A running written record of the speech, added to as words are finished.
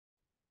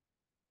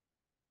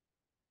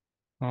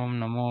ओम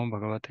नमो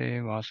भगवते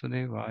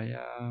वासुदेवाय।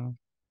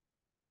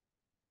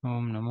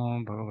 ओम नमो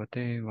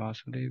भगवते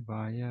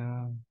वासुदेवाय।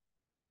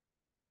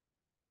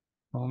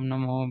 ओम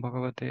नमो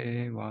भगवते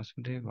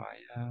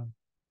वासुदेवाय।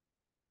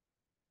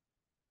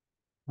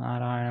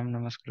 नारायणं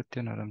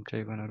नमस्कृत्य नरं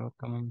चैव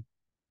नरोत्तमं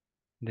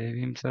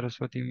देवीं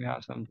सरस्वतीं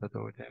व्यासं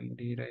ततो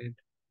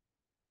जयमुदीरयेत्।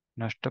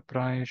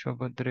 नष्टप्रायेषु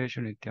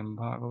भद्रेषु नित्यं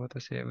भागवत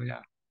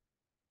सेवया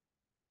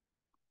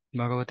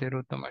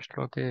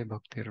भगवतेरुत्तमश्लोके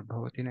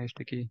भक्तिर्भवति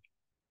नैष्टिकी।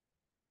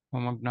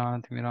 मम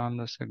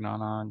ज्ञानतिमिरान्धस्य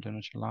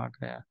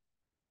ज्ञानाञ्जनशलाकया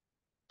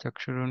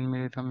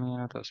चक्षुरुन्मीलितं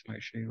येन तस्मै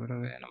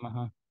श्रीगुरवे नमः।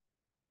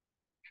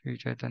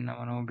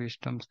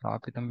 श्रीचैतन्यमनोभीष्टं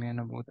स्थापितं येन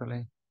भूतले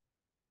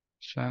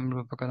स्वयं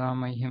रूपकदा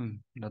मह्यं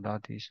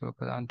ददाति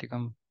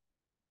स्वपदान्तिकं।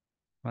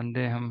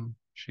 वन्देऽहं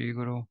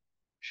श्रीगुरु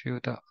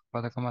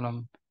श्रीयुतपदकमलं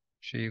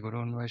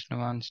श्रीगुरून्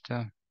वैष्णवांश्च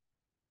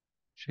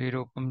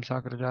श्रीरूपं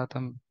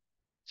साग्रजातं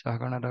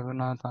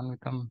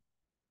सहगणरघुनाथान्वितं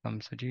तं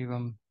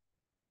सजीवं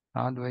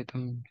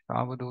साद्वैतं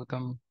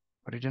सावधूतं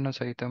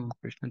परिजनसहितं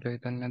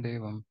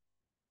कृष्णचैतन्यदेवं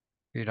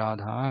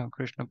श्रीराधा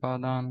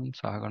कृष्णपादान्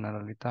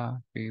सहगणललिता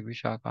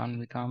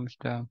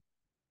श्रीविशाखान्वितांश्च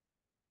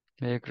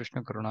हे कृष्ण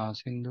करुणा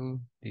सिंधु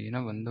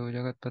दीनबंधु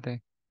जगत्पते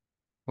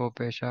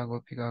गोपेश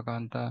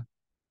गोपिकान्त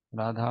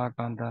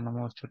राधाकान्त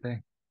नमोस्तुते।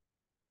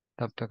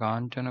 तप्त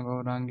कांचन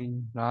गौरांगी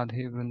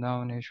राधे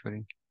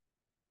वृंदावनेश्वरी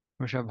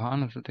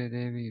वृषभानुसुते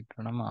देवी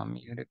प्रणमामि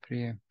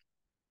हरिप्रिये।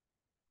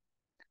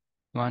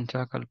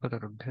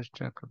 वाञ्छाकल्पतरुभ्यश्च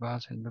कृपा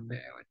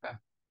सिन्धुभ्येव च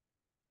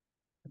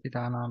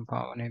पतितानां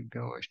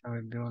पावनेभ्यो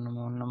वैष्णवेभ्यो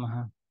नमो नमः।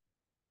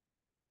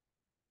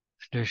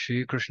 जय श्री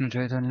कृष्ण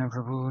चैतन्य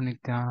प्रभु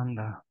नित्यानंद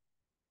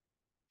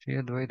श्री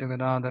अद्वैत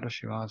गदाधर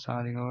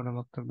शिवासादि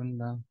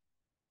गौरभक्तवृंद।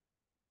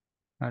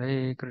 हरे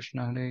कृष्ण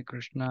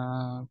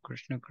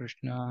कृष्ण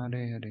कृष्ण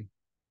हरे हरे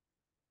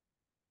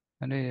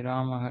हरे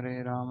राम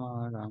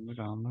राम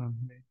राम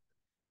हरे।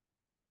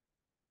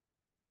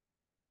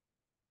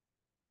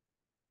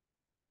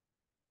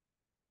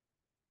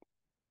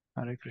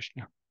 हरे कृष्ण।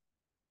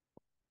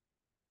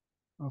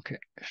 ओके,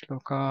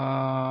 ಶ್ಲೋಕ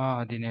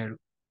 17.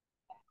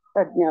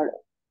 17.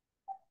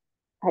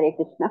 ಹರೇ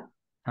ಕೃಷ್ಣ.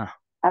 ಹಾ,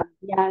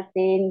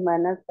 ಅಭ್ಯಾಸೇನ್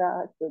ಮನಸಾ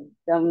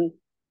ಶುದ್ಧಂ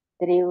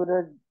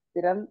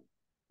ತ್ರಿವೃದ್ರಂ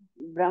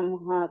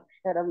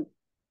ಬ್ರಹ್ಮಾಕ್ಷರಂ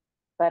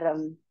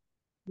ಪರಂ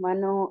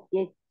ಮನೋ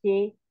ಯಚ್ಚೆ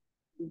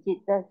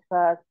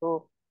ಜಿತಶ್ವಾಸೋ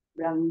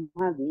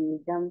ಬ್ರಹ್ಮ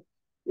ಬೀಜಂ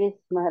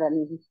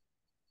ವಿಸ್ಮರನ್.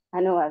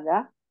 ಅನ್ನುವಾಗ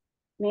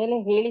ಮೇಲೆ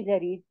ಹೇಳಿದ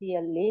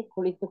ರೀತಿಯಲ್ಲಿ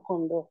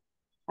ಕುಳಿತುಕೊಂಡು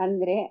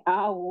ಅಂದ್ರೆ ಆ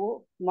ಉ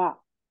ಮ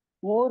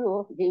ಮೂರು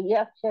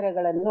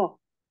ದಿವ್ಯಾಕ್ಷರಗಳನ್ನು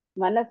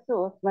ಮನಸ್ಸು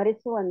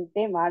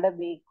ಸ್ಮರಿಸುವಂತೆ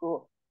ಮಾಡಬೇಕು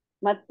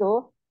ಮತ್ತು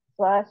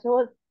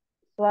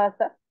ಶ್ವಾಸೋಚ್ಛ್ವಾಸ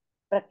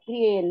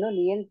ಪ್ರಕ್ರಿಯೆಯನ್ನು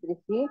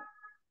ನಿಯಂತ್ರಿಸಿ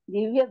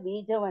ದಿವ್ಯ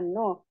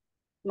ಬೀಜವನ್ನು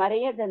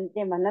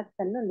ಮರೆಯದಂತೆ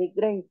ಮನಸ್ಸನ್ನು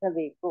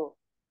ನಿಗ್ರಹಿಸಬೇಕು.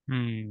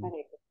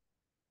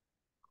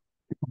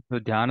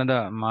 ಧ್ಯಾನದ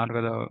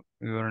ಮಾರ್ಗದ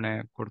ವಿವರಣೆ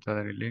ಕೊಡ್ತಾ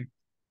ಇದ್ದಾರೆ ಇಲ್ಲಿ.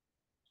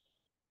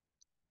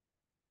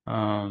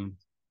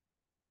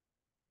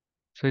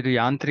 ಸೊ ಇದು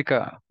ಯಾಂತ್ರಿಕ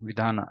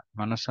ವಿಧಾನ,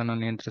 ಮನಸ್ಸನ್ನು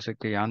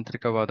ನಿಯಂತ್ರಿಸಕ್ಕೆ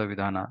ಯಾಂತ್ರಿಕವಾದ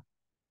ವಿಧಾನ.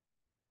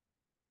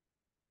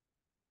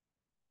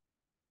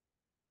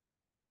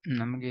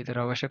 ನಮಗೆ ಇದರ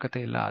ಅವಶ್ಯಕತೆ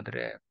ಇಲ್ಲ,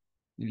 ಆದ್ರೆ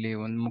ಇಲ್ಲಿ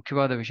ಒಂದು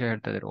ಮುಖ್ಯವಾದ ವಿಷಯ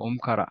ಹೇಳ್ತಾ ಇದ್ದಾರೆ,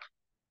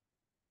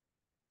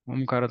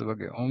 ಓಂಕಾರದ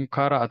ಬಗ್ಗೆ.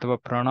 ಓಂಕಾರ ಅಥವಾ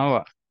ಪ್ರಣವ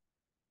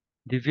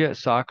ದಿವ್ಯ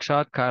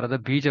ಸಾಕ್ಷಾತ್ಕಾರದ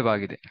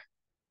ಬೀಜವಾಗಿದೆ.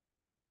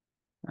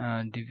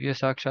 ದಿವ್ಯ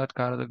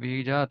ಸಾಕ್ಷಾತ್ಕಾರದ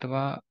ಬೀಜ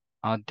ಅಥವಾ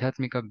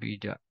ಆಧ್ಯಾತ್ಮಿಕ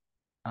ಬೀಜ,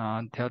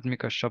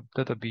 ಆಧ್ಯಾತ್ಮಿಕ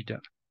ಶಬ್ದದ ಬೀಜ.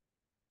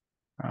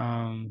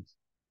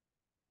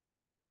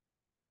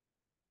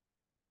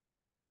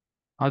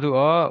 ಅದು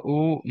ಅ ಉ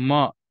ಮ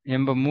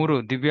ಎಂಬ ಮೂರು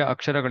ದಿವ್ಯ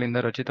ಅಕ್ಷರಗಳಿಂದ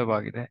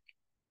ರಚಿತವಾಗಿದೆ.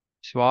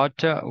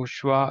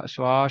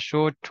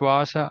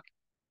 ಶ್ವಾಸೋಚ್ಛ್ವಾಸ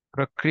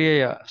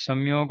ಪ್ರಕ್ರಿಯೆಯ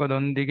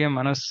ಸಂಯೋಗದೊಂದಿಗೆ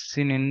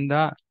ಮನಸ್ಸಿನಿಂದ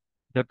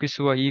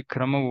ಜಪಿಸುವ ಈ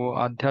ಕ್ರಮವು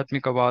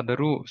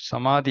ಆಧ್ಯಾತ್ಮಿಕವಾದರೂ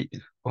ಸಮಾಧಿ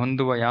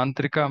ಹೊಂದುವ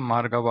ಯಾಂತ್ರಿಕ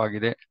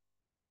ಮಾರ್ಗವಾಗಿದೆ.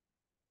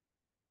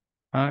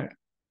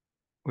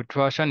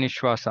 ಉಚ್ಛ್ವಾಸ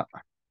ನಿಶ್ವಾಸ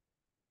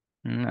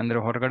ಅಂದ್ರೆ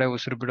ಹೊರಗಡೆ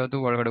ಉಸಿರು ಬಿಡೋದು,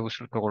 ಒಳಗಡೆ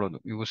ಉಸಿರು ತಗೊಳ್ಳೋದು,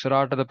 ಈ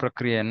ಉಸಿರಾಟದ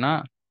ಪ್ರಕ್ರಿಯೆಯನ್ನ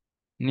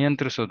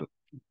ನಿಯಂತ್ರಿಸೋದು.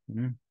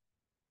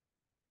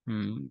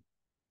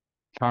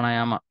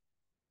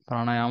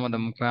 ಪ್ರಾಣಾಯಾಮದ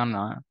ಮುಖಾನ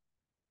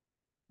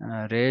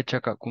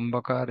ರೇಚಕ,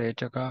 ಕುಂಭಕ,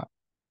 ರೇಚಕ,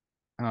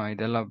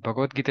 ಇದೆಲ್ಲ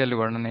ಭಗವದ್ಗೀತೆಯಲ್ಲಿ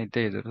ವರ್ಣನೆ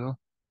ಐತೆ ಇದ್ರದ್ದು.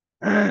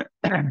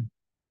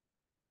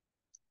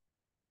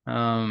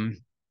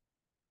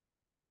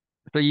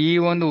 ಈ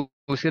ಒಂದು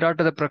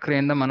ಉಸಿರಾಟದ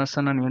ಪ್ರಕ್ರಿಯೆಯಿಂದ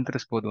ಮನಸ್ಸನ್ನ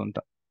ನಿಯಂತ್ರಿಸಬಹುದು ಅಂತ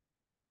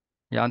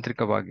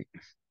ಯಾಂತ್ರಿಕವಾಗಿ.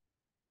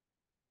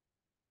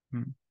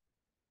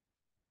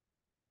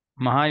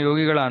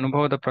 ಮಹಾಯೋಗಿಗಳ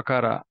ಅನುಭವದ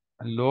ಪ್ರಕಾರ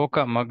ಲೋಕ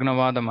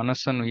ಮಗ್ನವಾದ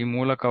ಮನಸ್ಸನ್ನು ಈ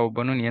ಮೂಲಕ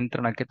ಒಬ್ಬನು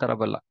ನಿಯಂತ್ರಣಕ್ಕೆ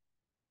ತರಬಲ್ಲ.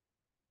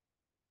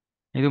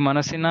 ಇದು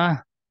ಮನಸ್ಸಿನ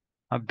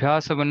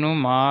ಅಭ್ಯಾಸವನ್ನು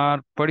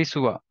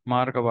ಮಾರ್ಪಡಿಸುವ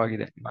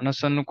ಮಾರ್ಗವಾಗಿದೆ.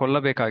 ಮನಸ್ಸನ್ನು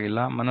ಕೊಲ್ಲಬೇಕಾಗಿಲ್ಲ,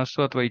 ಮನಸ್ಸು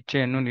ಅಥವಾ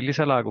ಇಚ್ಛೆಯನ್ನು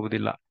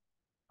ನಿಲ್ಲಿಸಲಾಗುವುದಿಲ್ಲ.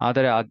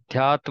 ಆದರೆ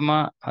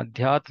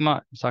ಅಧ್ಯಾತ್ಮ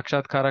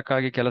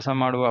ಸಾಕ್ಷಾತ್ಕಾರಕ್ಕಾಗಿ ಕೆಲಸ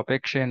ಮಾಡುವ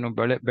ಅಪೇಕ್ಷೆಯನ್ನು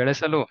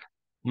ಬೆಳೆಸಲು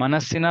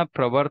ಮನಸ್ಸಿನ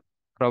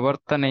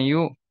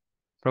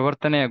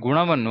ಪ್ರವರ್ತನೆಯ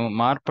ಗುಣವನ್ನು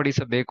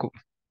ಮಾರ್ಪಡಿಸಬೇಕು.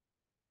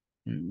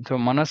 ಸೊ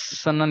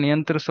ಮನಸ್ಸನ್ನ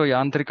ನಿಯಂತ್ರಿಸೋ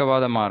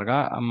ಯಾಂತ್ರಿಕವಾದ ಮಾರ್ಗ,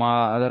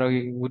 ಅದರ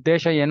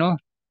ಉದ್ದೇಶ ಏನು?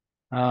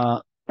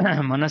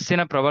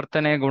 ಮನಸ್ಸಿನ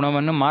ಪ್ರವರ್ತನೆ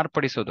ಗುಣವನ್ನು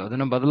ಮಾರ್ಪಡಿಸೋದು,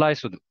 ಅದನ್ನು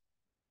ಬದಲಾಯಿಸೋದು.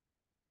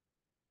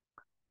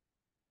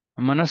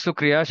 ಮನಸ್ಸು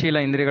ಕ್ರಿಯಾಶೀಲ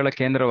ಇಂದ್ರಿಯಗಳ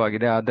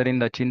ಕೇಂದ್ರವಾಗಿದೆ.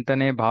 ಆದ್ದರಿಂದ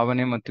ಚಿಂತನೆ,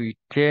 ಭಾವನೆ ಮತ್ತು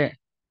ಇಚ್ಛೆ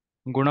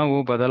ಗುಣವು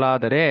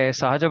ಬದಲಾದರೆ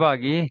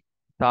ಸಹಜವಾಗಿ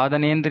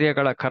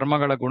ಸಾಧನೇಂದ್ರಿಯಗಳ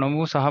ಕರ್ಮಗಳ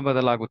ಗುಣವೂ ಸಹ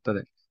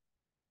ಬದಲಾಗುತ್ತದೆ.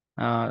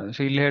 ಸೊ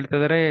ಇಲ್ಲಿ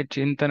ಹೇಳ್ತಿದ್ರೆ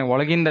ಚಿಂತನೆ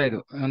ಒಳಗಿಂದ, ಇದು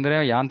ಅಂದ್ರೆ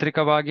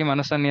ಯಾಂತ್ರಿಕವಾಗಿ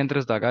ಮನಸ್ಸನ್ನು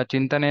ನಿಯಂತ್ರಿಸಿದಾಗ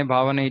ಚಿಂತನೆ,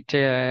 ಭಾವನೆ,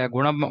 ಇಚ್ಛೆಯ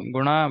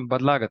ಗುಣ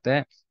ಬದಲಾಗತ್ತೆ.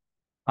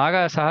 ಆಗ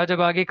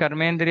ಸಹಜವಾಗಿ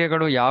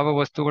ಕರ್ಮೇಂದ್ರಿಯಗಳು ಯಾವ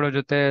ವಸ್ತುಗಳ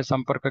ಜೊತೆ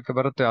ಸಂಪರ್ಕಕ್ಕೆ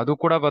ಬರುತ್ತೆ ಅದು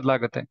ಕೂಡ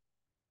ಬದಲಾಗತ್ತೆ.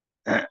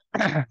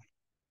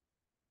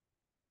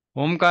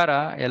 ಓಂಕಾರ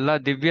ಎಲ್ಲ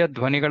ದಿವ್ಯ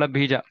ಧ್ವನಿಗಳ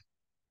ಬೀಜ.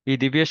 ಈ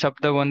ದಿವ್ಯ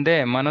ಶಬ್ದ ಒಂದೇ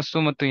ಮನಸ್ಸು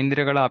ಮತ್ತು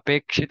ಇಂದ್ರಿಯಗಳ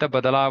ಅಪೇಕ್ಷಿತ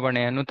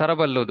ಬದಲಾವಣೆಯನ್ನು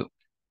ತರಬಲ್ಲುದು.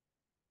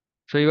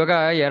 ಸೊ ಇವಾಗ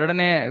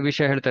ಎರಡನೇ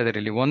ವಿಷಯ ಹೇಳ್ತಾ ಇದ್ದಾರೆ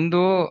ಇಲ್ಲಿ.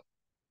 ಒಂದು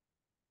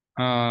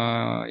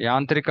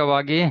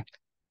ಯಾಂತ್ರಿಕವಾಗಿ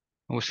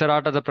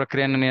ಉಸಿರಾಟದ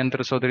ಪ್ರಕ್ರಿಯೆಯನ್ನು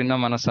ನಿಯಂತ್ರಿಸೋದ್ರಿಂದ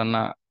ಮನಸ್ಸನ್ನ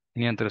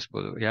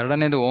ನಿಯಂತ್ರಿಸಬಹುದು.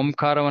 ಎರಡನೇದು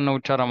ಓಂಕಾರವನ್ನು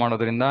ಉಚ್ಚಾರ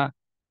ಮಾಡೋದ್ರಿಂದ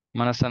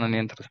ಮನಸ್ಸನ್ನು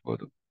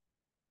ನಿಯಂತ್ರಿಸಬಹುದು.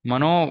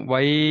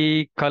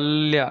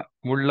 ಮನೋವೈಕಲ್ಯ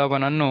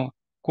ಉಳ್ಳವನನ್ನು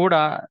ಕೂಡ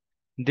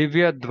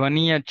ದಿವ್ಯ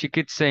ಧ್ವನಿಯ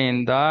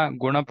ಚಿಕಿತ್ಸೆಯಿಂದ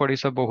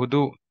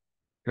ಗುಣಪಡಿಸಬಹುದು.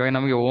 ಇವಾಗ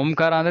ನಮಗೆ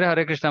ಓಂಕಾರ ಅಂದ್ರೆ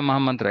ಹರೇ ಕೃಷ್ಣ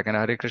ಮಹಾಮಂತ್ರ,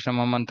 ಯಾಕಂದ್ರೆ ಹರೇ ಕೃಷ್ಣ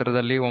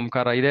ಮಹಾಮಂತ್ರದಲ್ಲಿ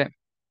ಓಂಕಾರ ಇದೆ.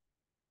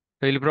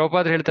 ಇಲ್ಲಿ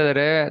ಪ್ರಭುಪಾದರು ಹೇಳ್ತಾ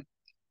ಇದಾರೆ,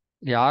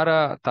 ಯಾರ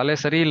ತಲೆ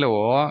ಸರಿ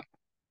ಇಲ್ಲವೋ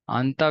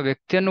ಅಂತ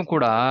ವ್ಯಕ್ತಿಯನ್ನು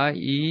ಕೂಡ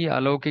ಈ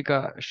ಅಲೌಕಿಕ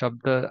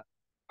ಶಬ್ದ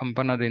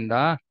ಕಂಪನದಿಂದ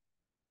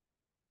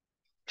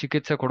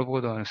ಚಿಕಿತ್ಸೆ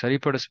ಕೊಡ್ಬೋದು,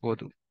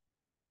 ಸರಿಪಡಿಸ್ಬೋದು.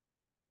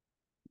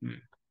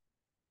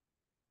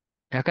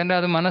 ಯಾಕಂದ್ರೆ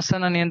ಅದು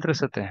ಮನಸ್ಸನ್ನ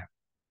ನಿಯಂತ್ರಿಸುತ್ತೆ.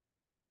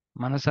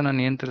 ಮನಸ್ಸನ್ನ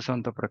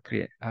ನಿಯಂತ್ರಿಸುವಂತ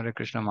ಪ್ರಕ್ರಿಯೆ ಹರೇ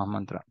ಕೃಷ್ಣ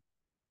ಮಹಾಮಂತ್ರ.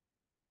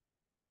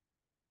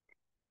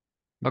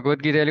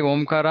 ಭಗವದ್ಗೀತೆಯಲ್ಲಿ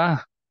ಓಂಕಾರ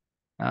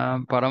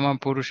ಪರಮ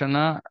ಪುರುಷನ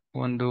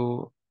ಒಂದು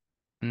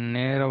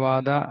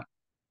ನೇರವಾದ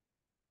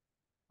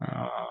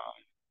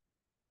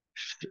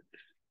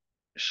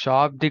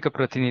ಶಾಬ್ದಿಕ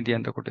ಪ್ರತಿನಿಧಿ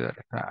ಅಂತ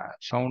ಕೊಟ್ಟಿದ್ದಾರೆ.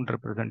 ಸೌಂಡ್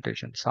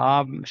ರೆಪ್ರೆಸೆಂಟೇಷನ್,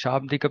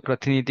 ಶಾಬ್ದಿಕ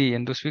ಪ್ರತಿನಿಧಿ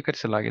ಎಂದು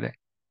ಸ್ವೀಕರಿಸಲಾಗಿದೆ.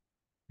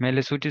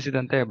 ಮೇಲೆ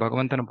ಸೂಚಿಸಿದಂತೆ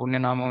ಭಗವಂತನ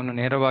ಪುಣ್ಯನಾಮವನ್ನು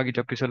ನೇರವಾಗಿ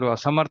ಜಪಿಸಲು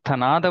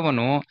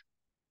ಅಸಮರ್ಥನಾದವನು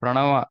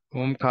ಪ್ರಣವ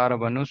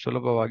ಓಂಕಾರವನ್ನು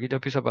ಸುಲಭವಾಗಿ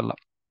ಜಪಿಸಬಲ್ಲ.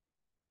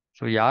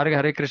 ಸೊ ಯಾರಿಗೆ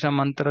ಹರೇ ಕೃಷ್ಣ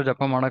ಮಂತ್ರ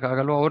ಜಪ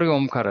ಮಾಡಕ್ಕಾಗಲ್ವೋ ಅವರಿಗೆ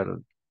ಓಂಕಾರ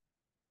ಇರೋದು.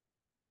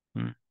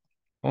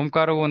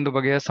 ಓಂಕಾರವು ಒಂದು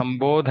ಬಗೆಯ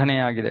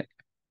ಸಂಬೋಧನೆಯಾಗಿದೆ.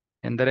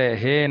 ಎಂದರೆ,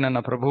 ಹೇ ನನ್ನ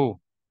ಪ್ರಭು,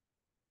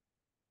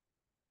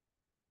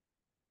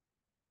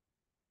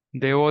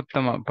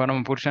 ದೇವೋತ್ತಮ ಪರಮ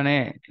ಪುರುಷನೇ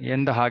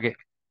ಎಂದ ಹಾಗೆ.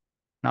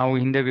 ನಾವು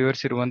ಹಿಂದೆ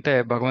ವಿವರಿಸಿರುವಂತೆ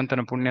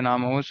ಭಗವಂತನ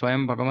ಪುಣ್ಯನಾಮವು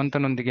ಸ್ವಯಂ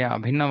ಭಗವಂತನೊಂದಿಗೆ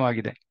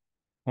ಅಭಿನ್ನವಾಗಿದೆ.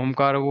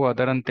 ಓಂಕಾರವು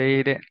ಅದರಂತೆಯೇ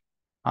ಇದೆ.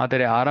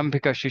 ಆದರೆ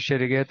ಆರಂಭಿಕ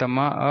ಶಿಷ್ಯರಿಗೆ ತಮ್ಮ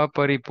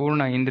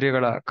ಅಪರಿಪೂರ್ಣ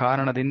ಇಂದ್ರಿಯಗಳ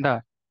ಕಾರಣದಿಂದ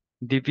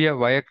ದಿವ್ಯ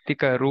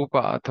ವೈಯಕ್ತಿಕ ರೂಪ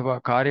ಅಥವಾ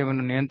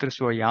ಕಾರ್ಯವನ್ನು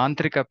ನಿಯಂತ್ರಿಸುವ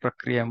ಯಾಂತ್ರಿಕ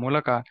ಪ್ರಕ್ರಿಯೆಯ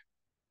ಮೂಲಕ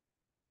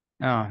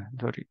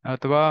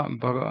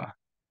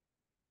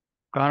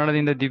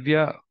ಕಾರಣದಿಂದ ದಿವ್ಯ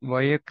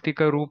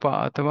ವೈಯಕ್ತಿಕ ರೂಪ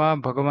ಅಥವಾ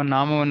ಭಗವನ್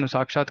ನಾಮವನ್ನು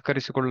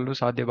ಸಾಕ್ಷಾತ್ಕರಿಸಿಕೊಳ್ಳಲು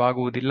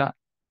ಸಾಧ್ಯವಾಗುವುದಿಲ್ಲ.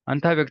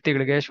 ಅಂತಹ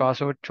ವ್ಯಕ್ತಿಗಳಿಗೆ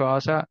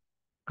ಶ್ವಾಸೋಚ್ಛ್ವಾಸ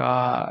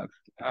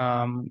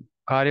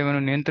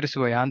ಕಾರ್ಯವನ್ನು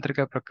ನಿಯಂತ್ರಿಸುವ ಯಾಂತ್ರಿಕ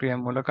ಪ್ರಕ್ರಿಯೆಯ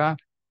ಮೂಲಕ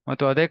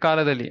ಮತ್ತು ಅದೇ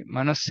ಕಾಲದಲ್ಲಿ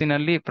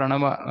ಮನಸ್ಸಿನಲ್ಲಿ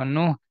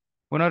ಪ್ರಣವವನ್ನು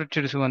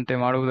ಪುನರುಚ್ಚರಿಸುವಂತೆ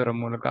ಮಾಡುವುದರ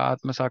ಮೂಲಕ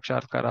ಆತ್ಮ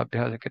ಸಾಕ್ಷಾತ್ಕಾರ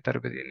ಅಭ್ಯಾಸಕ್ಕೆ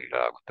ತರಬೇತಿ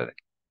ನೀಡಲಾಗುತ್ತದೆ.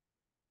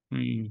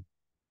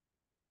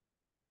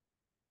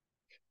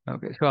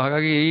 ಓಕೆ, ಸೊ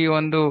ಹಾಗಾಗಿ ಈ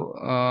ಒಂದು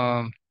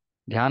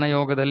ಧ್ಯಾನ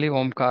ಯೋಗದಲ್ಲಿ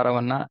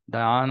ಓಂಕಾರವನ್ನ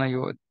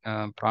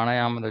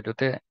ಪ್ರಾಣಾಯಾಮದ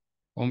ಜೊತೆ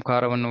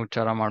ಓಂಕಾರವನ್ನು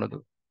ಉಚ್ಚಾರ ಮಾಡೋದು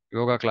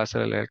ಯೋಗ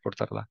ಕ್ಲಾಸಲ್ಲಿ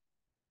ಹೇಳ್ಕೊಡ್ತಾರಲ್ಲ,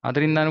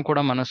 ಅದರಿಂದಾನು ಕೂಡ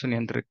ಮನಸ್ಸು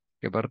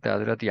ನಿಯಂತ್ರಣಕ್ಕೆ ಬರುತ್ತೆ.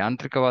 ಆದ್ರೆ ಅದು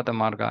ಯಾಂತ್ರಿಕವಾದ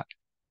ಮಾರ್ಗ.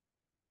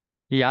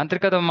 ಈ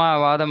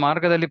ಯಾಂತ್ರಿಕವಾದ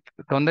ಮಾರ್ಗದಲ್ಲಿ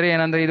ತೊಂದರೆ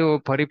ಏನಂದ್ರೆ ಇದು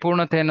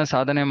ಪರಿಪೂರ್ಣತೆಯನ್ನು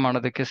ಸಾಧನೆ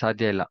ಮಾಡೋದಕ್ಕೆ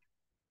ಸಾಧ್ಯ ಇಲ್ಲ.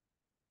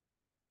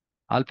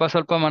 ಅಲ್ಪ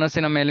ಸ್ವಲ್ಪ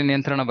ಮನಸ್ಸಿನ ಮೇಲೆ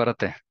ನಿಯಂತ್ರಣ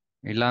ಬರುತ್ತೆ,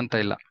 ಇಲ್ಲ ಅಂತ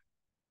ಇಲ್ಲ.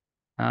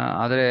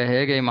 ಆದ್ರೆ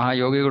ಹೇಗೆ ಈ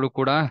ಮಹಾಯೋಗಿಗಳು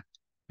ಕೂಡ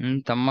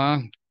ತಮ್ಮ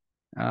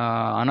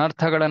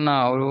ಅನರ್ಥಗಳನ್ನ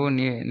ಅವರು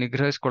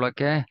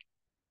ನಿಗ್ರಹಿಸ್ಕೊಳ್ಳಕ್ಕೆ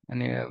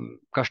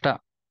ಕಷ್ಟ,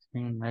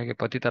 ಹೇಗೆ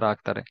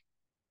ಪತಿತರಾಗ್ತಾರೆ.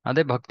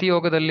 ಅದೇ ಭಕ್ತಿ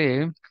ಯೋಗದಲ್ಲಿ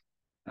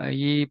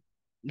ಈ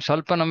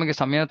ಸ್ವಲ್ಪ ನಮಗೆ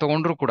ಸಮಯ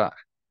ತಗೊಂಡ್ರು ಕೂಡ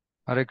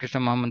ಹರೇ ಕೃಷ್ಣ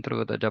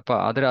ಮಹಾಮಂತ್ರದ ಜಪ,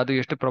 ಆದ್ರೆ ಅದು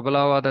ಎಷ್ಟು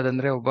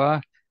ಪ್ರಬಲವಾದದಂದ್ರೆ ಒಬ್ಬ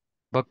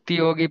ಭಕ್ತಿ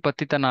ಯೋಗಿ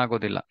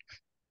ಪತಿತನಾಗೋದಿಲ್ಲ.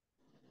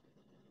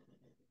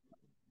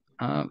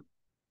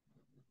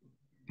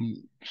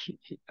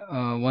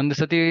 ಒಂದು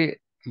ಸತಿ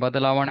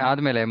ಬದಲಾವಣೆ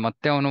ಆದ್ಮೇಲೆ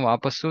ಮತ್ತೆ ಅವನು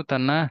ವಾಪಸ್ಸು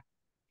ತನ್ನ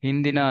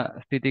ಹಿಂದಿನ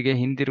ಸ್ಥಿತಿಗೆ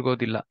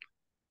ಹಿಂದಿರುಗೋದಿಲ್ಲ.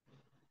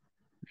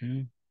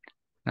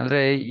 ಅಂದ್ರೆ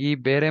ಈ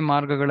ಬೇರೆ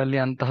ಮಾರ್ಗಗಳಲ್ಲಿ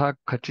ಅಂತಹ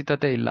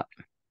ಖಚಿತತೆ ಇಲ್ಲ.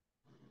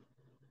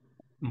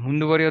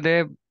 ಮುಂದುವರಿಯೋದೇ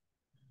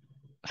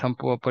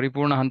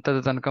ಪರಿಪೂರ್ಣ ಹಂತದ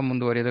ತನಕ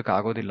ಮುಂದುವರಿಯೋದಕ್ಕೆ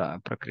ಆಗೋದಿಲ್ಲ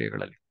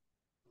ಪ್ರಕ್ರಿಯೆಗಳಲ್ಲಿ.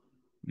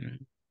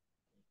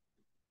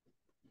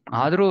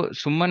 ಆದ್ರೂ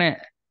ಸುಮ್ಮನೆ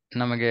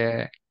ನಮಗೆ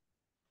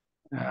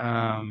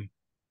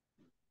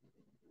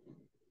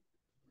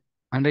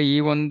ಅಂದ್ರೆ ಈ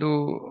ಒಂದು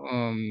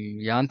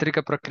ಯಾಂತ್ರಿಕ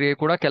ಪ್ರಕ್ರಿಯೆ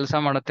ಕೂಡ ಕೆಲಸ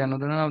ಮಾಡುತ್ತೆ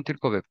ಅನ್ನೋದನ್ನ ನಾವು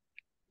ತಿಳ್ಕೋಬೇಕು.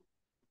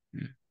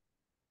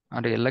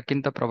 ಅಂದ್ರೆ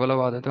ಎಲ್ಲಕ್ಕಿಂತ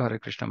ಪ್ರಬಲವಾದದ್ದು ಹರೇ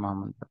ಕೃಷ್ಣ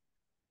ಮಹಾಮಂತ್ರ.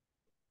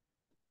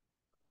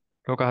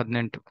 ಶ್ಲೋಕ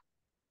 18.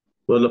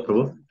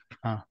 ಪ್ರಭು.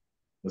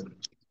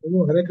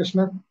 ಹರೇ ಕೃಷ್ಣ.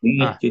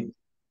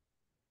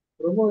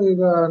 ಪ್ರಭು,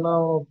 ಈಗ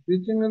ನಾವು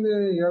ಟೀಚಿಂಗ್ ಅಲ್ಲಿ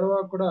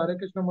ಹೇಳುವಾಗ ಕೂಡ ಹರೇ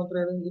ಕೃಷ್ಣ ಮಂತ್ರ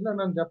ಹೇಳಿ, ಇಲ್ಲ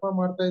ನಾನು ಜಪ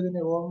ಮಾಡ್ತಾ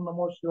ಇದ್ದೀನಿ ಓಂ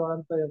ನಮೋ ಶಿವ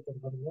ಅಂತ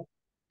ಹೇಳ್ತಾರೆ.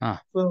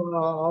 ಸೊ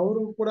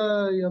ಅವರು ಕೂಡ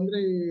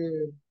ಅಂದ್ರೆ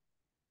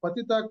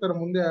ಪತಿತ ಆಗ್ತಾರೆ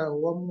ಮುಂದೆ.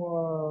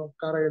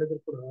 ಓಂಕಾರ ಹೇಳಿದ್ರು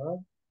ಕೂಡ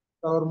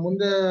ಅವ್ರ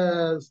ಮುಂದೆ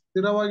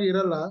ಸ್ಥಿರವಾಗಿ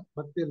ಇರಲ್ಲ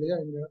ಭಕ್ತಿಯಲ್ಲಿ.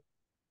 ಹಂಗೆ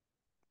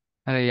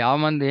ಅದೇ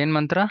ಏನ್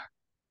ಮಂತ್ರ?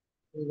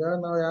 ಈಗ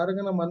ನಾವ್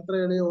ಯಾರಿಗಾನ ಮಂತ್ರ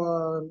ಹೇಳಿ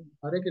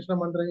ಹರೇ ಕೃಷ್ಣ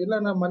ಮಂತ್ರ, ಇಲ್ಲ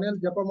ನಾ ಮನೇಲಿ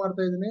ಜಪ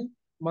ಮಾಡ್ತಾ ಇದೀನಿ,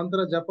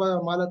 ಮಂತ್ರ ಜಪ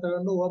ಮಾಲೆ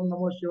ತಗೊಂಡು ಓಂ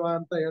ನಮೋ ಶಿವ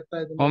ಅಂತ ಹೇಳ್ತಾ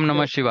ಇದೀನಿ ಓಂ ಅಂತ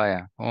ನಮಃ ಶಿವಾಯ,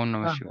 ಓಂ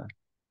ನಮಃ ಶಿವಾಯ.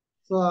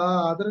 ಸೊ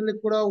ಅದರಲ್ಲಿ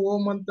ಕೂಡ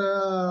ಓಂ ಅಂತ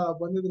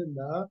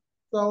ಬಂದಿದ್ರಿಂದ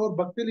ಸೊ ಅವ್ರ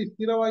ಭಕ್ತಿಲಿ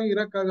ಸ್ಥಿರವಾಗಿ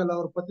ಇರಕ್ಕಾಗಲ್ಲ,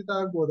 ಅವ್ರ ಪತಿತ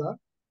ಆಗ್ಬೋದಾ?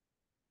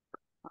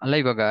 ಅಲ್ಲ,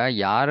 ಇವಾಗ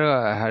ಯಾರು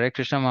ಹರೇ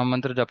ಕೃಷ್ಣ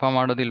ಮಹಾಮಂತ್ರ ಜಪ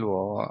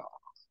ಮಾಡೋದಿಲ್ವೋ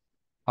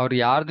ಅವ್ರು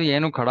ಯಾರ್ದು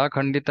ಏನು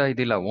ಖಂಡಿತ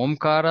ಇದಿಲ್ಲ.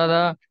 ಓಂಕಾರದ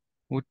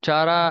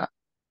ಉಚ್ಚಾರ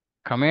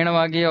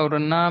ಕ್ರಮೇಣವಾಗಿ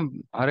ಅವ್ರನ್ನ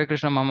ಹರೇ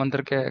ಕೃಷ್ಣ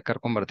ಮಹಾಮಂತ್ರಕ್ಕೆ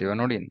ಕರ್ಕೊಂಡ್ ಬರ್ತೀವಿ.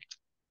 ನೋಡಿ,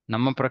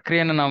 ನಮ್ಮ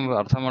ಪ್ರಕ್ರಿಯೆನ ನಾವು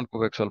ಅರ್ಥ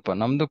ಮಾಡ್ಕೋಬೇಕು ಸ್ವಲ್ಪ.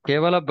 ನಮ್ದು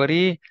ಕೇವಲ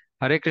ಬರೀ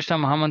ಹರೇ ಕೃಷ್ಣ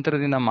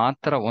ಮಹಾಮಂತ್ರದಿಂದ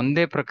ಮಾತ್ರ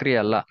ಒಂದೇ ಪ್ರಕ್ರಿಯೆ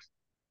ಅಲ್ಲ,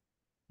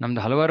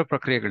 ನಮ್ದು ಹಲವಾರು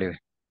ಪ್ರಕ್ರಿಯೆಗಳಿವೆ.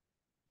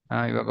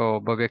 ಇವಾಗ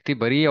ಒಬ್ಬ ವ್ಯಕ್ತಿ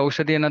ಬರೀ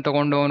ಔಷಧಿಯನ್ನ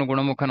ತಗೊಂಡು ಅವನು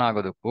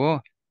ಗುಣಮುಖನಾಗೋದಕ್ಕೂ,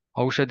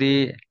 ಔಷಧಿ,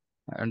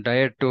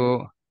 ಡಯಟು,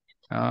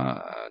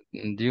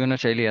 ಜೀವನ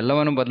ಶೈಲಿ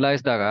ಎಲ್ಲವನ್ನು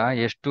ಬದಲಾಯಿಸಿದಾಗ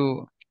ಎಷ್ಟು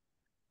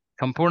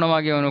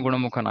ಸಂಪೂರ್ಣವಾಗಿ ಅವನು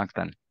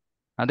ಗುಣಮುಖನಾಗ್ತಾನೆ.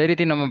 ಅದೇ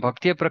ರೀತಿ ನಮ್ಮ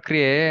ಭಕ್ತಿಯ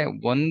ಪ್ರಕ್ರಿಯೆ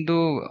ಒಂದು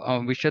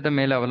ವಿಷಯದ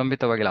ಮೇಲೆ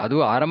ಅವಲಂಬಿತವಾಗಿಲ್ಲ, ಅದು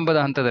ಆರಂಭದ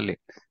ಹಂತದಲ್ಲಿ.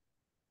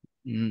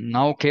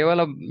 ನಾವು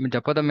ಕೇವಲ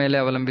ಜಪದ ಮೇಲೆ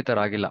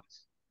ಅವಲಂಬಿತರಾಗಿಲ್ಲ,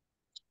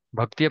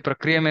 ಭಕ್ತಿಯ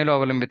ಪ್ರಕ್ರಿಯೆ ಮೇಲೂ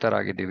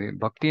ಅವಲಂಬಿತರಾಗಿದ್ದೀವಿ.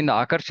 ಭಕ್ತಿಯಿಂದ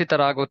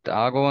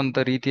ಆಗುವಂತ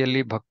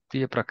ರೀತಿಯಲ್ಲಿ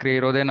ಭಕ್ತಿಯ ಪ್ರಕ್ರಿಯೆ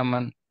ಇರೋದೇ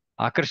ನಮ್ಮನ್ನು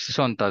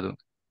ಆಕರ್ಷಿಸುವಂತದ್ದು.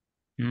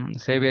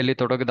 ಸೇವೆಯಲ್ಲಿ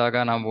ತೊಡಗಿದಾಗ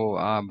ನಾವು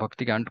ಆ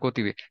ಭಕ್ತಿಗೆ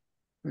ಅಂಟ್ಕೋತೀವಿ.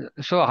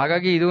 ಸೊ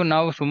ಹಾಗಾಗಿ ಇದು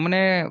ನಾವು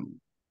ಸುಮ್ಮನೆ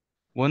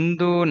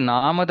ಒಂದು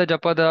ನಾಮದ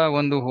ಜಪದ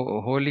ಒಂದು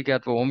ಹೋಲಿಕೆ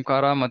ಅಥವಾ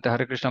ಓಂಕಾರ ಮತ್ತೆ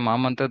ಹರಿಕೃಷ್ಣ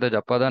ಮಹಾಮಂತ್ರದ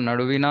ಜಪದ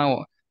ನಡುವಿನ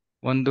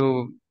ಒಂದು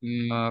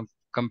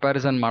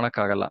ಕಂಪ್ಯಾರಿಸನ್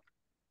ಮಾಡಕ್ಕಾಗಲ್ಲ.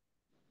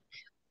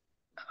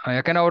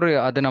 ಯಾಕಂದ್ರೆ ಅವರು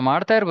ಅದನ್ನ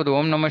ಮಾಡ್ತಾ ಇರ್ಬೋದು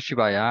ಓಂ ನಮಃ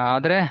ಶಿವಾಯ,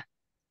 ಆದ್ರೆ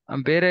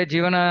ಬೇರೆ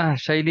ಜೀವನ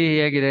ಶೈಲಿ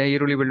ಹೇಗಿದೆ,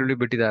 ಈರುಳ್ಳಿ ಬೆಳ್ಳುಳ್ಳಿ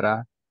ಬಿಟ್ಟಿದಾರ,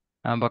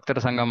 ಭಕ್ತರ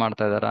ಸಂಘ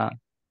ಮಾಡ್ತಾ ಇದಾರ,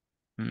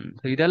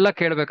 ಇದೆಲ್ಲ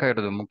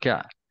ಕೇಳ್ಬೇಕಾಗಿರೋದು ಮುಖ್ಯ.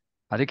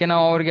 ಅದಕ್ಕೆ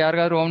ನಾವು ಅವ್ರಿಗೆ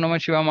ಯಾರಿಗಾದ್ರೂ ಓಂ ನಮಃ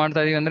ಶಿವ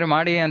ಮಾಡ್ತಾ ಇದೀವಿ ಅಂದ್ರೆ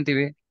ಮಾಡಿ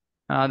ಅಂತೀವಿ.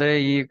 ಆದ್ರೆ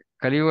ಈ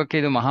ಕಲಿಯುಗಕ್ಕೆ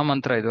ಇದು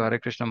ಮಹಾಮಂತ್ರ, ಇದು ಹರೇ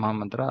ಕೃಷ್ಣ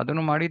ಮಹಾಮಂತ್ರ,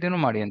 ಅದನ್ನು ಮಾಡಿ ಇದನ್ನು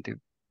ಮಾಡಿ ಅಂತೀವಿ.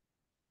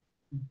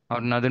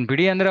 ಅವ್ರನ್ನ ಅದನ್ನ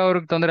ಬಿಡಿ ಅಂದ್ರೆ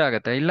ಅವ್ರಿಗೆ ತೊಂದರೆ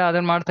ಆಗತ್ತೆ. ಇಲ್ಲ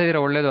ಅದನ್ನ ಮಾಡ್ತಾ ಇದೀರ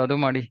ಒಳ್ಳೇದು, ಅದು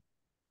ಮಾಡಿ,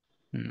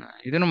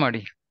 ಇದನ್ನು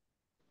ಮಾಡಿ.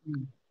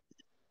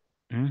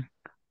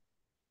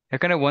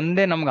 ಯಾಕಂದ್ರೆ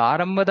ಒಂದೇ ನಮ್ಗೆ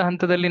ಆರಂಭದ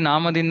ಹಂತದಲ್ಲಿ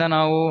ನಾಮದಿಂದ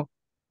ನಾವು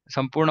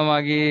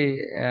ಸಂಪೂರ್ಣವಾಗಿ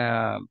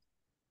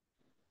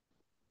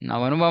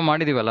ನಾವು ಅನುಭವ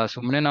ಮಾಡಿದೀವಲ್ಲ.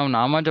 ಸುಮ್ಮನೆ ನಾವು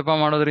ನಾಮ ಜಪ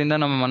ಮಾಡೋದ್ರಿಂದ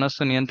ನಮ್ಮ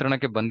ಮನಸ್ಸು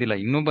ನಿಯಂತ್ರಣಕ್ಕೆ ಬಂದಿಲ್ಲ,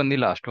 ಇನ್ನೂ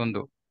ಬಂದಿಲ್ಲ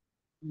ಅಷ್ಟೊಂದು.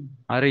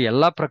 ಆದ್ರೆ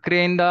ಎಲ್ಲಾ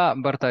ಪ್ರಕ್ರಿಯೆಯಿಂದ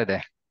ಬರ್ತಾ ಇದೆ.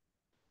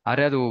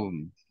 ಆದ್ರೆ ಅದು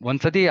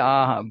ಒಂದ್ಸತಿ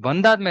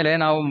ಬಂದಾದ್ಮೇಲೆ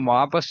ನಾವು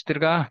ವಾಪಸ್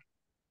ತಿರ್ಗಾ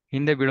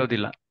ಹಿಂದೆ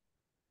ಬೀಳೋದಿಲ್ಲ,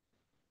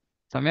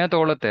 ಸಮಯ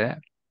ತಗೊಳತ್ತೆ.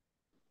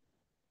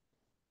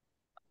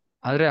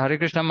 ಆದ್ರೆ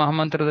ಹರಿಕೃಷ್ಣ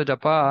ಮಹಾಮಂತ್ರದ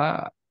ಜಪ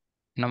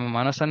ನಮ್ಮ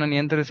ಮನಸ್ಸನ್ನು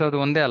ನಿಯಂತ್ರಿಸೋದು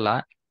ಒಂದೇ ಅಲ್ಲ,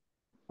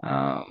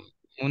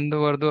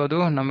 ಮುಂದುವರೆದು ಅದು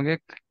ನಮಗೆ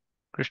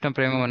ಕೃಷ್ಣ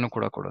ಪ್ರೇಮವನ್ನು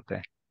ಕೂಡ ಕೊಡುತ್ತೆ.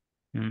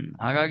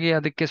 ಹಾಗಾಗಿ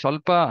ಅದಕ್ಕೆ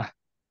ಸ್ವಲ್ಪ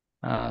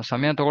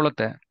ಸಮಯ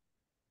ತಗೊಳುತ್ತೆ.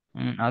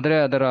 ಆದ್ರೆ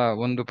ಅದರ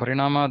ಒಂದು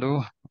ಪರಿಣಾಮ ಅದು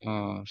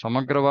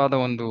ಸಮಗ್ರವಾದ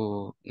ಒಂದು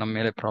ನಮ್ಮ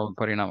ಮೇಲೆ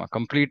ಪರಿಣಾಮ,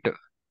 ಕಂಪ್ಲೀಟ್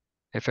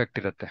ಎಫೆಕ್ಟ್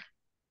ಇರುತ್ತೆ.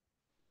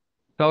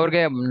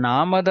 ಅವ್ರಿಗೆ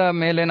ನಾಮದ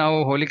ಮೇಲೆ ನಾವು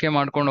ಹೋಲಿಕೆ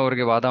ಮಾಡ್ಕೊಂಡು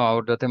ಅವ್ರಿಗೆ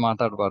ಅವ್ರ ಜೊತೆ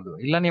ಮಾತಾಡಬಾರ್ದು.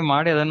 ಇಲ್ಲ, ನೀವು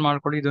ಮಾಡಿ ಅದನ್ನ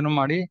ಮಾಡ್ಕೊಳ್ಳಿ, ಇದನ್ನು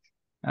ಮಾಡಿ.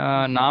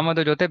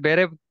 ನಾಮದ ಜೊತೆ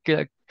ಬೇರೆ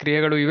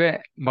ಕ್ರಿಯೆಗಳು ಇವೆ.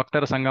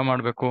 ಭಕ್ತರ ಸಂಘ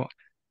ಮಾಡ್ಬೇಕು,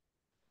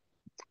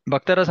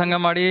 ಭಕ್ತರ ಸಂಘ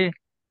ಮಾಡಿ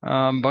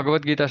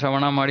ಭಗವದ್ಗೀತಾ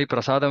ಶ್ರವಣ ಮಾಡಿ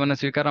ಪ್ರಸಾದವನ್ನ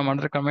ಸ್ವೀಕಾರ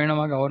ಮಾಡಿದ್ರೆ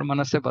ಕ್ರಮೇಣವಾಗಿ ಅವ್ರ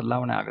ಮನಸ್ಸೇ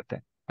ಬದಲಾವಣೆ ಆಗುತ್ತೆ.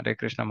 ಹರೇ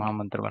ಕೃಷ್ಣ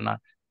ಮಹಾಮಂತ್ರವನ್ನ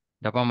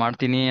ಜಪ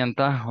ಮಾಡ್ತೀನಿ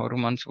ಅಂತ ಅವ್ರ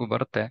ಮನ್ಸಿಗೂ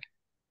ಬರುತ್ತೆ.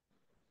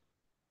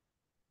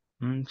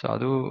 ಸೊ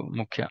ಅದು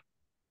ಮುಖ್ಯ.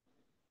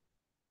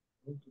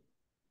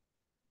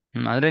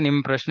 ಆದ್ರೆ ನಿಮ್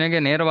ಪ್ರಶ್ನೆಗೆ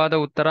ನೇರವಾದ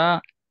ಉತ್ತರ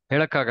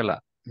ಹೇಳಕ್ಕಾಗಲ್ಲ.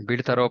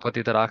 ಬಿಡ್ತಾರೋ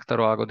ಪತಿತರ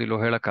ಆಗ್ತಾರೋ ಆಗೋದಿಲ್ಲೋ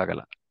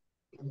ಹೇಳಕ್ಕಾಗಲ್ಲ.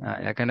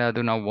 ಯಾಕಂದ್ರೆ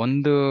ಅದು ನಾವು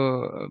ಒಂದು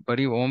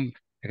ಬರೀ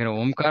ಯಾಕಂದ್ರೆ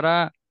ಓಂಕಾರ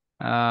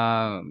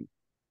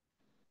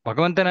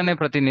ಭಗವಂತನನ್ನೇ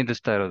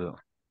ಪ್ರತಿನಿಧಿಸ್ತಾ ಇರೋದು.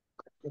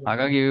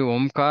 ಹಾಗಾಗಿ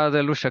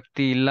ಓಂಕಾರದಲ್ಲೂ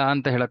ಶಕ್ತಿ ಇಲ್ಲ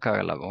ಅಂತ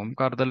ಹೇಳಕ್ಕಾಗಲ್ಲ,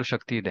 ಓಂಕಾರದಲ್ಲೂ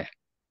ಶಕ್ತಿ ಇದೆ.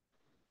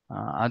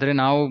 ಆದ್ರೆ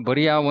ನಾವು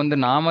ಬರೀ ಆ ಒಂದು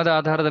ನಾಮದ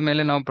ಆಧಾರದ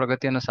ಮೇಲೆ ನಾವು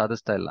ಪ್ರಗತಿಯನ್ನು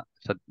ಸಾಧಿಸ್ತಾ ಇಲ್ಲ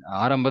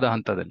ಆರಂಭದ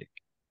ಹಂತದಲ್ಲಿ.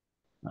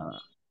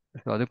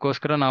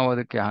 ಅದಕ್ಕೋಸ್ಕರ ನಾವು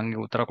ಅದಕ್ಕೆ ಹಂಗೆ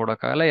ಉತ್ತರ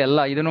ಕೊಡಕ್ಕಾಗಲ್ಲ. ಎಲ್ಲ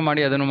ಇದನ್ನು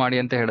ಮಾಡಿ ಅದನ್ನು ಮಾಡಿ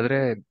ಅಂತ ಹೇಳಿದ್ರೆ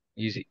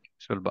ಈಸಿ,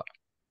 ಸುಲಭ.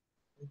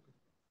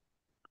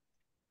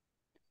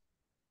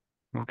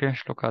 ಓಕೆ,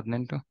 ಶ್ಲೋಕ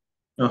 18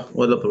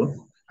 ಓದಪ್ಪ.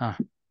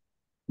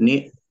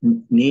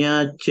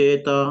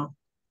 ನಿಯಚೇತ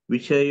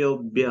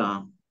ವಿಷಯೋಭ್ಯ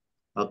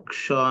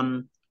ಅಕ್ಷಾನ್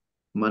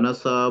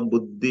ಮನಸ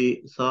ಬುದ್ಧಿ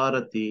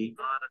ಸಾರಥಿ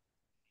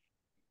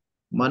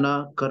ಮನ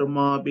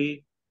ಕರ್ಮಾಭಿ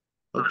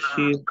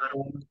ಅಕ್ಷಿ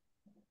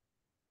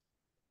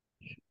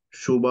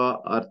ಶುಭ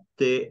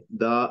ಅರ್ಥೆ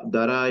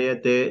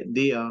ದರಾಯತೆ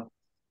ದಿಯ.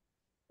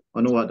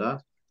 ಅನುವಾದ: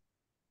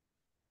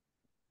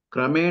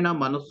 ಕ್ರಮೇಣ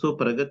ಮನಸ್ಸು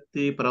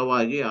ಪ್ರಗತಿ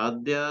ಪರವಾಗಿ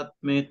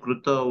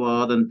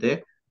ಆಧ್ಯಾತ್ಮೀಕೃತವಾದಂತೆ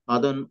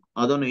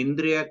ಅದನ್ನು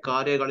ಇಂದ್ರಿಯ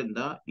ಕಾರ್ಯಗಳಿಂದ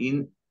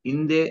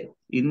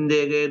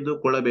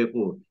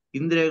ಹಿಂದೆಗೆದುಕೊಳ್ಳಬೇಕು.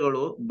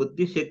 ಇಂದ್ರಿಯಗಳು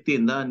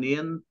ಬುದ್ಧಿಶಕ್ತಿಯಿಂದ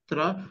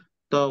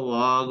ನಿಯಂತ್ರಿತವಾಗುವು.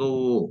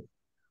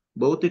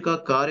 ಭೌತಿಕ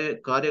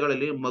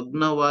ಕಾರ್ಯಗಳಲ್ಲಿ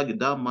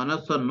ಮಗ್ನವಾಗಿದ್ದ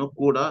ಮನಸ್ಸನ್ನು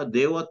ಕೂಡ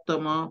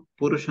ದೇವೋತ್ತಮ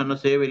ಪುರುಷನ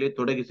ಸೇವೆಯಲ್ಲಿ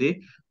ತೊಡಗಿಸಿ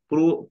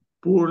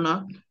ಪೂರ್ಣ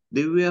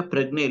ದಿವ್ಯ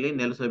ಪ್ರಜ್ಞೆಯಲ್ಲಿ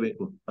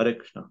ನೆಲೆಸಬೇಕು. ಹರೇ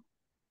ಕೃಷ್ಣ.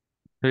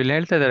 ಇಲ್ಲಿ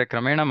ಹೇಳ್ತಾ ಇದ್ದಾರೆ,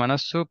 ಕ್ರಮೇಣ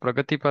ಮನಸ್ಸು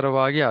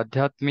ಪ್ರಗತಿಪರವಾಗಿ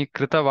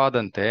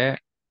ಆಧ್ಯಾತ್ಮೀಕೃತವಾದಂತೆ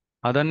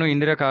ಅದನ್ನು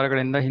ಇಂದ್ರಿಯ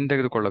ಕಾರ್ಯಗಳಿಂದ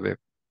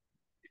ಹಿಂತೆಗೆದುಕೊಳ್ಳಬೇಕು.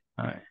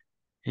 ಆ,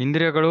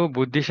 ಇಂದ್ರಿಯಗಳು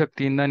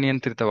ಬುದ್ಧಿಶಕ್ತಿಯಿಂದ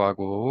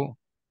ನಿಯಂತ್ರಿತವಾಗುವವು.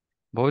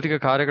 ಭೌತಿಕ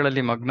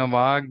ಕಾರ್ಯಗಳಲ್ಲಿ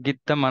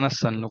ಮಗ್ನವಾಗಿದ್ದ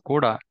ಮನಸ್ಸನ್ನು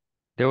ಕೂಡ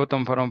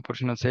ದೇವೋತ್ತಮ ಪರಮ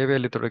ಪುರುಷನ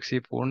ಸೇವೆಯಲ್ಲಿ ತೊಡಗಿಸಿ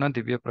ಪೂರ್ಣ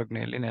ದಿವ್ಯ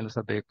ಪ್ರಜ್ಞೆಯಲ್ಲಿ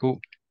ನೆಲೆಸಬೇಕು.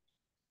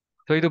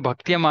 ಸೊ ಇದು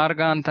ಭಕ್ತಿಯ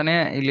ಮಾರ್ಗ ಅಂತಾನೆ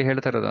ಇಲ್ಲಿ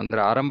ಹೇಳ್ತಾ ಇರೋದು.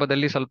 ಅಂದ್ರೆ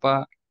ಆರಂಭದಲ್ಲಿ ಸ್ವಲ್ಪ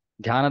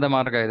ಧ್ಯಾನದ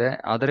ಮಾರ್ಗ ಇದೆ,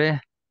 ಆದರೆ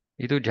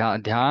ಇದು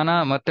ಧ್ಯಾನ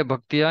ಮತ್ತೆ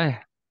ಭಕ್ತಿಯ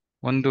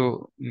ಒಂದು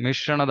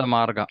ಮಿಶ್ರಣದ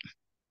ಮಾರ್ಗ.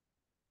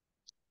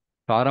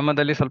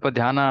 ಪ್ರಾರಂಭದಲ್ಲಿ ಸ್ವಲ್ಪ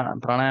ಧ್ಯಾನ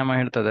ಪ್ರಾಣಾಯಾಮ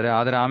ಹೇಳ್ತಾ ಇದ್ದಾರೆ,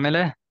 ಆದ್ರೆ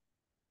ಆಮೇಲೆ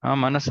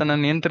ಮನಸ್ಸನ್ನ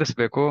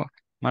ನಿಯಂತ್ರಿಸ್ಬೇಕು,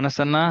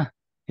 ಮನಸ್ಸನ್ನ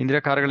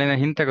ಇಂದ್ರಿಯ ಕಾರ್ಯಗಳಿಂದ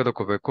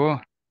ಹಿಂತೆಗೆದುಕೋಬೇಕು.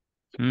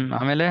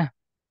 ಆಮೇಲೆ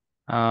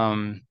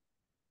ಆಮ್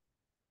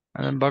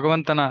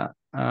ಭಗವಂತನ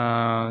ಆ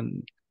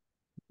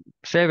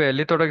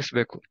ಸೇವೆಯಲ್ಲಿ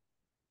ತೊಡಗಿಸ್ಬೇಕು,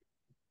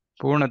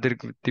 ಪೂರ್ಣ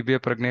ದಿವ್ಯ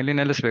ಪ್ರಜ್ಞೆಯಲ್ಲಿ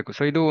ನೆಲೆಸ್ಬೇಕು.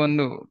 ಸೊ ಇದು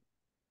ಒಂದು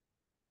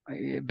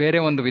ಬೇರೆ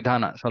ಒಂದು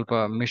ವಿಧಾನ, ಸ್ವಲ್ಪ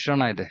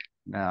ಮಿಶ್ರಣ ಇದೆ.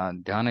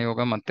 ಧ್ಯಾನ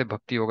ಯೋಗ ಮತ್ತೆ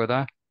ಭಕ್ತಿ ಯೋಗದ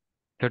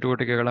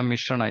ಚಟುವಟಿಕೆಗಳ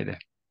ಮಿಶ್ರಣ ಇದೆ.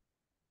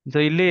 ಸೊ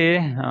ಇಲ್ಲಿ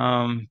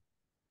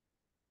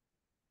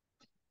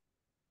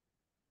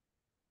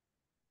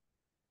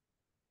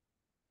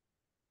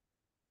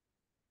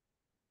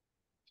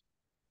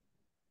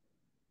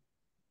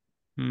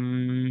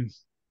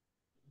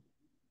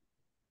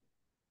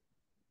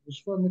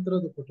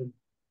ವಿಶ್ವಾಮಿತ್ರದು ಕೊಟ್ಟು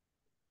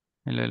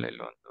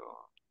ಇಲ್ಲ ಒಂದು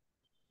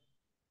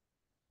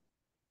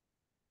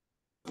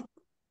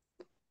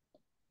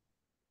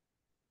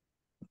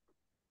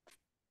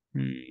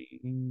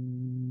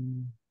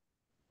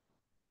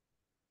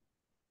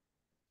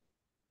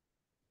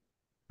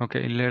ಓಕೆ,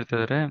 ಇಲ್ಲಿ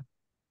ಹೇಳ್ತಿದ್ದಾರೆ,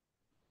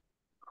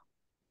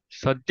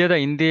 ಸದ್ಯದ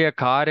ಇಂದ್ರಿಯ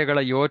ಕಾರ್ಯಗಳ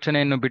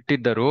ಯೋಚನೆಯನ್ನು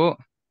ಬಿಟ್ಟಿದ್ದರೂ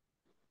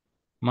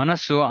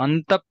ಮನಸ್ಸು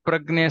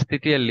ಅಂತಃಪ್ರಜ್ಞೆಯ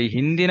ಸ್ಥಿತಿಯಲ್ಲಿ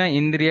ಹಿಂದಿನ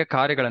ಇಂದ್ರಿಯ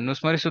ಕಾರ್ಯಗಳನ್ನು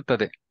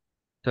ಸ್ಮರಿಸುತ್ತದೆ.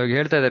 ಸೊ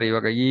ಹೇಳ್ತಾ ಇದ್ದಾರೆ,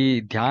 ಇವಾಗ ಈ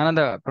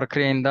ಧ್ಯಾನದ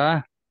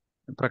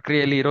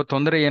ಪ್ರಕ್ರಿಯೆಯಲ್ಲಿ ಇರೋ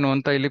ತೊಂದರೆ ಏನು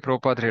ಅಂತ ಇಲ್ಲಿ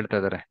ಪ್ರಭುಪಾದರು ಹೇಳ್ತಾ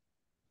ಇದ್ದಾರೆ.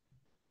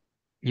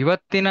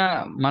 ಇವತ್ತಿನ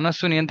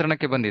ಮನಸ್ಸು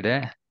ನಿಯಂತ್ರಣಕ್ಕೆ ಬಂದಿದೆ,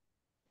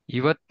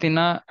 ಇವತ್ತಿನ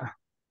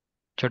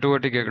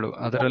ಚಟುವಟಿಕೆಗಳು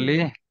ಅದರಲ್ಲಿ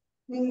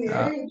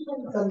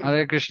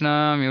ಹರೇ ಕೃಷ್ಣ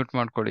ಮ್ಯೂಟ್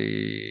ಮಾಡ್ಕೊಳ್ಳಿ.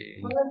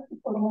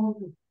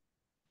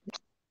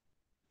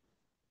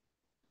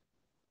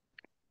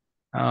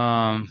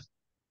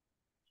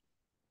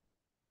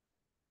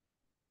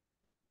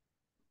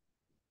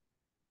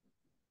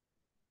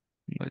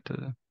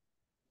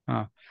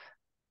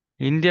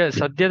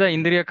 ಸದ್ಯದ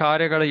ಇಂದ್ರಿಯ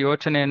ಕಾರ್ಯಗಳ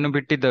ಯೋಚನೆಯನ್ನು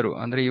ಬಿಟ್ಟಿದ್ದರು,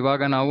 ಅಂದ್ರೆ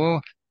ಇವಾಗ ನಾವು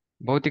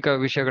ಭೌತಿಕ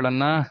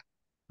ವಿಷಯಗಳನ್ನ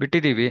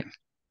ಬಿಟ್ಟಿದ್ದೀವಿ.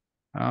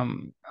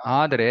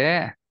 ಆದರೆ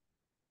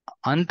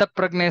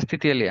ಅಂತಃಪ್ರಜ್ಞೆಯ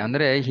ಸ್ಥಿತಿಯಲ್ಲಿ,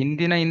 ಅಂದ್ರೆ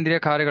ಹಿಂದಿನ ಇಂದ್ರಿಯ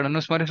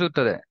ಕಾರ್ಯಗಳನ್ನು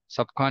ಸ್ಮರಿಸುತ್ತದೆ.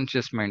 ಸಬ್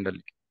ಕಾನ್ಶಿಯಸ್ ಮೈಂಡ್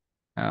ಅಲ್ಲಿ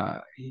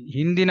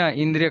ಹಿಂದಿನ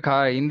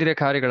ಇಂದ್ರಿಯ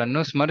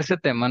ಕಾರ್ಯಗಳನ್ನು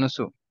ಸ್ಮರಿಸುತ್ತೆ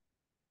ಮನಸ್ಸು.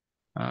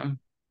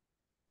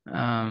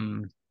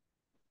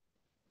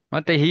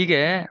 ಮತ್ತೆ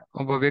ಹೀಗೆ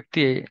ಒಬ್ಬ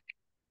ವ್ಯಕ್ತಿ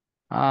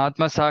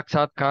ಆತ್ಮ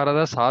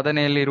ಸಾಕ್ಷಾತ್ಕಾರದ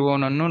ಸಾಧನೆಯಲ್ಲಿ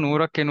ಇರುವವನನ್ನು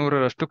 100ಕ್ಕೆ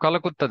 100ರಷ್ಟು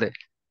ಕಲಕುತ್ತದೆ.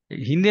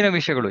 ಹಿಂದಿನ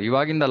ವಿಷಯಗಳು,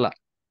 ಇವಾಗಿಂದಲ್ಲ,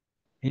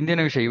 ಹಿಂದಿನ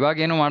ವಿಷಯ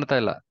ಇವಾಗೇನು ಮಾಡ್ತಾ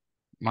ಇಲ್ಲ,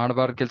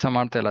 ಮಾಡಬಾರ್ದು ಕೆಲಸ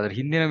ಮಾಡ್ತಾ ಇಲ್ಲ, ಆದ್ರೆ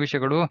ಹಿಂದಿನ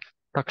ವಿಷಯಗಳು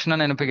ತಕ್ಷಣ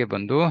ನೆನಪಿಗೆ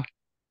ಬಂದು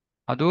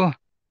ಅದು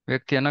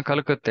ವ್ಯಕ್ತಿಯನ್ನ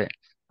ಕಲಕುತ್ತೆ.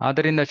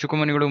 ಆದ್ದರಿಂದ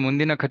ಶುಕುಮುನಿಗಳು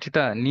ಮುಂದಿನ ಖಚಿತ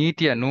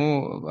ನೀತಿಯ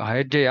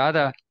ಹೆಜ್ಜೆಯಾದ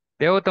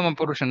ದೇವೋತ್ತಮ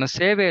ಪುರುಷನ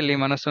ಸೇವೆಯಲ್ಲಿ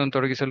ಮನಸ್ಸನ್ನು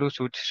ತೊಡಗಿಸಲು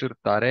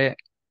ಸೂಚಿಸಿರುತ್ತಾರೆ.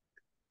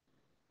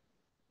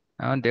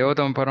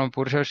 ದೇವೋತ್ತಮ ಪರಮ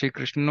ಪುರುಷ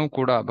ಶ್ರೀಕೃಷ್ಣನೂ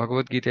ಕೂಡ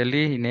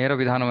ಭಗವದ್ಗೀತೆಯಲ್ಲಿ ನೇರ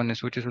ವಿಧಾನವನ್ನು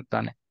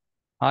ಸೂಚಿಸುತ್ತಾನೆ.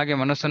 ಹಾಗೆ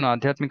ಮನಸ್ಸನ್ನು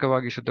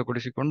ಆಧ್ಯಾತ್ಮಿಕವಾಗಿ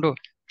ಶುದ್ಧಗೊಳಿಸಿಕೊಂಡು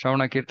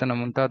ಶ್ರವಣ ಕೀರ್ತನ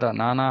ಮುಂತಾದ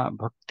ನಾನಾ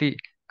ಭಕ್ತಿ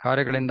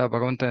ಕಾರ್ಯಗಳಿಂದ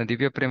ಭಗವಂತನ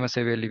ದಿವ್ಯ ಪ್ರೇಮ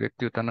ಸೇವೆಯಲ್ಲಿ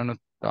ವ್ಯಕ್ತಿಯು ತನ್ನನ್ನು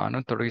ತಾನು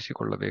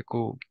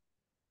ತೊಡಗಿಸಿಕೊಳ್ಳಬೇಕು.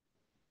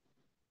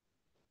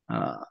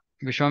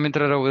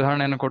 ವಿಶ್ವಾಮಿತ್ರರ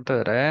ಉದಾಹರಣೆಯನ್ನು ಕೊಡ್ತಾ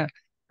ಇದ್ದಾರೆ.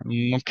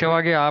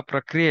 ಮುಖ್ಯವಾಗಿ ಆ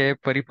ಪ್ರಕ್ರಿಯೆ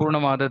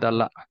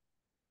ಪರಿಪೂರ್ಣವಾದದ್ದಲ್ಲ.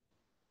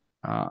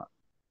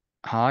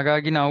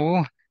 ಹಾಗಾಗಿ ನಾವು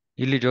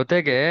ಇಲ್ಲಿ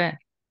ಜೊತೆಗೆ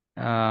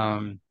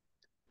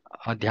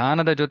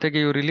ಧ್ಯಾನದ ಜೊತೆಗೆ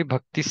ಇವರಿಲ್ಲಿ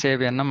ಭಕ್ತಿ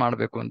ಸೇವೆಯನ್ನ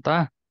ಮಾಡ್ಬೇಕು ಅಂತ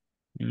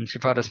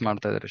ಶಿಫಾರಸ್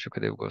ಮಾಡ್ತಾ ಇದ್ದಾರೆ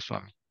ಶುಕದೇವ್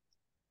ಗೋಸ್ವಾಮಿ.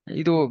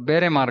 ಇದು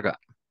ಬೇರೆ ಮಾರ್ಗ,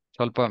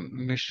 ಸ್ವಲ್ಪ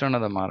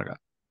ಮಿಶ್ರಣದ ಮಾರ್ಗ.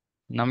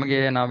 ನಮಗೆ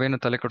ನಾವೇನು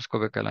ತಲೆ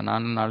ಕೆಡಿಸ್ಕೋಬೇಕಲ್ಲ,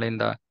 ನಾನು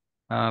ನಾಳೆಯಿಂದ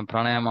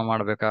ಪ್ರಾಣಾಯಾಮ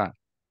ಮಾಡ್ಬೇಕಾ,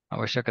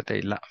 ಅವಶ್ಯಕತೆ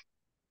ಇಲ್ಲ.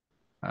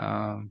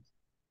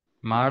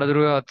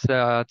 ಮಾಡಿದ್ರು 10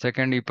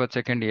 ಸೆಕೆಂಡ್ 20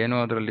 ಸೆಕೆಂಡ್ ಏನೂ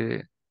ಅದರಲ್ಲಿ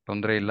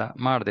ತೊಂದರೆ ಇಲ್ಲ,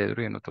 ಮಾಡದೇ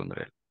ಇದ್ರು ಏನೂ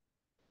ತೊಂದರೆ ಇಲ್ಲ.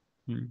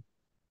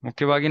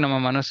 ಮುಖ್ಯವಾಗಿ ನಮ್ಮ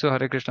ಮನಸ್ಸು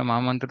ಹರೇ ಕೃಷ್ಣ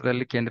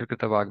ಮಹಾಮಂತ್ರದಲ್ಲಿ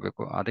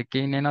ಕೇಂದ್ರೀಕೃತವಾಗಬೇಕು. ಅದಕ್ಕೆ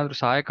ಇನ್ನೇನಾದ್ರೂ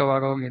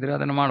ಸಹಾಯಕವಾಗೋಗಿದ್ರೆ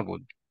ಅದನ್ನು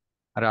ಮಾಡ್ಬೋದು.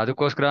 ಅರೆ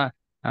ಅದಕ್ಕೋಸ್ಕರ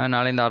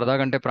ನಾಳೆಯಿಂದ ಅರ್ಧ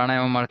ಗಂಟೆ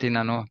ಪ್ರಾಣಾಯಾಮ ಮಾಡ್ತೀನಿ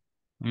ನಾನು,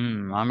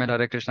 ಆಮೇಲೆ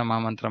ಹರೇ ಕೃಷ್ಣ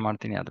ಮಹಾಮಂತ್ರ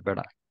ಮಾಡ್ತೀನಿ, ಅದು ಬೇಡ.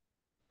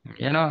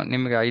 ಏನೋ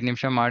ನಿಮ್ಗೆ 5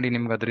 ನಿಮಿಷ ಮಾಡಿ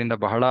ನಿಮ್ಗೆ ಅದರಿಂದ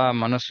ಬಹಳ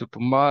ಮನಸ್ಸು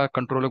ತುಂಬಾ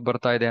ಕಂಟ್ರೋಲ್ಗೆ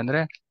ಬರ್ತಾ ಇದೆ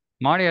ಅಂದ್ರೆ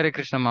ಮಾಡಿ, ಹರೇ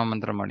ಕೃಷ್ಣ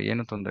ಮಹಾಮಂತ್ರ ಮಾಡಿ,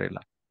 ಏನು ತೊಂದರೆ ಇಲ್ಲ.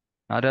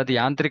 ಆದ್ರೆ ಅದು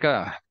ಯಾಂತ್ರಿಕ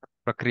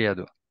ಪ್ರಕ್ರಿಯೆ,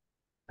 ಅದು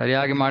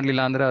ಸರಿಯಾಗಿ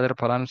ಮಾಡ್ಲಿಲ್ಲ ಅಂದ್ರೆ ಅದರ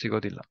ಫಲಾನು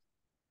ಸಿಗೋದಿಲ್ಲ.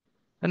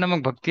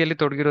 ನಮಗ್ ಭಕ್ತಿಯಲ್ಲಿ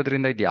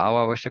ತೊಡಗಿರೋದ್ರಿಂದ ಇದು ಯಾವ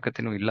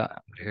ಅವಶ್ಯಕತೆನೂ ಇಲ್ಲ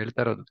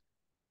ಹೇಳ್ತಾ ಇರೋದು.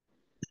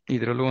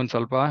 ಇದ್ರಲ್ಲೂ ಒಂದ್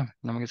ಸ್ವಲ್ಪ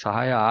ನಮಗೆ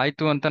ಸಹಾಯ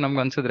ಆಯ್ತು ಅಂತ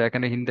ನಮ್ಗೆ ಅನ್ಸಿದ್ರೆ,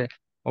 ಯಾಕಂದ್ರೆ ಹಿಂದೆ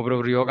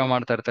ಒಬ್ರೊಬ್ರು ಯೋಗ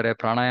ಮಾಡ್ತಾ ಇರ್ತಾರೆ,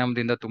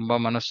 ಪ್ರಾಣಾಯಾಮದಿಂದ ತುಂಬಾ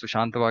ಮನಸ್ಸು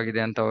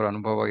ಶಾಂತವಾಗಿದೆ ಅಂತ ಅವ್ರ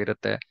ಅನುಭವ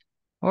ಇರುತ್ತೆ.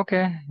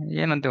 ಓಕೆ,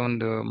 ಏನಂತೆ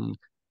ಒಂದು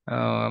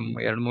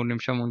 2-3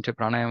 ನಿಮಿಷ ಮುಂಚೆ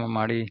ಪ್ರಾಣಾಯಾಮ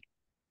ಮಾಡಿ,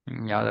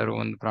 ಯಾವ್ದಾದ್ರು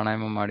ಒಂದು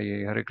ಪ್ರಾಣಾಯಾಮ ಮಾಡಿ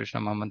ಹರೇ ಕೃಷ್ಣ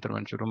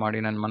ಮಹಾಮಂತ್ರವನ್ನು ಶುರು ಮಾಡಿ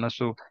ನನ್ನ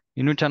ಮನಸ್ಸು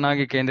ಇನ್ನೂ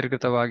ಚೆನ್ನಾಗಿ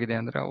ಕೇಂದ್ರೀಕೃತವಾಗಿದೆ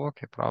ಅಂದ್ರೆ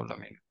ಓಕೆ,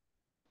 ಪ್ರಾಬ್ಲಮ್ ಇಲ್ಲ.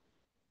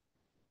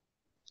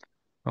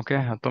 ಓಕೆ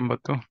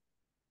 19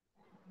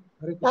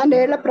 ಹರೇ ನಾನು ಕೃಷ್ಣ.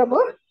 ಹೇಳ ಪ್ರಭು.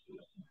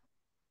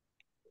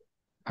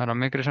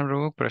 ರಮ್ಯಕೃಷ್ಣ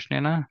ಪ್ರಭು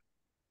ಪ್ರಶ್ನೆನಾ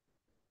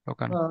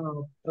ಶ್ಲೋಕನ?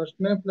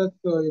 ಪ್ರಶ್ನೆ ಪ್ಲಸ್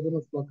ಇದನ್ನ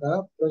ಶ್ಲೋಕ.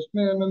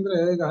 ಪ್ರಶ್ನೆ ಏನಂದ್ರೆ,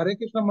 ಈಗ ಹರೇ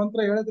ಕೃಷ್ಣ ಮಂತ್ರ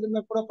ಹೇಳೋದ್ರಿಂದ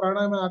ಕೂಡ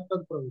ಪ್ರಾಣಾಯಾಮ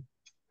ಆಗ್ತದ ಪ್ರಭು.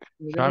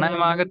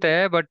 ಪ್ರಾಣಾಯಾಮ ಆಗುತ್ತೆ,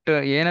 ಬಟ್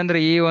ಏನಂದ್ರೆ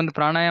ಈ ಒಂದು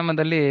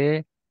ಪ್ರಾಣಾಯಾಮದಲ್ಲಿ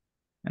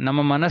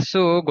ನಮ್ಮ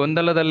ಮನಸ್ಸು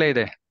ಗೊಂದಲದಲ್ಲೇ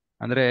ಇದೆ.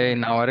 ಅಂದ್ರೆ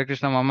ನಾವು ಹರೇ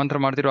ಕೃಷ್ಣ ಮಹಾಮಂತ್ರ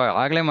ಮಾಡ್ತಿರೋ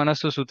ಆಗ್ಲೇ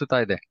ಮನಸ್ಸು ಸುತ್ತುತ್ತಾ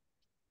ಇದೆ.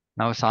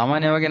 ನಾವು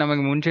ಸಾಮಾನ್ಯವಾಗಿ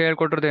ನಮಗೆ ಮುಂಚೆ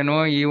ಹೇಳ್ಕೊಟ್ಟಿರೋದೇನು,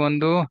 ಈ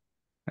ಒಂದು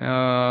ಆ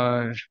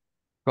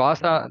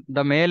ಶ್ವಾಸದ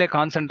ಮೇಲೆ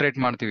ಕಾನ್ಸಂಟ್ರೇಟ್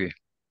ಮಾಡ್ತೀವಿ.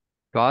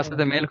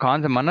 ಶ್ವಾಸದ ಮೇಲೆ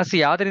ಮನಸ್ಸು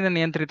ಯಾವ್ದ್ರಿಂದ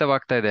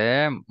ನಿಯಂತ್ರಿತವಾಗ್ತಾ ಇದೆ?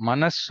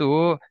 ಮನಸ್ಸು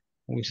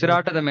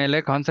ಉಸಿರಾಟದ ಮೇಲೆ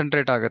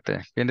ಕಾನ್ಸಂಟ್ರೇಟ್ ಆಗುತ್ತೆ,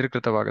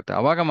 ಕೇಂದ್ರೀಕೃತವಾಗುತ್ತೆ.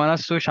 ಅವಾಗ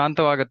ಮನಸ್ಸು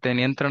ಶಾಂತವಾಗುತ್ತೆ,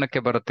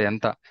 ನಿಯಂತ್ರಣಕ್ಕೆ ಬರುತ್ತೆ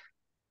ಅಂತ.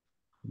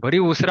 ಬರೀ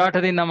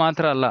ಉಸಿರಾಟದಿಂದ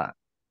ಮಾತ್ರ ಅಲ್ಲ,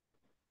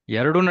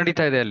 ಎರಡೂ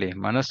ನಡೀತಾ ಇದೆ ಅಲ್ಲಿ.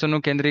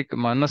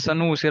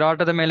 ಮನಸ್ಸನ್ನು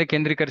ಉಸಿರಾಟದ ಮೇಲೆ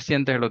ಕೇಂದ್ರೀಕರಿಸಿ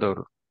ಅಂತ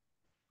ಹೇಳೋದವ್ರು.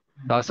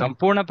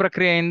 ಸಂಪೂರ್ಣ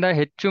ಪ್ರಕ್ರಿಯೆಯಿಂದ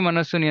ಹೆಚ್ಚು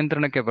ಮನಸ್ಸು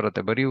ನಿಯಂತ್ರಣಕ್ಕೆ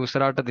ಬರುತ್ತೆ, ಬರೀ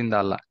ಉಸಿರಾಟದಿಂದ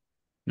ಅಲ್ಲ.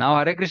 ನಾವು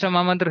ಹರೇ ಕೃಷ್ಣ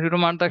ಮಹಾಮಂತ್ರ ಶುರು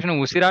ಮಾಡಿದ ತಕ್ಷಣ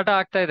ಉಸಿರಾಟ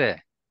ಆಗ್ತಾ ಇದೆ,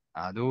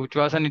 ಅದು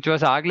ಉಚ್ಛ್ವಾಸ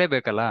ನಿಶ್ವಾಸ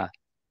ಆಗ್ಲೇಬೇಕಲ್ಲ,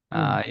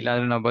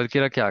 ಇಲ್ಲಾಂದ್ರೆ ನಾವು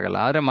ಬದುಕಿರಕ್ಕೆ ಆಗಲ್ಲ.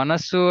 ಆದ್ರೆ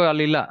ಮನಸ್ಸು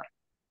ಅಲ್ಲಿಲ್ಲ,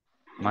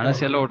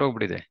 ಮನಸ್ಸೆಲ್ಲ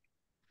ಹೊಟ್ಟೋಗ್ಬಿಟ್ಟಿದೆ.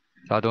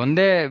 ಸೊ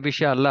ಅದೊಂದೇ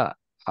ವಿಷಯ ಅಲ್ಲ.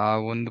 ಆ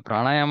ಒಂದು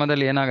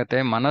ಪ್ರಾಣಾಯಾಮದಲ್ಲಿ ಏನಾಗುತ್ತೆ,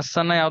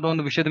 ಮನಸ್ಸನ್ನ ಯಾವುದೋ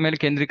ಒಂದು ವಿಷಯದ ಮೇಲೆ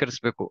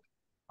ಕೇಂದ್ರೀಕರಿಸಬೇಕು,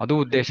 ಅದು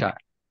ಉದ್ದೇಶ,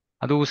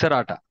 ಅದು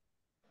ಉಸಿರಾಟ.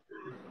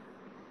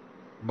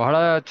 ಬಹಳ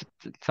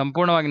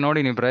ಸಂಪೂರ್ಣವಾಗಿ ನೋಡಿ,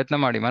 ನೀವು ಪ್ರಯತ್ನ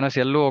ಮಾಡಿ, ಮನಸ್ಸು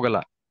ಎಲ್ಲೂ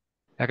ಹೋಗಲ್ಲ.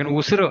 ಯಾಕಂದ್ರೆ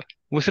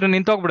ಉಸಿರು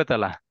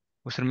ನಿಂತೋಗ್ಬಿಡುತ್ತಲ್ಲ.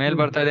 ಉಸಿರು ಮೇಲ್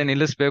ಬರ್ತಾ ಇದೆ,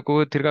 ನಿಲ್ಲಿಸ್ಬೇಕು,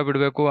 ತಿರ್ಗಾ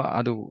ಬಿಡ್ಬೇಕು.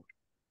 ಅದು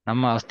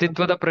ನಮ್ಮ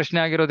ಅಸ್ತಿತ್ವದ ಪ್ರಶ್ನೆ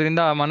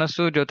ಆಗಿರೋದ್ರಿಂದ ಆ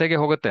ಮನಸ್ಸು ಜೊತೆಗೆ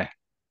ಹೋಗುತ್ತೆ.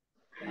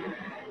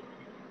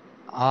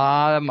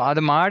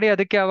 ಅದು ಮಾಡಿ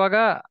ಅದಕ್ಕೆ ಅವಾಗ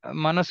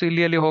ಮನಸ್ಸು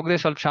ಇಲ್ಲಿ ಅಲ್ಲಿ ಹೋಗದೆ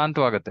ಸ್ವಲ್ಪ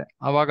ಶಾಂತವಾಗುತ್ತೆ.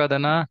 ಅವಾಗ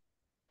ಅದನ್ನ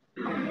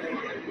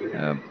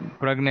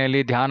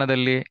ಪ್ರಜ್ಞೆಯಲ್ಲಿ,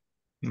 ಧ್ಯಾನದಲ್ಲಿ,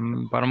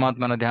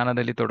 ಪರಮಾತ್ಮನ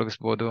ಧ್ಯಾನದಲ್ಲಿ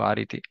ತೊಡಗಿಸ್ಬೋದು. ಆ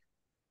ರೀತಿ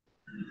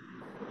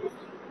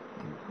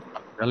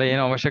ಅದೆಲ್ಲ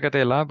ಏನೋ ಅವಶ್ಯಕತೆ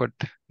ಇಲ್ಲ,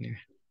 ಬಟ್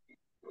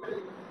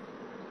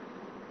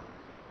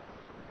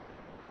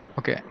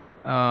ಓಕೆ.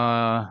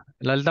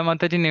 ಲಲಿತಾ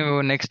ಮಾತಾಜಿ, ನೀವು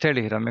ನೆಕ್ಸ್ಟ್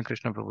ಹೇಳಿ.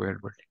 ರಮ್ಯಕೃಷ್ಣ ಪ್ರಭು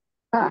ಹೇಳ್ಬಿಡಿ.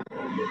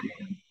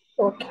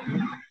 ಓಕೆ.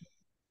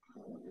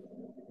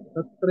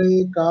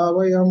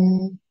 ತತ್ರೈಕಾವಯಂ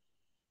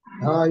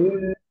ಧಾಯೇ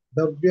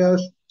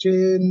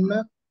ದವ್ಯಶ್ಚೇನ್ನ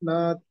ನ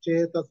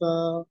ಚೇತಸ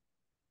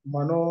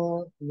ಮನೋ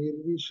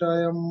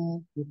ನಿರ್ವಿಷಯಂ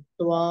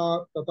ಯುಕ್ತ್ವಾ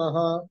ತತಃ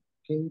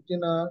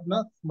ಕಿಂಚಿನ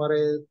ನ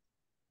ಸ್ಮರೇತ್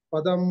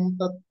ಪದಂ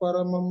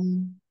ತತ್ಪರಮಂ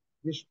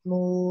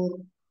ವಿಷ್ಣುರ್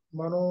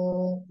ಮನೋ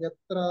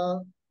ಯತ್ರ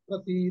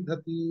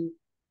ಪ್ರಸೀದತಿ.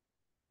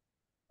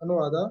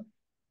 ಅನುವಾದ: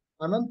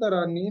 ಅನಂತರ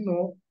ನೀನು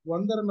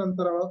ಒಂದರ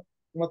ನಂತರ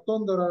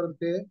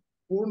ಮತ್ತೊಂದರಂತೆ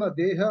ಪೂರ್ಣ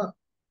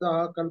ದೇಹದ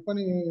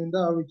ಕಲ್ಪನೆಯಿಂದ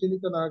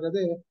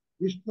ವಿಚಲಿತನಾಗದೆ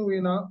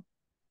ವಿಷ್ಣುವಿನ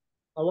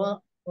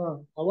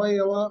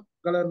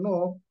ಅವಯವಗಳನ್ನು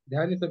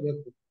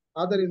ಧ್ಯಾನಿಸಬೇಕು.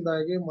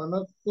 ಆದ್ದರಿಂದಾಗಿ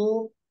ಮನಸ್ಸು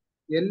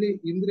ಎಲ್ಲಿ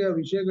ಇಂದ್ರಿಯ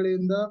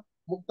ವಿಷಯಗಳಿಂದ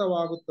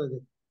ಮುಕ್ತವಾಗುತ್ತದೆ,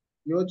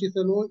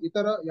 ಯೋಚಿಸಲು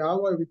ಇತರ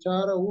ಯಾವ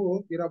ವಿಚಾರವೂ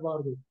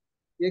ಇರಬಾರದು.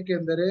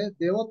 ಏಕೆಂದರೆ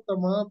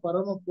ದೇವೋತ್ತಮ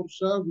ಪರಮ ಪುರುಷ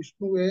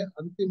ವಿಷ್ಣುವೇ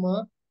ಅಂತಿಮ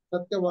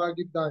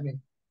ಸತ್ಯವಾಗಿದ್ದಾನೆ.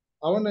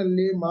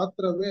 ಅವನಲ್ಲಿ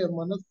ಮಾತ್ರವೇ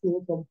ಮನಸ್ಸು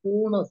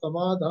ಸಂಪೂರ್ಣ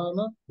ಸಮಾಧಾನ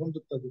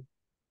ಹೊಂದುತ್ತದೆ.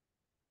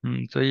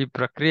 ಸೊ ಈ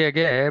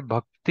ಪ್ರಕ್ರಿಯೆಗೆ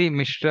ಭಕ್ತಿ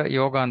ಮಿಶ್ರ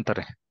ಯೋಗ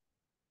ಅಂತಾರೆ.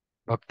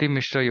 ಭಕ್ತಿ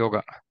ಮಿಶ್ರ ಯೋಗ.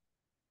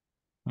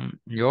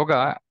 ಯೋಗ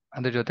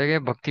ಅದ್ರ ಜೊತೆಗೆ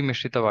ಭಕ್ತಿ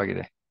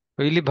ಮಿಶ್ರಿತವಾಗಿದೆ.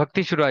 ಇಲ್ಲಿ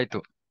ಭಕ್ತಿ ಶುರು ಆಯ್ತು.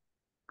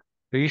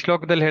 ಈ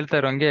ಶ್ಲೋಕದಲ್ಲಿ ಹೇಳ್ತಾ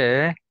ಇರೋಂಗೆ,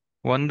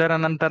 ಒಂದರ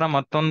ನಂತರ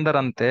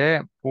ಮತ್ತೊಂದರಂತೆ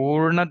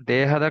ಪೂರ್ಣ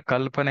ದೇಹದ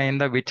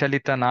ಕಲ್ಪನೆಯಿಂದ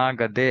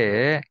ವಿಚಲಿತನಾಗದೆ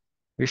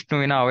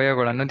ವಿಷ್ಣುವಿನ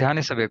ಅವಯವಗಳನ್ನು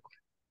ಧ್ಯಾನಿಸಬೇಕು.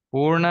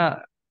 ಪೂರ್ಣ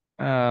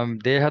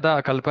ದೇಹದ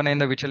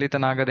ಕಲ್ಪನೆಯಿಂದ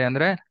ವಿಚಲಿತನಾಗದೆ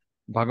ಅಂದ್ರೆ,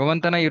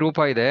 ಭಗವಂತನ ಈ ರೂಪ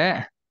ಇದೆ,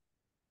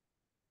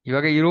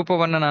 ಇವಾಗ ಈ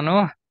ರೂಪವನ್ನ ನಾನು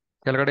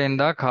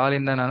ಕೆಳಗಡೆಯಿಂದ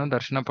ಕಾಲಿಂದ ನಾನು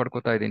ದರ್ಶನ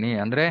ಪಡ್ಕೋತಾ ಇದ್ದೀನಿ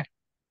ಅಂದ್ರೆ,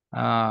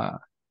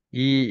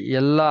 ಈ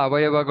ಎಲ್ಲ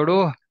ಅವಯವಗಳು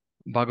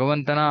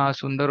ಭಗವಂತನ ಆ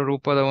ಸುಂದರ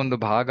ರೂಪದ ಒಂದು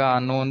ಭಾಗ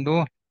ಅನ್ನೋ ಒಂದು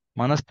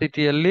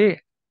ಮನಸ್ಥಿತಿಯಲ್ಲಿ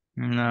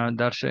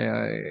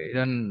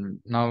ಇದನ್ನ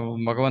ನಾವು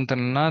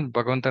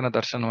ಭಗವಂತನ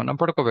ದರ್ಶನವನ್ನ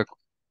ಪಡ್ಕೋಬೇಕು.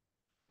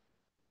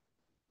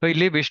 ಸೊ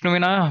ಇಲ್ಲಿ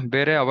ವಿಷ್ಣುವಿನ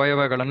ಬೇರೆ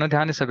ಅವಯವಗಳನ್ನು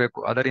ಧ್ಯಾನಿಸಬೇಕು.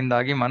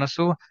 ಅದರಿಂದಾಗಿ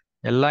ಮನಸ್ಸು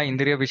ಎಲ್ಲಾ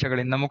ಇಂದ್ರಿಯ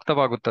ವಿಷಯಗಳಿಂದ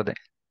ಮುಕ್ತವಾಗುತ್ತದೆ.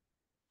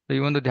 ಈ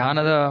ಒಂದು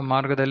ಧ್ಯಾನದ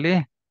ಮಾರ್ಗದಲ್ಲಿ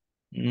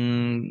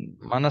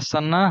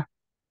ಮನಸ್ಸನ್ನ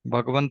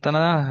ಭಗವಂತನ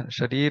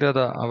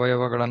ಶರೀರದ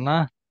ಅವಯವಗಳನ್ನ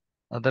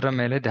ಅದರ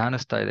ಮೇಲೆ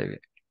ಧ್ಯಾನಿಸ್ತಾ ಇದ್ದೇವೆ.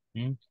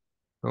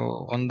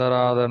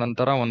 ಒಂದರಾದ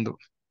ನಂತರ ಒಂದು.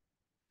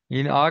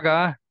 ಆಗ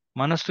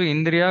ಮನಸ್ಸು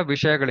ಇಂದ್ರಿಯ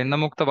ವಿಷಯಗಳಿಂದ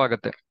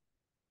ಮುಕ್ತವಾಗತ್ತೆ.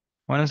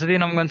 ಒಂದ್ಸತಿ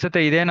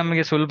ನಮ್ಗನ್ಸುತ್ತೆ ಇದೇ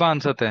ನಮಗೆ ಸುಲಭ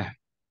ಅನ್ಸುತ್ತೆ,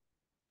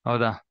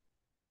 ಹೌದಾ?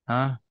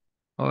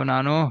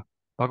 ನಾನು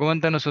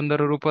ಭಗವಂತನ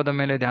ಸುಂದರ ರೂಪದ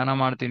ಮೇಲೆ ಧ್ಯಾನ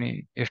ಮಾಡ್ತೀನಿ,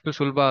 ಎಷ್ಟು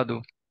ಸುಲಭ ಅದು.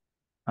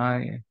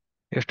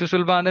 ಎಷ್ಟು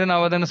ಸುಲಭ ಅಂದ್ರೆ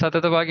ನಾವು ಅದನ್ನು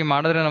ಸತತವಾಗಿ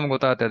ಮಾಡಿದ್ರೆ ನಮ್ಗೆ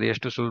ಗೊತ್ತಾಗುತ್ತೆ ಅದು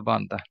ಎಷ್ಟು ಸುಲಭ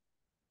ಅಂತ.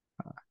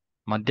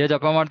 ಮಧ್ಯ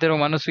ಜಪ ಮಾಡ್ತಿರೋ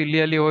ಮನಸ್ಸು ಇಲ್ಲಿ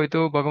ಅಲ್ಲಿ ಹೋಯ್ತು,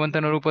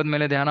 ಭಗವಂತನ ರೂಪದ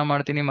ಮೇಲೆ ಧ್ಯಾನ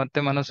ಮಾಡ್ತೀನಿ, ಮತ್ತೆ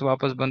ಮನಸ್ಸು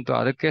ವಾಪಸ್ ಬಂತು,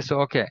 ಅದಕ್ಕೆ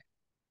ಓಕೆ.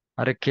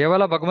 ಆದ್ರೆ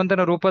ಕೇವಲ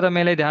ಭಗವಂತನ ರೂಪದ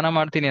ಮೇಲೆ ಧ್ಯಾನ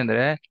ಮಾಡ್ತೀನಿ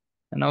ಅಂದ್ರೆ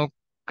ನಾವು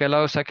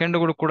ಕೆಲವು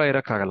ಸೆಕೆಂಡ್ಗಳು ಕೂಡ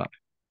ಇರಕ್ಕಾಗಲ್ಲ.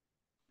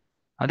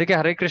 ಅದಕ್ಕೆ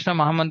ಹರೇ ಕೃಷ್ಣ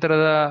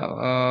ಮಹಾಮಂತ್ರದ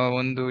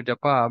ಒಂದು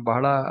ಜಪ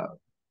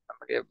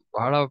ನಮಗೆ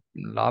ಬಹಳ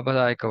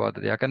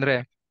ಲಾಭದಾಯಕವಾದದ್ದು. ಯಾಕಂದ್ರೆ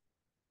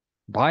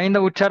ಬಾಯಿಂದ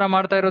ಉಚ್ಚಾರ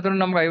ಮಾಡ್ತಾ ಇರೋದ್ರೂ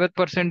ನಮ್ಗೆ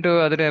 50%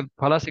 ಅದ್ರ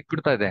ಫಲ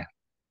ಸಿಕ್ಬಿಡ್ತಾ ಇದೆ.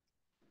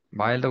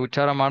 ಬಾಯಿಂದ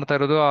ಉಚ್ಚಾರ ಮಾಡ್ತಾ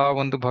ಇರೋದು ಆ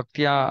ಒಂದು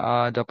ಭಕ್ತಿಯ ಆ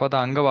ಜಪದ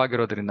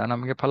ಅಂಗವಾಗಿರೋದ್ರಿಂದ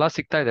ನಮಗೆ ಫಲ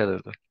ಸಿಗ್ತಾ ಇದೆ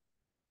ಅದರದ್ದು.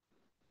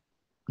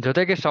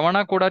 ಜೊತೆಗೆ ಶ್ರವಣ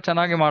ಕೂಡ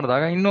ಚೆನ್ನಾಗಿ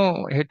ಮಾಡಿದಾಗ ಇನ್ನೂ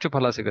ಹೆಚ್ಚು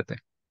ಫಲ ಸಿಗುತ್ತೆ.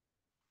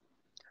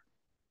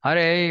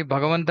 ಅರೆ ಈ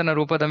ಭಗವಂತನ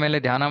ರೂಪದ ಮೇಲೆ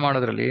ಧ್ಯಾನ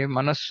ಮಾಡೋದ್ರಲ್ಲಿ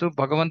ಮನಸ್ಸು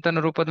ಭಗವಂತನ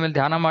ರೂಪದ ಮೇಲೆ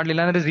ಧ್ಯಾನ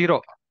ಮಾಡ್ಲಿಲ್ಲ ಅಂದ್ರೆ ಝೀರೋ,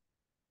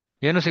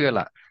 ಏನು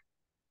ಸಿಗಲ್ಲ.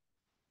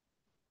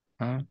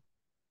 ಹ್ಮ್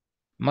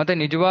ಮತ್ತೆ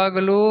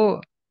ನಿಜವಾಗಲೂ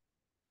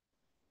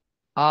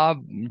ಆ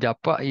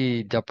ಈ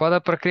ಜಪದ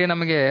ಪ್ರಕ್ರಿಯೆ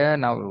ನಮಗೆ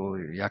ನಾವು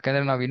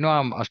ಯಾಕಂದ್ರೆ ನಾವು ಇನ್ನೂ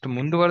ಅಷ್ಟು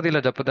ಮುಂದುವರೆದಿಲ್ಲ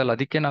ಜಪದಲ್ಲಿ,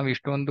 ಅದಕ್ಕೆ ನಾವು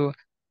ಇಷ್ಟೊಂದು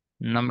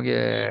ನಮಗೆ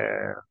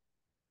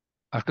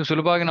ಅಷ್ಟು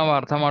ಸುಲಭವಾಗಿ ನಾವು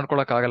ಅರ್ಥ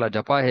ಮಾಡ್ಕೊಳಕ್ ಆಗಲ್ಲ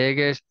ಜಪ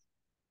ಹೇಗೆ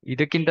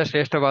ಇದಕ್ಕಿಂತ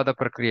ಶ್ರೇಷ್ಠವಾದ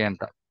ಪ್ರಕ್ರಿಯೆ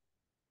ಅಂತ.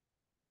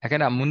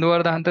 ಯಾಕಂದ್ರೆ ಆ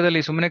ಮುಂದುವರೆದ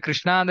ಹಂತದಲ್ಲಿ ಸುಮ್ಮನೆ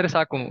ಕೃಷ್ಣ ಅಂದ್ರೆ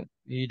ಸಾಕು,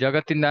 ಈ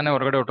ಜಗತ್ತಿಂದಾನೇ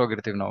ಹೊರಗಡೆ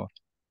ಹೊರಟೋಗಿರ್ತೀವಿ ನಾವು.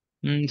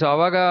 ಸೊ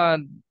ಅವಾಗ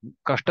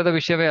ಕಷ್ಟದ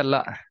ವಿಷಯವೇ ಅಲ್ಲ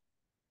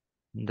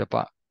ಜಪ.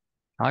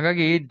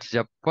 ಹಾಗಾಗಿ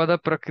ಜಪದ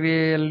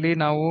ಪ್ರಕ್ರಿಯೆಯಲ್ಲಿ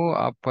ನಾವು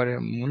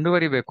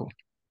ಮುಂದುವರಿಬೇಕು.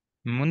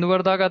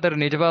 ಮುಂದುವರೆದಾಗ ಅದರ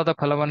ನಿಜವಾದ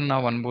ಫಲವನ್ನು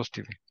ನಾವು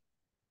ಅನುಭವಿಸ್ತೀವಿ.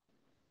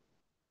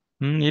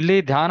 ಇಲ್ಲಿ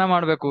ಧ್ಯಾನ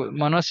ಮಾಡ್ಬೇಕು,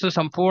 ಮನಸ್ಸು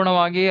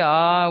ಸಂಪೂರ್ಣವಾಗಿ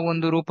ಆ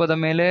ಒಂದು ರೂಪದ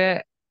ಮೇಲೆ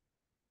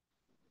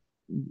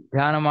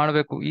ಧ್ಯಾನ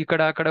ಮಾಡ್ಬೇಕು. ಈ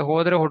ಕಡೆ ಆ ಕಡೆ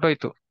ಹೋದ್ರೆ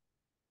ಹೊರಟೋಯ್ತು.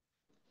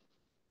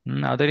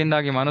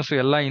 ಅದರಿಂದಾಗಿ ಮನಸ್ಸು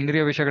ಎಲ್ಲಾ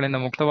ಇಂದ್ರಿಯ ವಿಷಯಗಳಿಂದ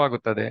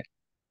ಮುಕ್ತವಾಗುತ್ತದೆ.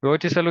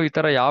 ಯೋಚಿಸಲು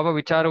ಇತರ ಯಾವ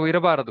ವಿಚಾರವೂ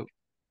ಇರಬಾರದು.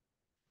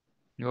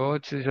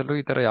 ಯೋಚಿಸಲು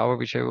ಇತರ ಯಾವ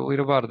ವಿಷಯವೂ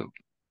ಇರಬಾರದು.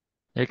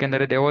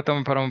 ಏಕೆಂದರೆ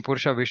ದೇವೋತ್ತಮ ಪರಮ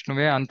ಪುರುಷ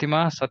ವಿಷ್ಣುವೇ ಅಂತಿಮ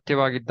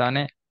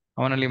ಸತ್ಯವಾಗಿದ್ದಾನೆ.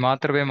 ಅವನಲ್ಲಿ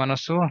ಮಾತ್ರವೇ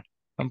ಮನಸ್ಸು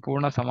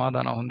ಸಂಪೂರ್ಣ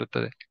ಸಮಾಧಾನ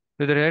ಹೊಂದುತ್ತದೆ.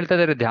 ಇದ್ರ ಹೇಳ್ತಾ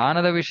ಇದ್ದಾರೆ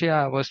ಧ್ಯಾನದ ವಿಷಯ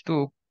ವಸ್ತು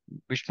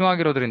ವಿಷ್ಣು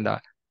ಆಗಿರೋದ್ರಿಂದ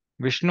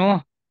ವಿಷ್ಣು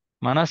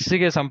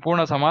ಮನಸ್ಸಿಗೆ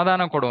ಸಂಪೂರ್ಣ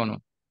ಸಮಾಧಾನ ಕೊಡುವನು.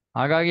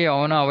 ಹಾಗಾಗಿ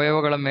ಅವನ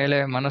ಅವಯವಗಳ ಮೇಲೆ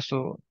ಮನಸ್ಸು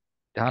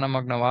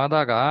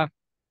ಧ್ಯಾನಮಗ್ನವಾದಾಗ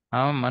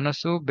ಆ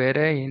ಮನಸ್ಸು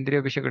ಬೇರೆ ಇಂದ್ರಿಯ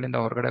ವಿಷಯಗಳಿಂದ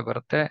ಹೊರಗಡೆ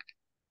ಬರುತ್ತೆ,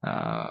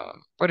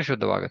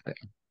 ಪರಿಶುದ್ಧವಾಗುತ್ತೆ.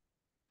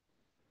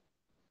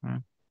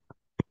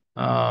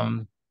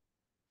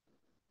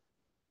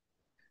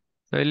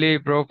 ಇಲ್ಲಿ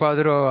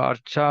ಪ್ರಭುಪಾದರು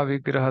ಅರ್ಚಾ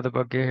ವಿಗ್ರಹದ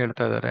ಬಗ್ಗೆ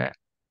ಹೇಳ್ತಾ ಇದ್ದಾರೆ.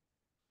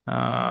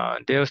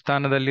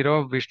 ದೇವಸ್ಥಾನದಲ್ಲಿರೋ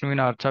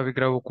ವಿಷ್ಣುವಿನ ಅರ್ಚಾ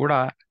ವಿಗ್ರಹವು ಕೂಡ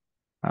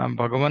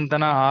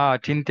ಭಗವಂತನ ಆ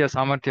ಅಚಿಂತ್ಯ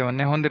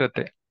ಸಾಮರ್ಥ್ಯವನ್ನೇ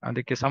ಹೊಂದಿರುತ್ತೆ,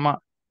 ಅದಕ್ಕೆ ಸಮ.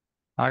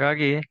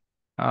 ಹಾಗಾಗಿ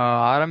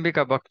ಆರಂಭಿಕ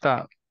ಭಕ್ತ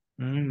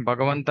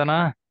ಭಗವಂತನ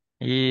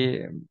ಈ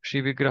ಶ್ರೀ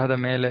ವಿಗ್ರಹದ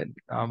ಮೇಲೆ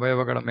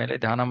ಅವಯವಗಳ ಮೇಲೆ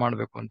ಧ್ಯಾನ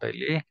ಮಾಡಬೇಕು ಅಂತ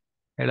ಇಲ್ಲಿ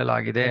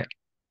ಹೇಳಲಾಗಿದೆ.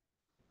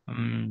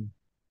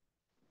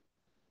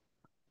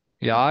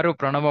 ಯಾರು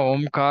ಪ್ರಣವ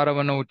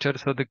ಓಂಕಾರವನ್ನು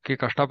ಉಚ್ಚರಿಸೋದಕ್ಕೆ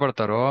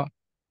ಕಷ್ಟಪಡ್ತಾರೋ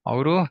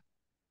ಅವರು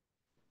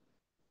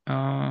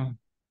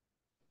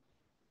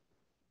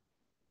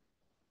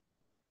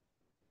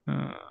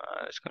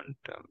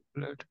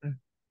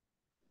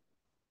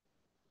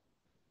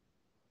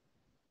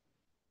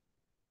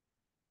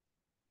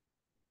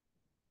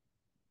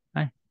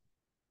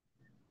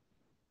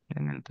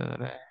ಏನ್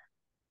ಹೇಳ್ತಿದ್ದಾರೆ,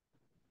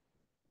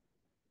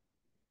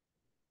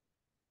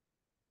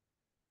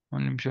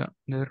 ಒಂದು ನಿಮಿಷ.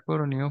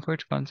 therefore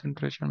neophytes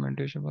concentration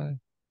meditation by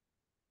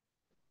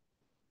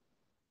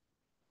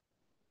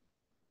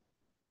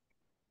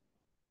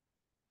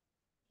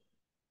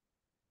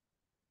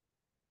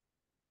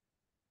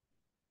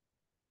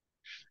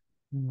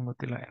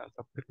ಗೊತ್ತಿಲ್ಲ, ಏನೋ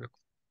ತಪ್ಪಿರ್ಬೇಕು.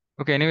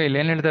 ಓಕೆ, ಎನಿವೆ ಇಲ್ಲಿ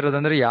ಏನ್ ಹೇಳ್ತಾ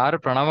ಇರೋದಂದ್ರೆ ಯಾರು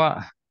ಪ್ರಣವ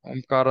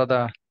ಓಂಕಾರದ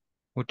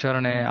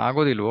ಉಚ್ಚಾರಣೆ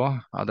ಆಗೋದಿಲ್ವೋ,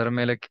 ಅದರ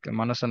ಮೇಲೆ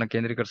ಮನಸ್ಸನ್ನ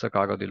ಕೇಂದ್ರೀಕರಿಸಕ್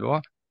ಆಗೋದಿಲ್ವೋ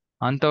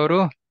ಅಂತವರು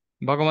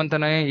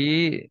ಭಗವಂತನ ಈ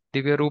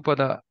ದಿವ್ಯ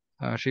ರೂಪದ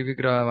ಶ್ರೀ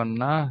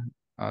ವಿಗ್ರಹವನ್ನ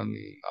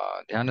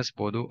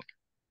ಧ್ಯಾನಿಸ್ಬೋದು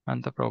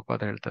ಅಂತ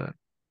ಪ್ರಭುಪಾದ ಹೇಳ್ತಾರೆ.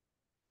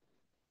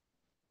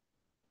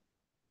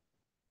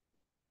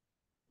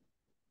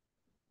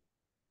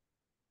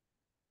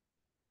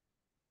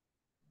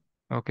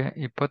 ಓಕೆ,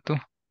 20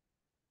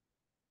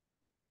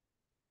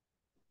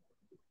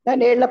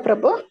 ನಾನು ಹೇಳ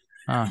ಪ್ರಭು.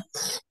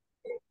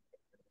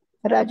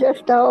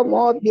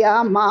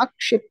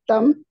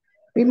 ರಜಸ್ತಮೋಭ್ಯಾಮಾಕ್ಷಿಪ್ತಂ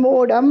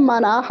ವಿಮೂಢಂ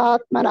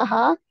ಮನಹಾತ್ಮನಃ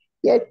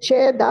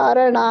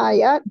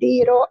ಯಚ್ಛೇಧಾರಣಾಯ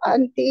ಧೀರೋ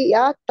ಅಂತಿಯ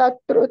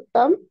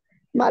ತತ್ಕೃತಂ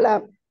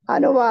ಮಲಂ.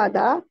 ಅನುವಾದ: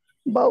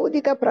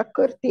 ಬೌದ್ಧಿಕ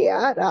ಪ್ರಕೃತಿಯ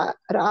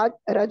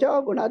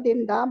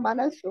ರಜೋಗುಣದಿಂದ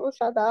ಮನಸ್ಸು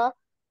ಸದಾ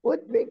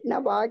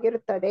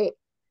ಉದ್ವಿಗ್ನವಾಗಿರುತ್ತದೆ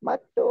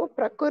ಮತ್ತು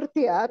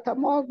ಪ್ರಕೃತಿಯ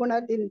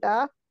ತಮೋಗುಣದಿಂದ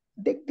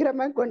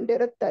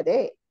ದಿಗ್ಭ್ರಮೆಗೊಂಡಿರುತ್ತದೆ.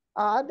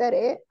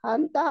 ಆದರೆ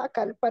ಅಂತಹ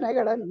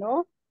ಕಲ್ಪನೆಗಳನ್ನು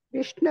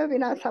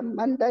ವಿಷ್ಣುವಿನ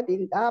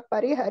ಸಂಬಂಧದಿಂದ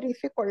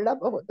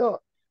ಪರಿಹರಿಸಿಕೊಳ್ಳಬಹುದು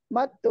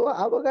ಮತ್ತು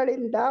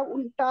ಅವುಗಳಿಂದ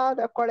ಉಂಟಾದ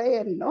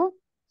ಕೊಳೆಯನ್ನು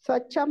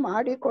ಸ್ವಚ್ಛ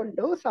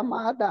ಮಾಡಿಕೊಂಡು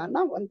ಸಮಾಧಾನ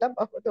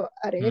ಹೊಂದಬಹುದು.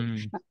 ಹರೇ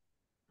ಕೃಷ್ಣ.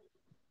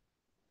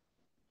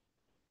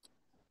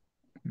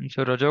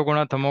 ರಜೋಗುಣ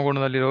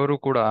ತಮೋಗುಣದಲ್ಲಿರೋರು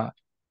ಕೂಡ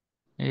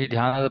ಈ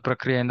ಧ್ಯಾನದ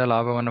ಪ್ರಕ್ರಿಯೆಯಿಂದ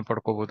ಲಾಭವನ್ನು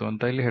ಪಡ್ಕೋಬಹುದು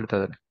ಅಂತ ಇಲ್ಲಿ ಹೇಳ್ತಾ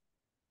ಇದ್ದಾರೆ.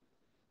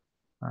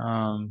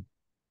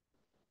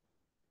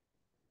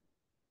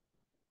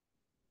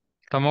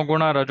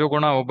 ತಮೋಗುಣ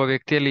ರಜೋಗುಣ ಒಬ್ಬ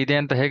ವ್ಯಕ್ತಿಯಲ್ಲಿ ಇದೆ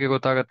ಅಂತ ಹೇಗೆ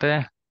ಗೊತ್ತಾಗತ್ತೆ?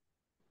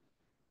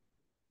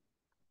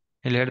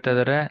 ಇಲ್ಲಿ ಹೇಳ್ತಾ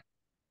ಇದ್ದಾರೆ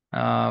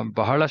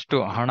ಬಹಳಷ್ಟು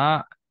ಹಣ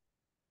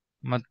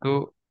ಮತ್ತು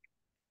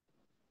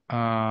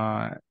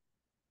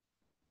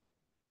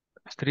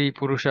ಸ್ತ್ರೀ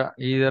ಪುರುಷ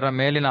ಇದರ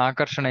ಮೇಲಿನ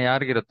ಆಕರ್ಷಣೆ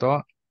ಯಾರಿಗಿರುತ್ತೋ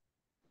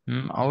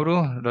ಅವರು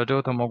ರಜೋ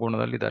ತಮೋ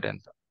ಗುಣದಲ್ಲಿದ್ದಾರೆ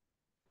ಅಂತ.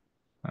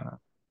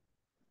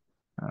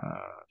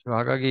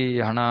 ಹಾಗಾಗಿ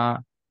ಹಣ,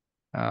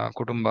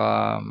 ಕುಟುಂಬ,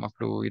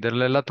 ಮಕ್ಕಳು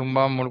ಇದರಲ್ಲೆಲ್ಲ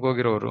ತುಂಬಾ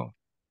ಮುಳುಗೋಗಿರೋರು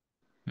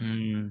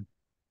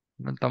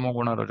ತಮೋ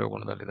ಗುಣ ರಜೋ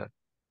ಗುಣದಲ್ಲಿದ್ದಾರೆ.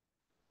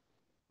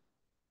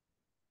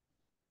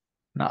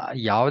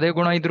 ಯಾವುದೇ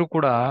ಗುಣ ಇದ್ರೂ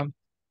ಕೂಡ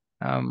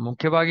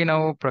ಮುಖ್ಯವಾಗಿ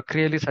ನಾವು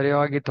ಪ್ರಕ್ರಿಯೆಯಲ್ಲಿ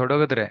ಸರಿಯಾಗಿ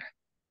ತೊಡಗಿದ್ರೆ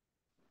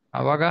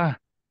ಅವಾಗ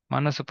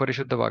ಮನಸ್ಸು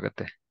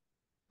ಪರಿಶುದ್ಧವಾಗತ್ತೆ.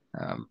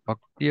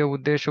 ಭಕ್ತಿಯ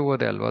ಉದ್ದೇಶವೂ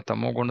ಅದೇ ಅಲ್ವಾ,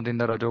 ತಮೋ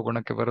ಗುಣದಿಂದ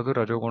ರಜೋಗುಣಕ್ಕೆ ಬರೋದು,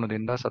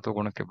 ರಜೋಗುಣದಿಂದ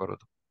ಸತ್ವಗುಣಕ್ಕೆ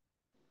ಬರೋದು.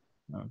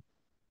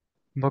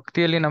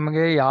 ಭಕ್ತಿಯಲ್ಲಿ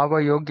ನಮಗೆ ಯಾವ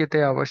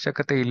ಯೋಗ್ಯತೆಯ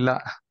ಅವಶ್ಯಕತೆ ಇಲ್ಲ.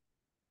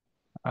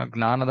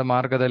 ಜ್ಞಾನದ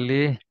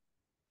ಮಾರ್ಗದಲ್ಲಿ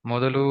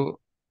ಮೊದಲು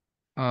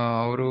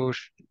ಅವರು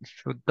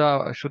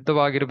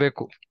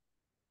ಶುದ್ಧವಾಗಿರ್ಬೇಕು.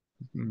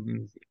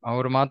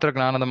 ಅವರು ಮಾತ್ರ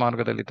ಜ್ಞಾನದ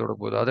ಮಾರ್ಗದಲ್ಲಿ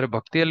ತೊಡಗಬಹುದು. ಆದ್ರೆ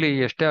ಭಕ್ತಿಯಲ್ಲಿ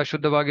ಎಷ್ಟೇ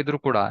ಅಶುದ್ಧವಾಗಿದ್ರು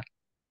ಕೂಡ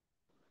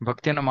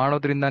ಭಕ್ತಿಯನ್ನ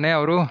ಮಾಡೋದ್ರಿಂದಾನೇ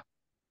ಅವರು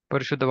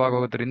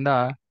ಪರಿಶುದ್ಧವಾಗೋದ್ರಿಂದ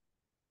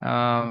ಆ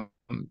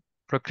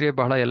ಪ್ರಕ್ರಿಯೆ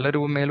ಬಹಳ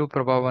ಎಲ್ಲರಿಗೂ ಮೇಲೂ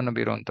ಪ್ರಭಾವವನ್ನು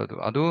ಬೀರುವಂತದ್ದು.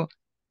 ಅದು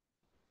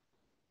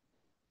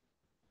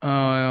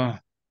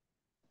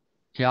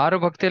ಯಾರು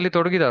ಭಕ್ತಿಯಲ್ಲಿ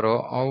ತೊಡಗಿದಾರೋ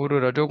ಅವರು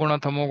ರಜೋಗುಣ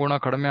ತಮೋಗುಣ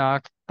ಕಡಿಮೆ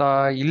ಆಗ್ತಾ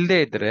ಇಲ್ಲದೆ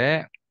ಇದ್ರೆ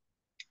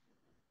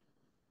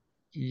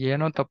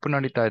ಏನೋ ತಪ್ಪು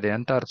ನಡೀತಾ ಇದೆ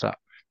ಅಂತ ಅರ್ಥ.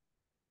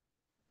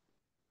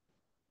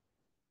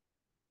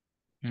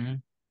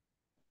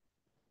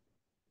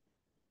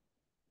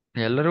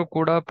 ಎಲ್ಲರೂ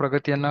ಕೂಡ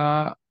ಪ್ರಗತಿಯನ್ನ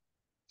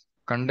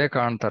ಕಂಡೇ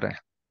ಕಾಣ್ತಾರೆ.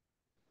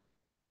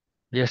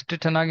 ಎಷ್ಟು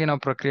ಚೆನ್ನಾಗಿ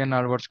ನಾವು ಪ್ರಕ್ರಿಯೆಯನ್ನು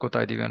ಅಳವಡಿಸ್ಕೋತಾ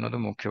ಇದೀವಿ ಅನ್ನೋದು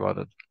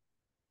ಮುಖ್ಯವಾದದ್ದು.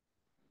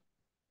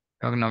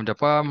 ಇವಾಗ ನಾವು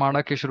ಜಪ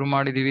ಮಾಡಕ್ಕೆ ಶುರು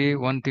ಮಾಡಿದೀವಿ,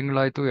 1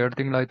 ತಿಂಗಳಾಯ್ತು, 2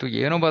 ತಿಂಗಳಾಯ್ತು,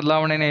 ಏನೋ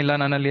ಬದಲಾವಣೆನೇ ಇಲ್ಲ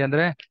ನನ್ನಲ್ಲಿ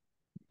ಅಂದ್ರೆ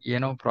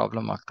ಏನೋ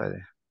ಪ್ರಾಬ್ಲಮ್ ಆಗ್ತಾ ಇದೆ.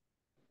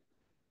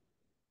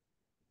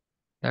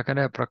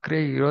 ಯಾಕಂದ್ರೆ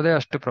ಪ್ರಕ್ರಿಯೆ ಇರೋದೇ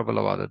ಅಷ್ಟು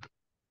ಪ್ರಬಲವಾದದ್ದು.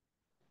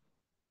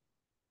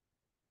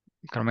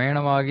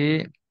 ಕ್ರಮೇಣವಾಗಿ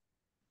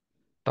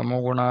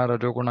ತಮೋಗುಣ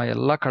ರಜೋಗುಣ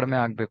ಎಲ್ಲ ಕಡಿಮೆ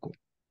ಆಗ್ಬೇಕು.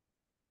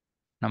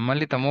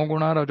 ನಮ್ಮಲ್ಲಿ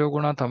ತಮೋಗುಣ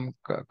ರಜೋಗುಣ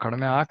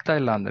ಕಡಿಮೆ ಆಗ್ತಾ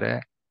ಇಲ್ಲ ಅಂದ್ರೆ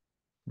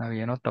ನಾವ್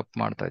ಏನೋ ತಪ್ಪು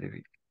ಮಾಡ್ತಾ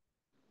ಇದೀವಿ.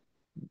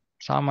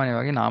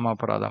 ಸಾಮಾನ್ಯವಾಗಿ ನಾಮ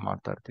ಅಪರಾಧ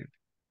ಮಾಡ್ತಾ ಇರ್ತೀವಿ.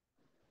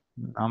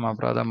 ನಾಮ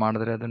ಅಪರಾಧ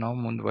ಮಾಡಿದ್ರೆ ಅದು ನಾವು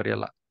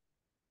ಮುಂದುವರಿಯಲ್ಲ.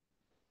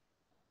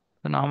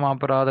 ನಾಮ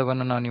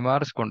ಅಪರಾಧವನ್ನು ನಾವು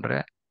ನಿವಾರಿಸ್ಕೊಂಡ್ರೆ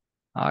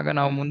ಆಗ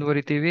ನಾವು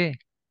ಮುಂದುವರಿತೀವಿ,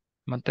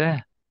 ಮತ್ತೆ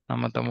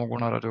ನಮ್ಮ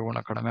ತಮೋಗುಣ ರಜೋಗುಣ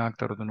ಕಡಿಮೆ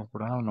ಆಗ್ತಾ ಇರೋದನ್ನು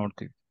ಕೂಡ ನಾವು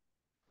ನೋಡ್ತೀವಿ.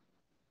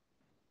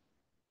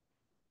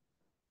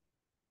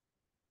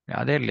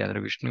 ಅದೇ ಇರ್ಲಿ, ಅಂದ್ರೆ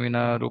ವಿಷ್ಣುವಿನ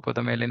ರೂಪದ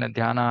ಮೇಲಿನ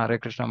ಧ್ಯಾನ, ಹರೇ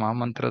ಕೃಷ್ಣ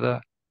ಮಹಾಮಂತ್ರದ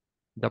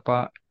ಜಪ,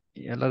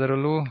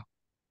 ಎಲ್ಲದರಲ್ಲೂ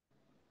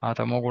ಆ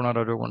ತಮೋಗುಣ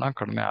ರಜೋಗುಣ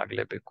ಕಡಿಮೆ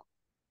ಆಗ್ಲೇಬೇಕು.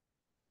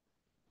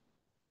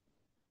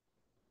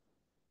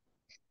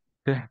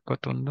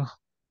 21.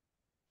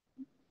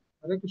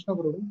 ಹರೇ ಕೃಷ್ಣ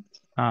ಗುರು.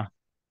 ಹಾ,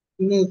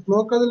 ಇಲ್ಲಿ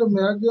ಶ್ಲೋಕದಲ್ಲಿ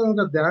ಮ್ಯಾಕ್ಸಿಮಮ್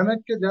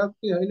ಧ್ಯಾನಕ್ಕೆ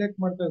ಜಾಸ್ತಿ ಹೈಲೈಟ್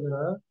ಮಾಡ್ತಾ ಇದ್ರ.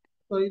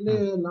 ಸೊ ಇಲ್ಲಿ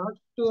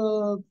ಲಾಸ್ಟ್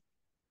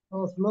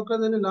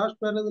ಶ್ಲೋಕದಲ್ಲಿ ಲಾಸ್ಟ್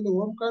ಪ್ಯಾರದಲ್ಲಿ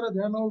ಓಂಕಾರ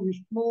ಧ್ಯಾನವು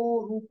ವಿಷ್ಣು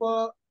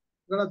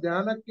ರೂಪಗಳ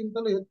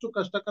ಧ್ಯಾನಕ್ಕಿಂತಲೂ ಹೆಚ್ಚು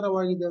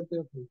ಕಷ್ಟಕರವಾಗಿದೆ ಅಂತ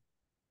ಹೇಳ್ತೀವಿ.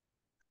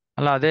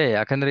 ಅಲ್ಲ ಅದೇ,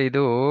 ಯಾಕಂದ್ರೆ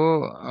ಇದು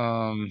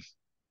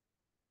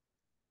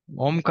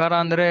ಓಂಕಾರ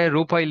ಅಂದ್ರೆ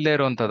ರೂಪ ಇಲ್ಲದೆ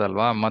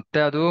ಇರುವಂತದಲ್ವಾ, ಮತ್ತೆ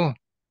ಅದು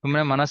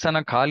ಸುಮ್ಮನೆ ಮನಸ್ಸನ್ನ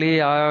ಖಾಲಿ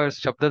ಆ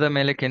ಶಬ್ದದ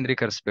ಮೇಲೆ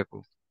ಕೇಂದ್ರೀಕರಿಸ್ಬೇಕು.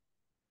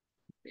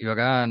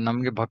 ಇವಾಗ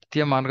ನಮ್ಗೆ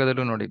ಭಕ್ತಿಯ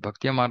ಮಾರ್ಗದಲ್ಲೂ ನೋಡಿ,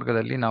 ಭಕ್ತಿಯ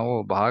ಮಾರ್ಗದಲ್ಲಿ ನಾವು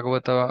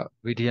ಭಾಗವತ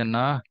ವಿಧಿಯನ್ನ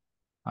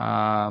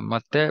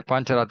ಮತ್ತೆ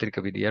ಪಾಂಚರಾತ್ರಿಕ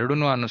ವಿಧಿ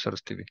ಎರಡನ್ನೂ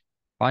ಅನುಸರಿಸ್ತೀವಿ.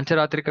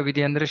 ಪಾಂಚರಾತ್ರಿಕ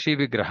ವಿಧಿ ಅಂದ್ರೆ ಶ್ರೀ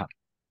ವಿಗ್ರಹ.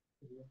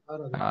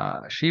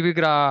 ಶ್ರೀ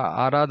ವಿಗ್ರಹ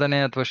ಆರಾಧನೆ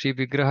ಅಥವಾ ಶ್ರೀ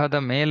ವಿಗ್ರಹದ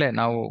ಮೇಲೆ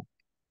ನಾವು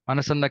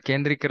ಮನಸ್ಸನ್ನ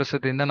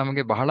ಕೇಂದ್ರೀಕರಿಸೋದ್ರಿಂದ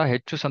ನಮಗೆ ಬಹಳ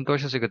ಹೆಚ್ಚು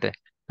ಸಂತೋಷ ಸಿಗುತ್ತೆ.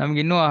 ನಮ್ಗೆ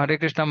ಇನ್ನೂ ಹರೇ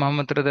ಕೃಷ್ಣ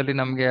ಮಹಾಮಂತ್ರದಲ್ಲಿ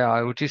ನಮ್ಗೆ ಆ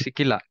ರುಚಿ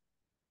ಸಿಕ್ಕಿಲ್ಲ.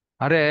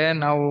 ಅರೆ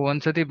ನಾವು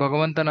ಒಂದ್ಸತಿ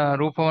ಭಗವಂತನ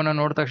ರೂಪವನ್ನ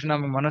ನೋಡಿದ ತಕ್ಷಣ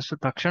ನಮ್ಮ ಮನಸ್ಸು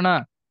ತಕ್ಷಣ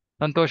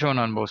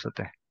ಸಂತೋಷವನ್ನು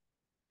ಅನುಭವಿಸುತ್ತೆ.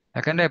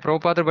 ಯಾಕಂದ್ರೆ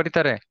ಪ್ರಭುಪಾದರು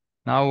ಬರೀತಾರೆ,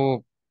 ನಾವು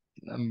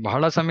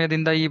ಬಹಳ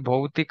ಸಮಯದಿಂದ ಈ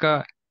ಭೌತಿಕ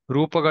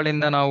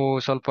ರೂಪಗಳಿಂದ ನಾವು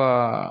ಸ್ವಲ್ಪ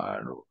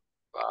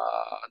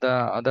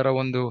ಅದರ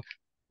ಒಂದು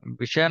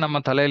ವಿಷಯ ನಮ್ಮ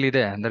ತಲೆಯಲ್ಲಿ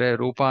ಇದೆ, ಅಂದ್ರೆ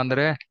ರೂಪ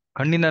ಅಂದ್ರೆ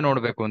ಕಣ್ಣಿಂದ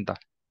ನೋಡ್ಬೇಕು ಅಂತ.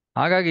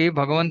 ಹಾಗಾಗಿ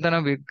ಭಗವಂತನ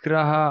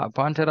ವಿಗ್ರಹ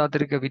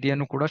ಪಾಂಚರಾತ್ರಿಕ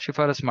ವಿಧಿಯನ್ನು ಕೂಡ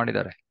ಶಿಫಾರಸ್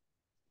ಮಾಡಿದ್ದಾರೆ.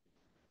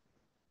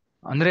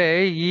 ಅಂದ್ರೆ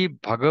ಈ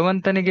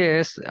ಭಗವಂತನಿಗೆ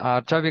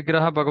ಅರ್ಚ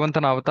ವಿಗ್ರಹ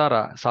ಭಗವಂತನ ಅವತಾರ,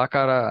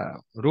 ಸಾಕಾರ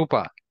ರೂಪ,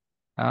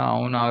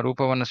 ಅವನ ಆ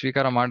ರೂಪವನ್ನು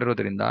ಸ್ವೀಕಾರ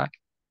ಮಾಡಿರೋದ್ರಿಂದ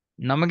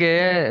ನಮಗೆ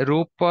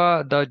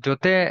ರೂಪದ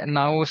ಜೊತೆ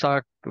ನಾವು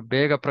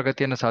ಬೇಗ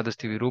ಪ್ರಗತಿಯನ್ನು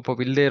ಸಾಧಿಸ್ತೀವಿ,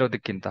 ರೂಪವಿಲ್ಲದೆ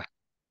ಇರೋದಕ್ಕಿಂತ.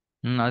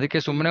 ಅದಕ್ಕೆ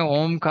ಸುಮ್ಮನೆ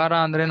ಓಂಕಾರ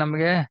ಅಂದ್ರೆ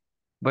ನಮಗೆ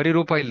ಬರೀ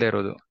ರೂಪ ಇಲ್ಲದೆ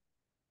ಇರೋದು.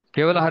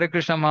 ಕೇವಲ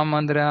ಹರಿಕೃಷ್ಣ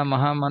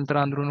ಮಹಾಮಂತ್ರ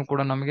ಅಂದ್ರೂ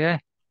ಕೂಡ ನಮಗೆ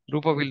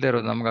ರೂಪವಿಲ್ಲದೆ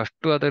ಇರೋದು. ನಮ್ಗೆ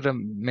ಅಷ್ಟು ಅದರ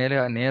ಮೇಲೆ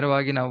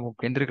ನೇರವಾಗಿ ನಾವು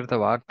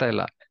ಕೇಂದ್ರೀಕೃತವಾಗ್ತಾ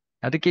ಇಲ್ಲ.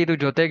 ಅದಕ್ಕೆ ಇದು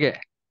ಜೊತೆಗೆ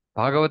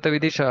ಭಾಗವತ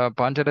ವಿಧಿ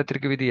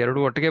ಪಾಂಚರಾತ್ರಿಕ ವಿಧಿ ಎರಡೂ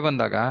ಒಟ್ಟಿಗೆ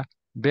ಬಂದಾಗ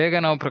ಬೇಗ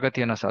ನಾವು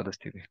ಪ್ರಗತಿಯನ್ನ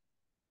ಸಾಧಿಸ್ತೀವಿ.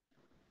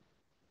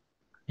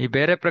 ಈ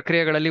ಬೇರೆ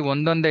ಪ್ರಕ್ರಿಯೆಗಳಲ್ಲಿ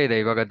ಒಂದೊಂದೇ ಇದೆ.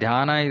 ಇವಾಗ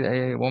ಧ್ಯಾನ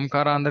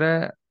ಓಂಕಾರ ಅಂದ್ರೆ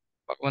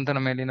ಭಗವಂತನ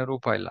ಮೇಲಿನ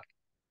ರೂಪ ಇಲ್ಲ,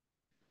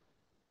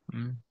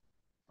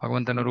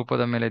 ಭಗವಂತನ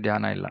ರೂಪದ ಮೇಲೆ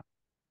ಧ್ಯಾನ ಇಲ್ಲ.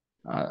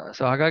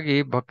 ಸೊ ಹಾಗಾಗಿ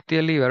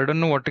ಭಕ್ತಿಯಲ್ಲಿ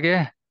ಎರಡನ್ನೂ ಒಟ್ಟಿಗೆ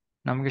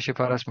ನಮ್ಗೆ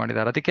ಶಿಫಾರಸ್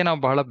ಮಾಡಿದ್ದಾರೆ. ಅದಕ್ಕೆ ನಾವು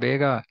ಬಹಳ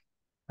ಬೇಗ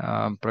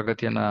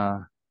ಪ್ರಗತಿಯನ್ನ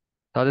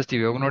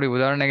ಸಾಧಿಸ್ತೀವಿ. ಇವಾಗ ನೋಡಿ,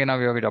 ಉದಾಹರಣೆಗೆ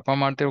ನಾವು ಇವಾಗ ಜಪ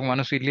ಮಾಡ್ತೀವಿ,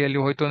 ಮನಸ್ಸು ಇಲ್ಲಿ ಅಲ್ಲಿ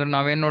ಹೋಯ್ತು ಅಂದ್ರೆ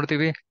ನಾವೇನ್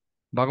ನೋಡ್ತೀವಿ?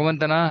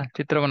 ಭಗವಂತನ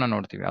ಚಿತ್ರವನ್ನ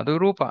ನೋಡ್ತೀವಿ, ಅದು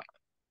ರೂಪ.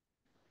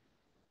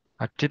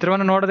 ಆ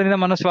ಚಿತ್ರವನ್ನು ನೋಡೋದ್ರಿಂದ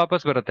ಮನಸ್ಸು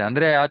ವಾಪಸ್ ಬರುತ್ತೆ.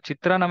 ಅಂದ್ರೆ ಆ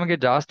ಚಿತ್ರ ನಮಗೆ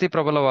ಜಾಸ್ತಿ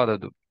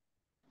ಪ್ರಬಲವಾದದ್ದು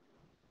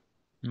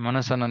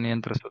ಮನಸ್ಸನ್ನ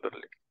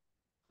ನಿಯಂತ್ರಿಸೋದ್ರಲ್ಲಿ.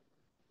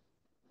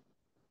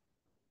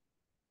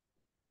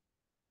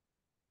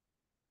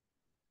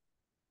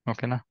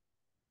 ಓಕೆನಾ?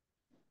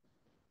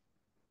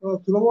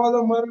 ಸುಲಭವಾದ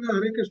ಮಾರ್ಗ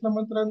ಹರೇ ಕೃಷ್ಣ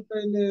ಮಂತ್ರ ಅಂತ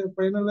ಇಲ್ಲಿ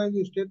ಫೈನಲ್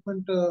ಆಗಿ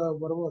ಸ್ಟೇಟ್ಮೆಂಟ್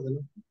ಬರ್ಬೋದಲ್ಲ?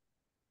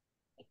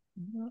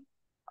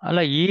 ಅಲ್ಲ,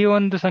 ಈ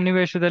ಒಂದು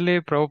ಸನ್ನಿವೇಶದಲ್ಲಿ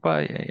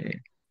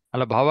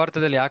ಅಲ್ಲ,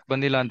 ಭಾವಾರ್ಥದಲ್ಲಿ ಯಾಕೆ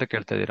ಬಂದಿಲ್ಲ ಅಂತ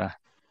ಕೇಳ್ತಾ ಇದ್ದೀರಾ?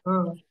 ಹಾ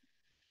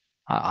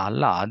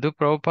ಅಲ್ಲ, ಅದು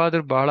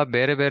ಪ್ರಭುಪಾದರು ಬಹಳ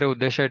ಬೇರೆ ಬೇರೆ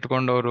ಉದ್ದೇಶ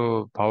ಇಟ್ಕೊಂಡವರು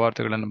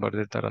ಭಾವಾರ್ಥಗಳನ್ನು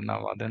ಬರೆದಿರ್ತಾರ.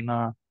 ನಾವು ಅದನ್ನ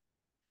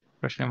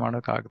ಪ್ರಶ್ನೆ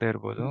ಮಾಡಕ್ ಆಗದೆ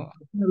ಇರ್ಬೋದು.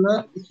 ಇಲ್ಲ,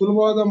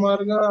 ಸುಲಭವಾದ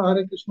ಮಾರ್ಗ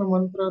ಹರೇ ಕೃಷ್ಣ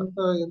ಮಂತ್ರ ಅಂತ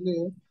ಎಲ್ಲಿ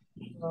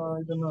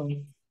ಇದನ್ನ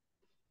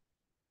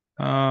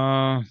ಆ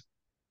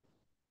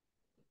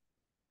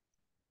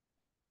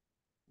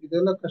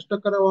ಇದೆಲ್ಲ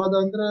ಕಷ್ಟಕರವಾದ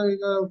ಅಂದ್ರೆ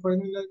ಈಗ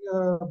ಫೈನಲ್ ಆಗಿ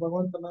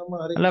ಭಗವಂತ ನಾಮ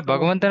ಹರೇ ಅಲ್ಲ, ಕೃಷ್ಣ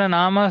ಭಗವಂತನ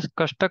ನಾಮ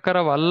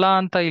ಕಷ್ಟಕರವಲ್ಲ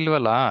ಅಂತ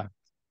ಇಲ್ವಲ್ಲ.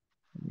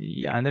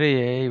 ಅಂದ್ರೆ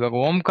ಇವಾಗ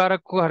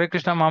ಓಂಕಾರಕ್ಕೂ ಹರೇ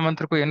ಕೃಷ್ಣ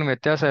ಮಹಾಮಂತ್ರಕ್ಕೂ ಏನು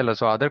ವ್ಯತ್ಯಾಸ ಇಲ್ಲ.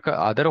 ಸೊ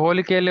ಅದರ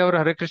ಹೋಲಿಕೆಯಲ್ಲಿ ಅವರು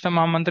ಹರೇ ಕೃಷ್ಣ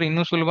ಮಹಾಮಂತ್ರ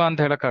ಇನ್ನೂ ಸುಲಭ ಅಂತ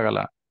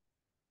ಹೇಳಕ್ಕಾಗಲ್ಲ.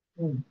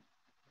 ಹ್ಮ್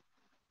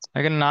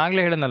ಯಾಕಂದ್ರೆ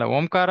ನಾಗ್ಲೇ ಹೇಳಿದ್ನಲ್ಲ,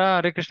 ಓಂಕಾರ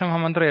ಹರೇ ಕೃಷ್ಣ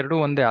ಮಹಾಮಂತ್ರ ಎರಡೂ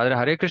ಒಂದೇ. ಆದ್ರೆ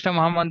ಹರೇ ಕೃಷ್ಣ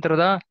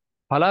ಮಹಾಮಂತ್ರದ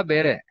ಫಲ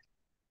ಬೇರೆ.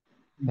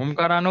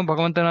 ಓಂಕಾರನು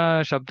ಭಗವಂತನ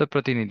ಶಬ್ದ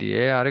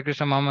ಪ್ರತಿನಿಧಿಯೇ, ಹರೇ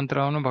ಕೃಷ್ಣ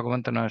ಮಹಾಮಂತ್ರವನು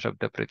ಭಗವಂತನ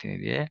ಶಬ್ದ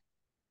ಪ್ರತಿನಿಧಿಯೇ.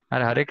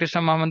 ಆದ್ರೆ ಹರೇ ಕೃಷ್ಣ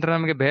ಮಹಾಮಂತ್ರ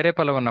ನಮಗೆ ಬೇರೆ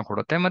ಫಲವನ್ನ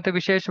ಕೊಡುತ್ತೆ, ಮತ್ತೆ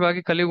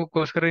ವಿಶೇಷವಾಗಿ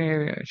ಕಲಿಯುಗಕ್ಕೋಸ್ಕರ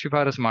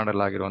ಶಿಫಾರಸು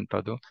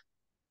ಮಾಡಲಾಗಿರುವಂತದ್ದು.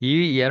 ಈ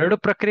ಎರಡು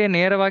ಪ್ರಕ್ರಿಯೆ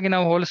ನೇರವಾಗಿ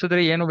ನಾವು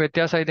ಹೋಲಿಸಿದ್ರೆ ಏನು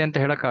ವ್ಯತ್ಯಾಸ ಇದೆ ಅಂತ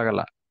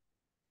ಹೇಳಕ್ಕಾಗಲ್ಲ.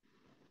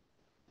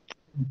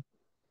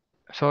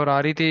 ಸೊ ಅವ್ರು ಆ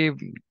ರೀತಿ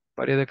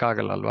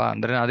ಬರೆಯೋದಕ್ಕಾಗಲ್ಲ ಅಲ್ವಾ.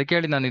 ಅಂದ್ರೆ ಅದಕ್ಕೆ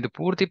ಹೇಳಿ ನಾನು, ಇದು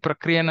ಪೂರ್ತಿ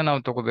ಪ್ರಕ್ರಿಯೆಯನ್ನ ನಾವು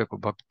ತಗೋಬೇಕು.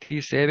 ಭಕ್ತಿ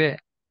ಸೇವೆ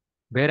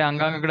ಬೇರೆ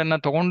ಅಂಗಾಂಗಗಳನ್ನ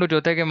ತಗೊಂಡು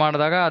ಜೊತೆಗೆ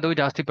ಮಾಡಿದಾಗ ಅದು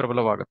ಜಾಸ್ತಿ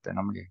ಪ್ರಬಲವಾಗುತ್ತೆ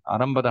ನಮಗೆ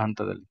ಆರಂಭದ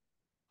ಹಂತದಲ್ಲಿ.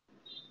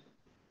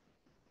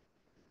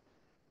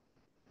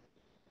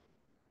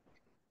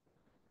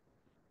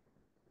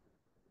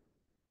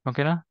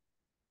 ಓಕೆನಾ?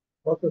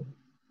 ಓಕೆ.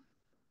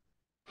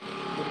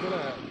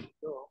 ಗುರುಗಳೇ,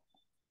 ಇದು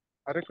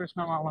ಹರೇ ಕೃಷ್ಣ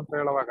ಮಹಾಮಂತ್ರ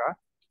ಹೇಳುವಾಗ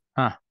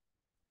ಹಾ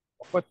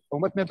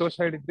 9ನೇ ದೋಷ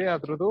ಹಿಡಿದ್ರೆ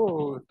ಅದ್ರದ್ದು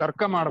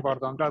ತರ್ಕ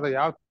ಮಾಡಬಾರ್ದು. ಅಂದ್ರೆ ಅದು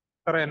ಯಾವ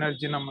ತರ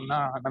ಎನರ್ಜಿ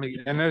ನಮಗೆ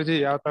ಎನರ್ಜಿ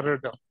ಯಾವ ತರ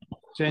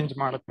ಚೇಂಜ್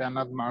ಮಾಡುತ್ತೆ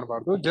ಅನ್ನೋದು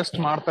ಮಾಡಬಾರ್ದು. ಜಸ್ಟ್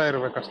ಮಾಡ್ತಾ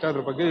ಇರ್ಬೇಕಷ್ಟೇ,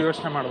 ಅದ್ರ ಬಗ್ಗೆ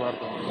ಯೋಚನೆ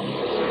ಮಾಡಬಾರ್ದು.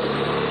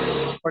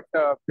 ಬಟ್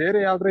ಬೇರೆ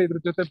ಯಾವ್ದ್ರೆ ಇದ್ರ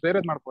ಜೊತೆ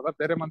ಬೇರೆ ಮಾಡ್ಬೋದಾ,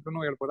 ಬೇರೆ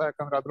ಮಂತ್ರನೂ ಹೇಳ್ಬೋದಾ?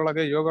 ಯಾಕಂದ್ರೆ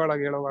ಅದ್ರೊಳಗೆ ಯೋಗ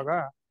ಒಳಗೆ ಹೇಳುವಾಗ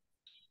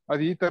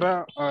ಅದು ಈ ತರ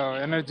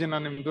ಎನರ್ಜಿನ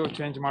ನಿಮ್ದು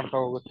ಚೇಂಜ್ ಮಾಡ್ತಾ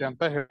ಹೋಗುತ್ತೆ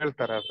ಅಂತ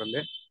ಹೇಳ್ತಾರೆ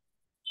ಅದ್ರಲ್ಲಿ.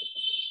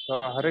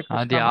 ಹರೇ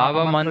ಅದ್ ಕೃಷ್ಣ ಯಾವ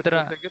ಮಹಾಮಂತ್ರ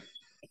ಮಂತ್ರ ಜೊತೆಗೆ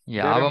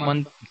ಯಾವ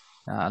ಬೇರೆ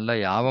ಅಲ್ಲ,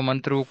 ಯಾವ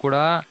ಮಂತ್ರವೂ ಕೂಡ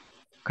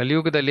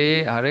ಕಲಿಯುಗದಲ್ಲಿ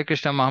ಹರೇ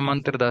ಕೃಷ್ಣ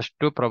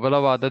ಮಹಾಮಂತ್ರದಷ್ಟು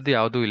ಪ್ರಬಲವಾದದ್ದು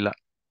ಯಾವುದೂ ಇಲ್ಲ.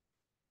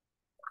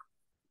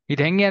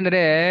 ಇದು ಹೆಂಗೆ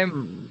ಅಂದ್ರೆ,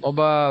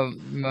 ಒಬ್ಬ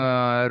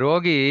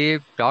ರೋಗಿ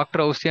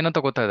ಡಾಕ್ಟರ್ ಔಷಧಿಯನ್ನ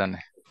ತಗೋತಾ ಇದ್ದಾನೆ.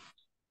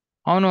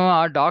 ಅವನು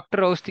ಆ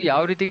ಡಾಕ್ಟರ್ ಔಷಧಿ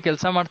ಯಾವ ರೀತಿ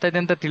ಕೆಲಸ ಮಾಡ್ತಾ ಇದೆ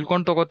ಅಂತ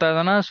ತಿಳ್ಕೊಂಡು ತಗೋತಾ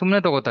ಇದ್ದಾನ, ಸುಮ್ನೆ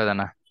ತಗೋತಾ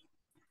ಇದ್ದಾನ?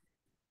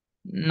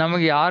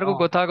 ನಮಗೆ ಯಾರಿಗೂ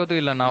ಗೊತ್ತಾಗೋದು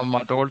ಇಲ್ಲ ನಾವು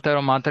ತಗೊಳ್ತಾ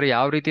ಇರೋ ಮಾತ್ರೆ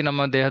ಯಾವ ರೀತಿ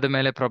ನಮ್ಮ ದೇಹದ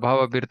ಮೇಲೆ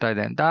ಪ್ರಭಾವ ಬೀರ್ತಾ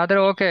ಇದೆ ಅಂತ. ಆದ್ರೆ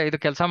ಓಕೆ, ಇದು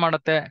ಕೆಲಸ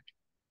ಮಾಡುತ್ತೆ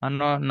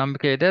ಅನ್ನೋ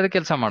ನಂಬಿಕೆ ಇದೆ, ಅದು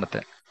ಕೆಲಸ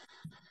ಮಾಡುತ್ತೆ.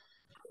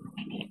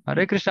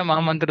 ಹರೇ ಕೃಷ್ಣ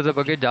ಮಹಾಮಂತ್ರದ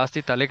ಬಗ್ಗೆ ಜಾಸ್ತಿ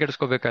ತಲೆ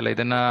ಕೆಡಿಸ್ಕೋಬೇಕಲ್ಲ.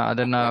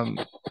 ಅದನ್ನ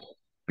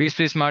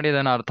ಪೀಸ್ ಮಾಡಿ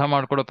ಅದನ್ನ ಅರ್ಥ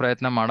ಮಾಡ್ಕೊಳ್ಳೋ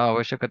ಪ್ರಯತ್ನ ಮಾಡೋ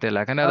ಅವಶ್ಯಕತೆ ಇಲ್ಲ,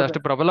 ಯಾಕಂದ್ರೆ ಅದಷ್ಟು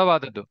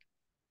ಪ್ರಬಲವಾದದ್ದು.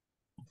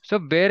 ಸೊ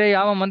ಬೇರೆ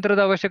ಯಾವ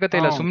ಮಂತ್ರದ ಅವಶ್ಯಕತೆ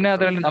ಇಲ್ಲ. ಸುಮ್ನೆ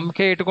ಅದರಲ್ಲಿ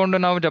ನಂಬಿಕೆ ಇಟ್ಕೊಂಡು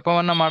ನಾವು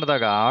ಜಪವನ್ನ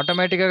ಮಾಡಿದಾಗ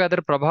ಆಟೋಮೆಟಿಕ್ ಆಗಿ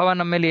ಅದರ ಪ್ರಭಾವ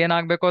ನಮ್ಮ ಮೇಲೆ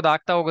ಏನಾಗ್ಬೇಕೋ ಅದು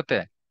ಆಗ್ತಾ ಹೋಗುತ್ತೆ.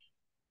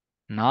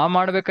 ನಾವ್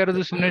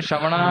ಮಾಡ್ಬೇಕಾಗಿರೋದು ಸುಮ್ನೆ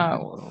ಶ್ರವಣ,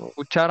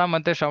 ಉಚ್ಚಾರ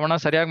ಮತ್ತೆ ಶ್ರವಣ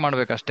ಸರಿಯಾಗಿ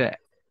ಮಾಡ್ಬೇಕಷ್ಟೇ.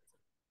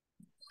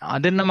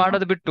 ಅದನ್ನ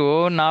ಮಾಡೋದು ಬಿಟ್ಟು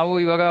ನಾವು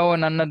ಇವಾಗ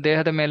ನನ್ನ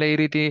ದೇಹದ ಮೇಲೆ ಈ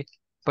ರೀತಿ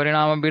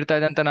ಪರಿಣಾಮ ಬೀರ್ತಾ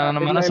ಇದೆ ಅಂತ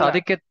ನನ್ನ ಮನಸ್ಸು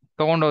ಅದಕ್ಕೆ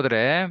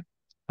ತಗೊಂಡೋದ್ರೆ,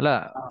 ಅಲ್ಲ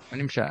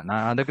ನಿಮಿಷ,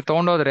 ಅದಕ್ಕೆ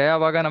ತಗೊಂಡೋದ್ರೆ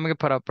ಅವಾಗ ನಮಗೆ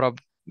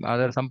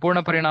ಅದರ ಸಂಪೂರ್ಣ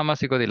ಪರಿಣಾಮ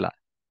ಸಿಗೋದಿಲ್ಲ.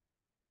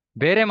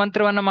 ಬೇರೆ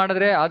ಮಂತ್ರವನ್ನ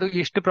ಮಾಡಿದ್ರೆ ಅದು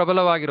ಇಷ್ಟು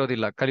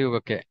ಪ್ರಬಲವಾಗಿರೋದಿಲ್ಲ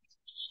ಕಲಿಯುಗಕ್ಕೆ.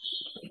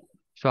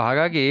 ಸೊ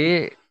ಹಾಗಾಗಿ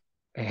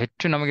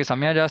ಹೆಚ್ಚು ನಮಗೆ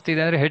ಸಮಯ ಜಾಸ್ತಿ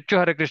ಇದೆ ಅಂದ್ರೆ ಹೆಚ್ಚು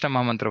ಹರೇ ಕೃಷ್ಣ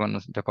ಮಹಾಮಂತ್ರವನ್ನು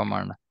ಜಪ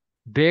ಮಾಡೋಣ,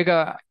 ಬೇಗ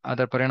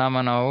ಅದರ ಪರಿಣಾಮ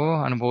ನಾವು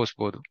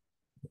ಅನುಭವಿಸ್ಬೋದು.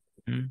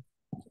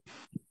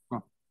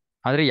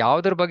 ಆದ್ರೆ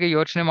ಯಾವ್ದ್ರ ಬಗ್ಗೆ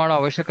ಯೋಚನೆ ಮಾಡೋ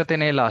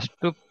ಅವಶ್ಯಕತೆನೇ ಇಲ್ಲ,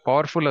 ಅಷ್ಟು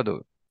ಪವರ್ಫುಲ್ ಅದು.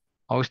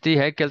 ಔಷಧಿ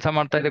ಹೇಗೆ ಕೆಲಸ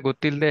ಮಾಡ್ತಾ ಇದೆ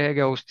ಗೊತ್ತಿಲ್ಲದೆ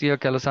ಹೇಗೆ ಔಷಧಿಯ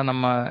ಕೆಲಸ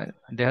ನಮ್ಮ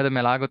ದೇಹದ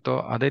ಮೇಲೆ ಆಗುತ್ತೋ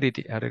ಅದೇ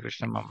ರೀತಿ ಹರೇ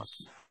ಕೃಷ್ಣ ಮಹಾಮಂತ್ರ.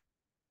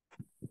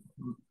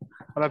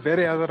 ಅಲ್ಲ,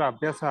 ಬೇರೆ ಯಾವ್ದಾರ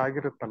ಅಭ್ಯಾಸ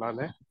ಆಗಿರುತ್ತಲ್ಲ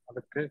ಅಲ್ಲೇ,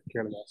 ಅದಕ್ಕೆ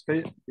ಕೇಳಿದೆ ಅಷ್ಟೇ.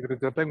 ಇದ್ರ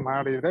ಜೊತೆಗೆ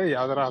ಮಾಡಿದ್ರೆ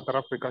ಯಾವ್ದಾರ ಆತರ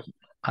ಪ್ರಿಕಾಷನ್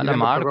ಅಲ್ಲ,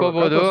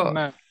 ಮಾಡ್ಕೋಬಹುದು.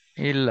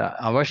 ಇಲ್ಲ,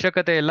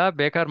 ಅವಶ್ಯಕತೆ ಇಲ್ಲ,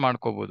 ಬೇಕಾದ್ರೆ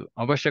ಮಾಡ್ಕೋಬಹುದು,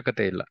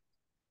 ಅವಶ್ಯಕತೆ ಇಲ್ಲ.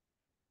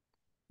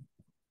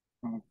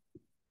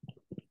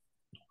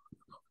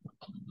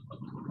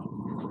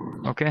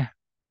 ಓಕೆ,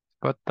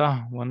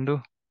 21.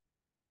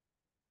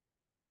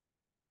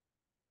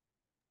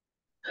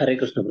 ಹರೇ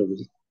ಕೃಷ್ಣ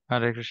ಪ್ರಭುಜಿ.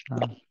 ಹರೇ ಕೃಷ್ಣ.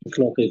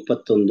 ಶ್ಲೋಕ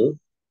 21.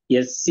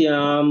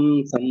 ಯಸ್ಯಾಂ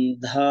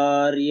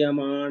ಸಂಧಾರ್ಯಮಾಣಾಯಾಂ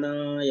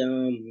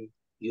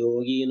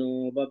ಯೋಗಿನೋ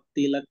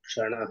ಭಕ್ತಿ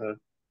ಲಕ್ಷಣಃ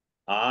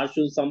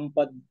ಆಶು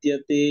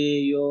ಸಂಪದ್ಯತೆ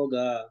ಯೋಗ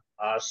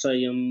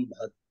ಆಶ್ರಯಂ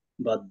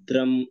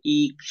ಭದ್ರಂ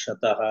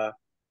ಈಕ್ಷತಃ.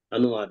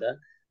 ಅನುವಾದ: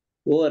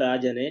 ಓ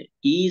ರಾಜನೇ,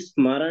 ಈ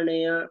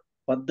ಸ್ಮರಣೆಯ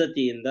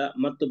ಪದ್ಧತಿಯಿಂದ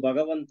ಮತ್ತು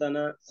ಭಗವಂತನ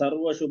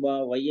ಸರ್ವಶುಭ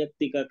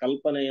ವೈಯಕ್ತಿಕ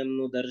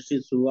ಕಲ್ಪನೆಯನ್ನು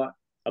ದರ್ಶಿಸುವ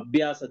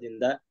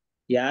ಅಭ್ಯಾಸದಿಂದ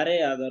ಯಾರೇ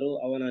ಆದರೂ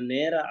ಅವನ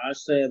ನೇರ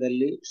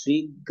ಆಶ್ರಯದಲ್ಲಿ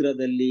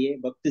ಶೀಘ್ರದಲ್ಲಿಯೇ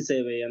ಭಕ್ತಿ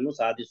ಸೇವೆಯನ್ನು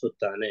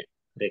ಸಾಧಿಸುತ್ತಾನೆ.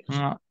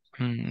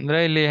 ಅಂದ್ರೆ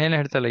ಇಲ್ಲಿ ಏನ್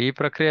ಹೇಳ್ತಲ್ಲ, ಈ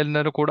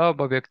ಪ್ರಕ್ರಿಯೆಯಲ್ಲೂ ಕೂಡ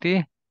ಒಬ್ಬ ವ್ಯಕ್ತಿ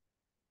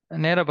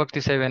ನೇರ ಭಕ್ತಿ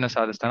ಸೇವೆಯನ್ನು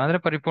ಸಾಧಿಸ್ತಾನೆ, ಅಂದ್ರೆ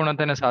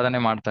ಪರಿಪೂರ್ಣತೆಯನ್ನು ಸಾಧನೆ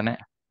ಮಾಡ್ತಾನೆ.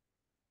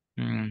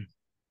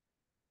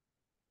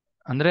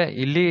 ಅಂದ್ರೆ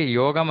ಇಲ್ಲಿ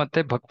ಯೋಗ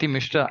ಮತ್ತೆ ಭಕ್ತಿ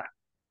ಮಿಶ್ರ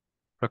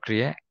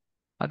ಪ್ರಕ್ರಿಯೆ,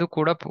 ಅದು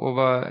ಕೂಡ ಒಬ್ಬ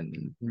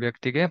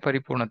ವ್ಯಕ್ತಿಗೆ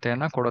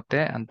ಪರಿಪೂರ್ಣತೆಯನ್ನ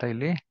ಕೊಡುತ್ತೆ ಅಂತ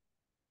ಇಲ್ಲಿ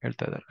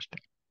ಹೇಳ್ತಾ ಇದ್ದಾರೆ ಅಷ್ಟೇ.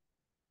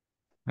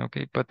 ಓಕೆ,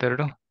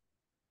 22.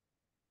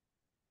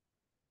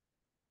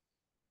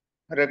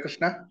 ಹರೇ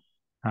ಕೃಷ್ಣ.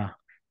 ಹಾ.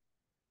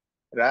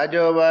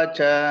 ರಾಜೋವಾಚ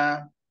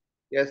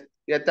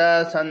ಯಥಾ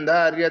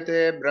ಸಂಧಾರ್ಯತೆ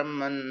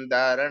ಬ್ರಹ್ಮನ್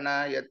ಧಾರಣ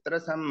ಯತ್ರ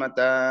ಸಮ್ಮತ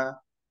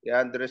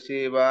ಯಾದೃಶಿ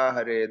ವಾ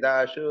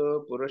ಹರೇದಾಶು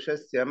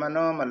ಪುರುಷಸ್ಯ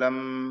ಮನೋಮಲಂ.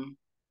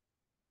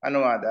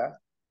 ಅನುವಾದ: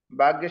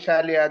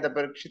 ಭಾಗ್ಯಶಾಲಿಯಾದ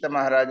ಪರೀಕ್ಷಿತ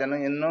ಮಹಾರಾಜನು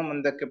ಇನ್ನೂ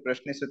ಮುಂದಕ್ಕೆ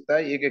ಪ್ರಶ್ನಿಸುತ್ತಾ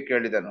ಹೀಗೆ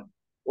ಕೇಳಿದನು: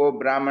 ಓ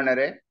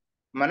ಬ್ರಾಹ್ಮಣರೇ,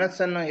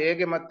 ಮನಸ್ಸನ್ನು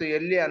ಹೇಗೆ ಮತ್ತು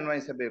ಎಲ್ಲಿ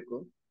ಅನ್ವಯಿಸಬೇಕು?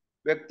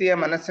 ವ್ಯಕ್ತಿಯ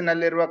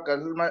ಮನಸ್ಸಿನಲ್ಲಿರುವ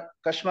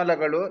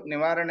ಕಶ್ಮಲಗಳು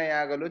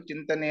ನಿವಾರಣೆಯಾಗಲು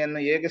ಚಿಂತನೆಯನ್ನು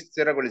ಹೇಗೆ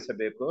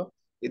ಸ್ಥಿರಗೊಳಿಸಬೇಕು?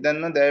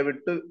 ಇದನ್ನು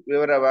ದಯವಿಟ್ಟು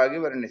ವಿವರವಾಗಿ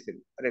ವರ್ಣಿಸಿರಿ.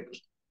 ಹರೇ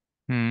ಕೃಷ್ಣ.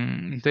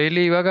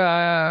 ಇಲ್ಲಿ ಇವಾಗ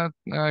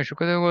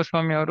ಶುಕದೇವ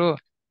ಗೋಸ್ವಾಮಿ ಅವರು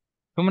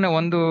ಸುಮ್ಮನೆ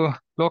ಒಂದು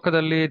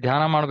ಶ್ಲೋಕದಲ್ಲಿ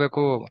ಧ್ಯಾನ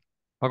ಮಾಡಬೇಕು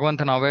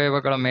ಭಗವಂತನ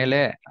ಅವಯವಗಳ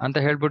ಮೇಲೆ ಅಂತ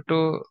ಹೇಳ್ಬಿಟ್ಟು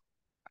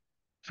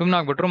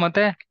ಸುಮ್ಮನಾಗ್ಬಿಟ್ರು.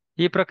 ಮತ್ತೆ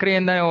ಈ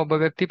ಪ್ರಕ್ರಿಯೆಯಿಂದ ಒಬ್ಬ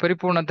ವ್ಯಕ್ತಿ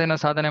ಪರಿಪೂರ್ಣತೆಯನ್ನು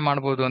ಸಾಧನೆ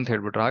ಮಾಡ್ಬೋದು ಅಂತ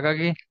ಹೇಳ್ಬಿಟ್ರು.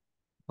 ಹಾಗಾಗಿ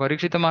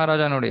ಪರೀಕ್ಷಿತ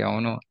ಮಹಾರಾಜ ನೋಡಿ,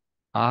 ಅವನು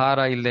ಆಹಾರ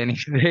ಇಲ್ಲದೆ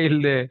ನಿದ್ರೆ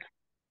ಇಲ್ಲದೆ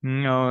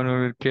ಅವನು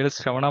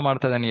ಶ್ರವಣ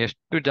ಮಾಡ್ತಾ ಇದ್ದಾನೆ,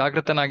 ಎಷ್ಟು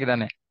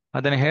ಜಾಗೃತನಾಗಿದ್ದಾನೆ.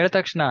 ಅದನ್ನ ಹೇಳಿದ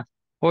ತಕ್ಷಣ,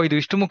 ಓ ಇದು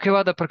ಇಷ್ಟು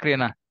ಮುಖ್ಯವಾದ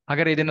ಪ್ರಕ್ರಿಯೆನಾ,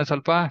 ಹಾಗಾದ್ರೆ ಇದನ್ನ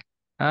ಸ್ವಲ್ಪ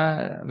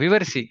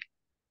ವಿವರಿಸಿ,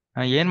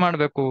 ಏನ್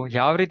ಮಾಡ್ಬೇಕು,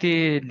 ಯಾವ ರೀತಿ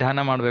ಧ್ಯಾನ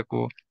ಮಾಡ್ಬೇಕು,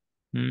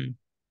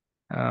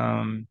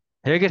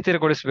 ಹೇಗೆ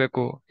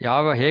ಸ್ಥಿರಗೊಳಿಸ್ಬೇಕು,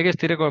 ಹೇಗೆ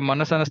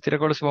ಮನಸ್ಸನ್ನು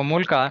ಸ್ಥಿರಗೊಳಿಸುವ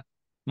ಮೂಲಕ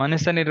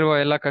ಮನಸ್ಸಲ್ಲಿರುವ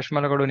ಎಲ್ಲ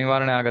ಕಶ್ಮಲಗಳು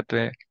ನಿವಾರಣೆ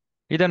ಆಗತ್ವೆ,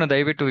 ಇದನ್ನು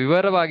ದಯವಿಟ್ಟು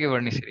ವಿವರವಾಗಿ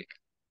ವರ್ಣಿಸಿರಿ.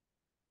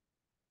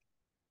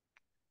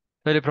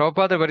 ಇಲ್ಲಿ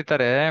ಪ್ರಭುಪಾದರು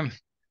ಬರೀತಾರೆ,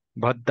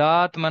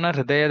 ಬದ್ಧಾತ್ಮನ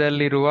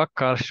ಹೃದಯದಲ್ಲಿರುವ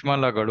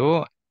ಕಶ್ಮಲಗಳು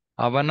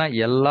ಅವನ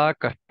ಎಲ್ಲಾ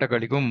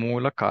ಕಷ್ಟಗಳಿಗೂ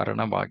ಮೂಲ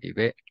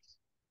ಕಾರಣವಾಗಿವೆ.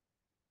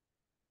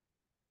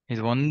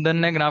 ಇದು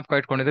ಒಂದನ್ನೇ ಜ್ಞಾಪಕ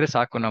ಇಟ್ಕೊಂಡಿದ್ರೆ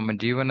ಸಾಕು, ನಮ್ಮ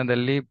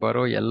ಜೀವನದಲ್ಲಿ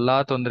ಬರೋ ಎಲ್ಲಾ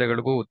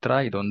ತೊಂದರೆಗಳಿಗೂ ಉತ್ತರ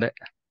ಇದೊಂದೇ.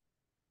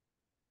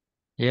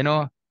 ಏನೋ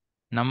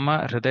ನಮ್ಮ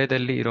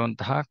ಹೃದಯದಲ್ಲಿ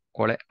ಇರುವಂತಹ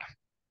ಕೊಳೆ,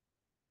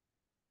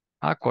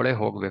 ಆ ಕೊಳೆ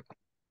ಹೋಗ್ಬೇಕು.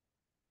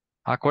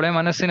 ಆ ಕೊಳೆ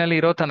ಮನಸ್ಸಿನಲ್ಲಿ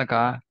ಇರೋ ತನಕ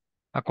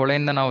ಆ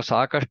ಕೊಳೆಯಿಂದ ನಾವು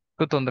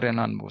ಸಾಕಷ್ಟು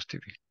ತೊಂದರೆಯನ್ನು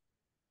ಅನುಭವಿಸ್ತೀವಿ.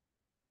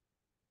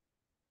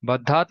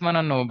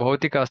 ಬದ್ಧಾತ್ಮನನ್ನು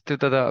ಭೌತಿಕ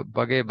ಅಸ್ತಿತ್ವದ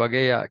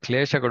ಬಗೆಯ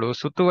ಕ್ಲೇಶಗಳು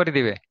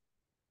ಸುತ್ತುವರಿದಿವೆ.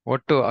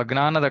 ಒಟ್ಟು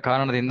ಅಜ್ಞಾನದ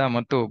ಕಾರಣದಿಂದ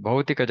ಮತ್ತು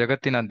ಭೌತಿಕ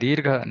ಜಗತ್ತಿನ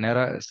ದೀರ್ಘ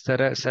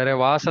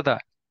ಸೆರೆವಾಸದ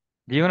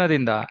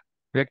ಜೀವನದಿಂದ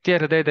ವ್ಯಕ್ತಿಯ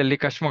ಹೃದಯದಲ್ಲಿ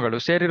ಕಶ್ಮಗಳು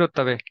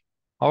ಸೇರಿರುತ್ತವೆ.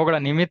 ಅವುಗಳ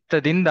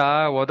ನಿಮಿತ್ತದಿಂದ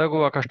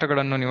ಒದಗುವ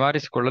ಕಷ್ಟಗಳನ್ನು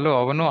ನಿವಾರಿಸಿಕೊಳ್ಳಲು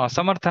ಅವನು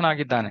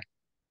ಅಸಮರ್ಥನಾಗಿದ್ದಾನೆ.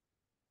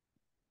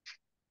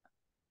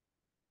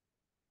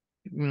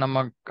 ನಮ್ಮ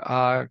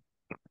ಆ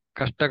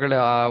ಕಷ್ಟಗಳ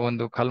ಆ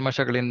ಒಂದು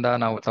ಕಲ್ಮಶಗಳಿಂದ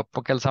ನಾವು ತಪ್ಪು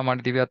ಕೆಲಸ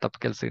ಮಾಡಿದೀವಿ, ಆ ತಪ್ಪು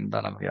ಕೆಲಸದಿಂದ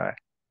ನಮಗೆ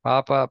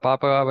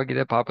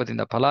ಪಾಪವಾಗಿದೆ,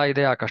 ಪಾಪದಿಂದ ಫಲ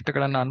ಇದೆ, ಆ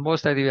ಕಷ್ಟಗಳನ್ನ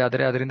ಅನುಭವಿಸ್ತಾ ಇದೀವಿ.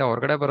 ಆದ್ರೆ ಅದರಿಂದ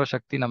ಹೊರಗಡೆ ಬರೋ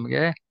ಶಕ್ತಿ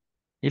ನಮಗೆ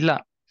ಇಲ್ಲ.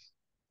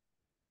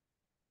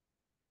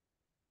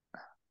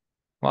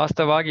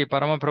 ವಾಸ್ತವವಾಗಿ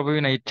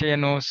ಪರಮಪ್ರಭುವಿನ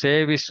ಇಚ್ಛೆಯನ್ನು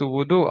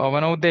ಸೇವಿಸುವುದು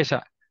ಅವನ ಉದ್ದೇಶ.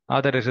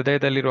 ಆದರೆ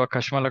ಹೃದಯದಲ್ಲಿರುವ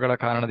ಕಶ್ಮಲಗಳ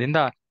ಕಾರಣದಿಂದ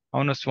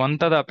ಅವನು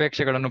ಸ್ವಂತದ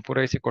ಅಪೇಕ್ಷೆಗಳನ್ನು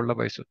ಪೂರೈಸಿಕೊಳ್ಳ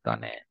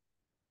ಬಯಸುತ್ತಾನೆ.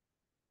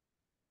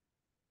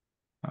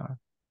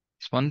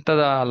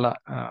 ಸ್ವಂತದ ಅಲ್ಲ,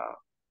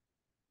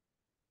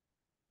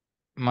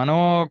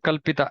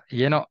 ಮನೋಕಲ್ಪಿತ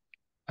ಏನೋ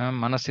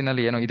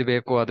ಮನಸ್ಸಿನಲ್ಲಿ ಏನೋ ಇದು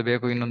ಬೇಕು, ಅದು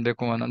ಬೇಕು, ಇನ್ನೊಂದು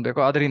ಬೇಕು, ಒಂದೊಂದು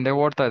ಬೇಕು, ಅದ್ರ ಹಿಂದೆ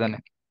ಓಡ್ತಾ ಇದ್ದಾನೆ.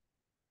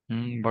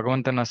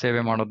 ಭಗವಂತನ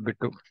ಸೇವೆ ಮಾಡೋದ್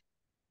ಬಿಟ್ಟು.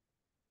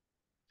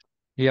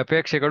 ಈ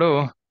ಅಪೇಕ್ಷೆಗಳು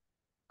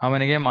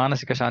ಅವನಿಗೆ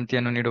ಮಾನಸಿಕ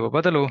ಶಾಂತಿಯನ್ನು ನೀಡುವ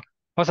ಬದಲು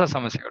ಹೊಸ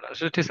ಸಮಸ್ಯೆಗಳನ್ನು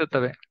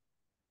ಸೃಷ್ಟಿಸುತ್ತವೆ.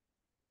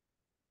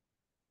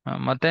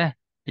 ಮತ್ತೆ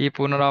ಈ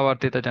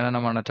ಪುನರಾವರ್ತಿತ ಜನನ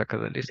ಮರಣ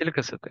ಚಕ್ರದಲ್ಲಿ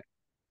ಸಿಲುಕಿಸುತ್ತೆ.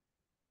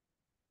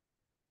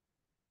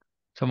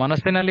 ಸೊ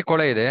ಮನಸ್ಸಿನಲ್ಲಿ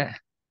ಕೊಳೆ ಇದೆ.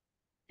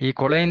 ಈ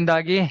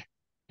ಕೊಳೆಯಿಂದಾಗಿ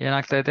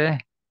ಏನಾಗ್ತಾ ಇದೆ,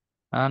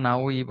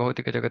 ನಾವು ಈ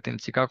ಭೌತಿಕ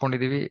ಜಗತ್ತಿನ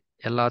ಸಿಕ್ಕಾಕೊಂಡಿದೀವಿ,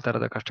 ಎಲ್ಲಾ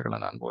ತರದ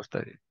ಕಷ್ಟಗಳನ್ನ ಅನುಭವಿಸ್ತಾ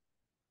ಇದೀವಿ.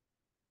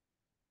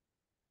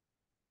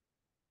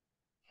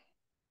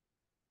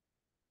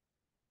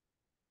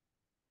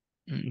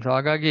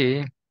 ಹಾಗಾಗಿ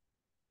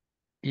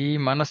ಈ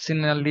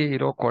ಮನಸ್ಸಿನಲ್ಲಿ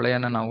ಇರೋ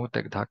ಕೊಳೆಯನ್ನ ನಾವು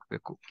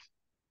ತೆಗೆದುಹಾಕ್ಬೇಕು.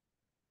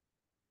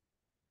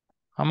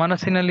 ಆ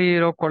ಮನಸ್ಸಿನಲ್ಲಿ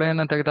ಇರೋ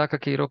ಕೊಳೆಯನ್ನ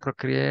ತೆಗೆದುಹಾಕಕ್ಕೆ ಇರೋ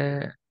ಪ್ರಕ್ರಿಯೆ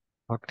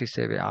ಭಕ್ತಿ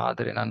ಸೇವೆ.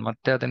 ಆದರೆ ನಾನು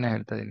ಮತ್ತೆ ಅದನ್ನೇ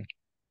ಹೇಳ್ತಾ ಇದ್ದೀನಿ,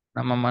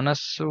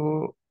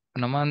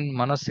 ನಮ್ಮ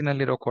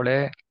ಮನಸ್ಸಿನಲ್ಲಿರೋ ಕೊಳೆ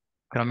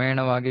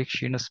ಕ್ರಮೇಣವಾಗಿ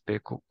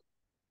ಕ್ಷೀಣಿಸ್ಬೇಕು.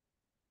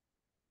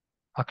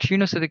 ಆ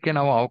ಕ್ಷೀಣಿಸೋದಕ್ಕೆ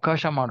ನಾವು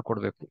ಅವಕಾಶ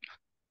ಮಾಡಿಕೊಡ್ಬೇಕು.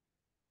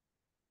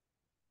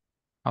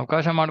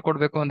 ಅವಕಾಶ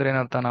ಮಾಡಿಕೊಡ್ಬೇಕು ಅಂದ್ರೆ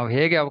ಏನರ್ಥ? ನಾವು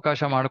ಹೇಗೆ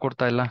ಅವಕಾಶ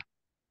ಮಾಡಿಕೊಡ್ತಾ ಇಲ್ಲ?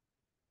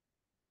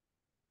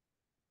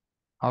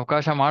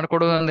 ಅವಕಾಶ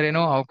ಮಾಡಿಕೊಡೋದು ಅಂದ್ರೆ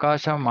ಏನು?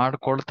 ಅವಕಾಶ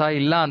ಮಾಡಿಕೊಡ್ತಾ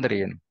ಇಲ್ಲ ಅಂದ್ರೆ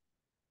ಏನು?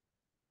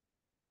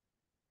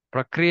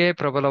 ಪ್ರಕ್ರಿಯೆ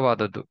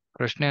ಪ್ರಬಲವಾದದ್ದು.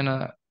 ಪ್ರಶ್ನೆಯನ್ನ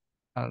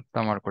ಅರ್ಥ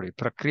ಮಾಡ್ಕೊಡಿ.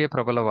 ಪ್ರಕ್ರಿಯೆ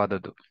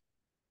ಪ್ರಬಲವಾದದ್ದು.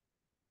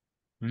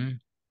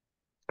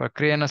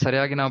 ಪ್ರಕ್ರಿಯೆಯನ್ನ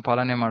ಸರಿಯಾಗಿ ನಾವು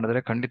ಪಾಲನೆ ಮಾಡಿದ್ರೆ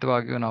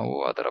ಖಂಡಿತವಾಗಿಯೂ ನಾವು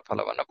ಅದರ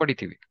ಫಲವನ್ನ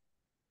ಪಡಿತೀವಿ.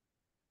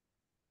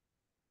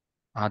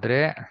 ಆದ್ರೆ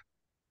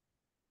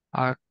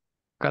ಆ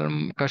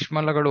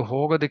ಕಶ್ಮಲಗಳು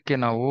ಹೋಗೋದಕ್ಕೆ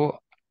ನಾವು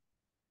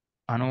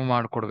ಅನುವು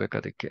ಮಾಡಿಕೊಡ್ಬೇಕು.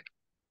 ಅದಕ್ಕೆ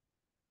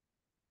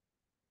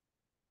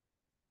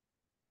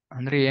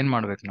ಅಂದ್ರೆ ಏನ್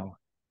ಮಾಡ್ಬೇಕು ನಾವು?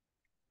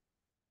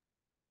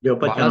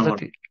 ಬಹಳ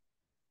ಸತಿ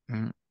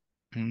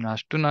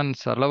ಅಷ್ಟು ನಾನು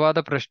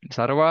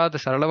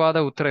ಸರಳವಾದ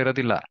ಉತ್ತರ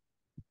ಇರೋದಿಲ್ಲ.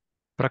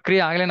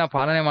 ಪ್ರಕ್ರಿಯೆ ಆಗ್ಲೇ ನಾವು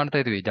ಪಾಲನೆ ಮಾಡ್ತಾ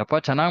ಇದ್ವಿ. ಜಪ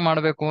ಚೆನ್ನಾಗಿ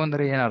ಮಾಡ್ಬೇಕು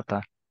ಅಂದ್ರೆ ಏನರ್ಥ?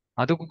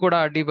 ಅದಕ್ಕೂ ಕೂಡ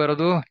ಅಡ್ಡಿ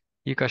ಬರೋದು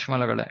ಈ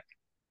ಕಶ್ಮಲಗಳೇ.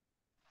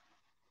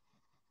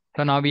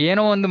 ಸೊ ನಾವ್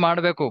ಏನೋ ಒಂದು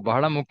ಮಾಡ್ಬೇಕು,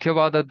 ಬಹಳ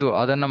ಮುಖ್ಯವಾದದ್ದು.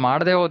 ಅದನ್ನ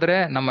ಮಾಡದೆ ಹೋದ್ರೆ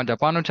ನಮ್ಮ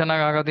ಜಪಾನು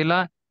ಚೆನ್ನಾಗ್ ಆಗೋದಿಲ್ಲ,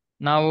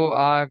 ನಾವು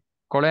ಆ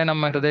ಕೊಳೆ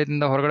ನಮ್ಮ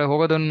ಹೃದಯದಿಂದ ಹೊರಗಡೆ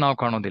ಹೋಗೋದನ್ನು ನಾವು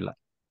ಕಾಣೋದಿಲ್ಲ.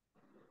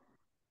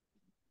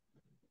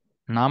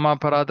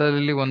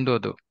 ನಾಮಾಪರಾಧದಲ್ಲಿ ಒಂದು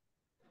ಅದು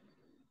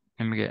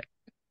ನಿಮಗೆ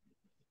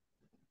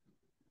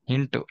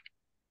ಹಿಂಟು.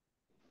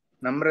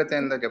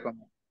 ನಮ್ರತೆಯಿಂದ ಜಪ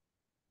ಮಾಡಿ.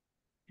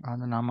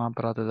 ಅದು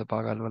ನಾಮಾಪರಾಧದ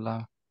ಭಾಗ ಅಲ್ವಲ್ಲ.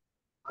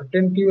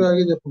 ಅಟೆಂಟಿವ್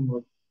ಆಗಿ ಜಪ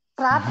ಮಾಡೋದು.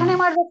 ಪ್ರಾರ್ಥನೆ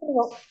ಮಾಡ್ಬೇಕು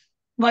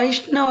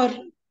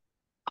ವೈಷ್ಣವರು.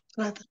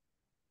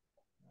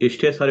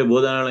 ಇಷ್ಟೇ ಸಾರಿ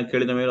ಬೋಧನೆಗಳನ್ನ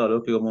ಕೇಳಿದ ಮೇಲೆ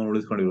ಅಲೌಕಿಕ ಮೌನ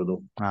ಉಳಿಸ್ಕೊಂಡಿರೋದು.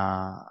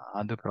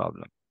 ಅದು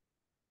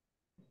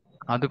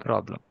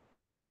ಪ್ರಾಬ್ಲಮ್.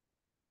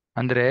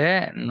 ಅಂದ್ರೆ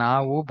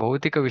ನಾವು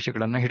ಭೌತಿಕ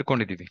ವಿಷಯಗಳನ್ನ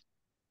ಹಿಡ್ಕೊಂಡಿದೀವಿ.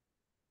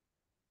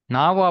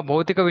 ನಾವು ಆ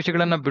ಭೌತಿಕ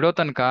ವಿಷಯಗಳನ್ನ ಬಿಡೋ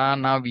ತನಕ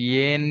ನಾವ್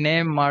ಏನೇ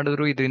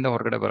ಮಾಡಿದ್ರು ಇದರಿಂದ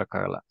ಹೊರಗಡೆ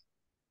ಬರಕ್ಕಾಗಲ್ಲ.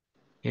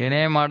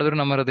 ಏನೇ ಮಾಡಿದ್ರು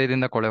ನಮ್ಮ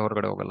ಹೃದಯದಿಂದ ಕೊಳೆ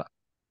ಹೊರಗಡೆ ಹೋಗಲ್ಲ.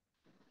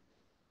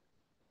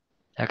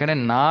 ಯಾಕಂದ್ರೆ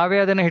ನಾವೇ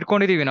ಅದನ್ನ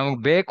ಹಿಡ್ಕೊಂಡಿದೀವಿ. ನಮಗ್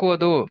ಬೇಕು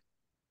ಅದು.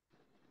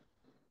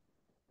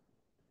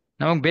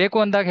 ನಮಗ್ ಬೇಕು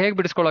ಅಂದಾಗ ಹೇಗ್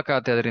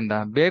ಬಿಡಿಸ್ಕೊಳಕ್ಕಾಗತ್ತೆ? ಅದರಿಂದ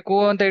ಬೇಕು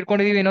ಅಂತ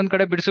ಇಟ್ಕೊಂಡಿದೀವಿ, ಇನ್ನೊಂದ್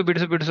ಕಡೆ ಬಿಡಿಸು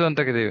ಬಿಡಿಸು ಬಿಡಿಸು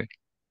ಅಂತ ಇದೀವಿ.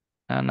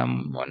 ನಮ್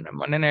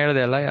ಮೊನ್ನೆನೇ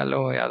ಹೇಳ್ದೆ ಅಲ್ಲ,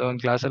 ಯಾವ್ದೋ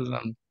ಒಂದ್ ಕ್ಲಾಸಲ್ಲಿ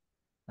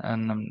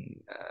ನಮ್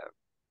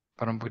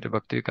ಪರಮ ಪೂಜ್ಯ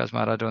ಭಕ್ತಿ ವಿಕಾಸ್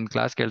ಮಹಾರಾಜ್ ಒಂದ್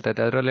ಕ್ಲಾಸ್ ಕೇಳ್ತಾ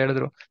ಇದ್ದೆ. ಅದ್ರಲ್ಲಿ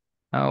ಹೇಳಿದ್ರು,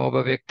 ಒಬ್ಬ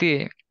ವ್ಯಕ್ತಿ,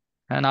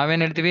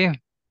 ನಾವೇನ್ ಹೇಳ್ತೀವಿ,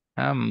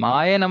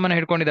 ಮಾಯೆ ನಮ್ಮನ್ನ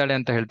ಹಿಡ್ಕೊಂಡಿದ್ದಾಳೆ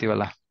ಅಂತ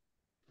ಹೇಳ್ತೀವಲ್ಲ.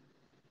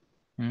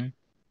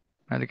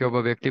 ಅದಕ್ಕೆ ಒಬ್ಬ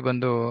ವ್ಯಕ್ತಿ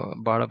ಬಂದು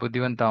ಬಹಳ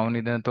ಬುದ್ಧಿವಂತ, ಅವನು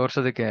ಇದನ್ನ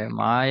ತೋರ್ಸೋದಕ್ಕೆ,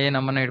 ಮಾಯೆ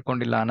ನಮ್ಮನ್ನ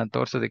ಹಿಡ್ಕೊಂಡಿಲ್ಲ ಅನ್ನೋದು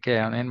ತೋರ್ಸೋದಕ್ಕೆ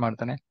ಅವನೇನ್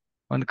ಮಾಡ್ತಾನೆ,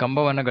 ಒಂದು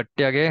ಕಂಬವನ್ನ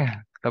ಗಟ್ಟಿಯಾಗಿ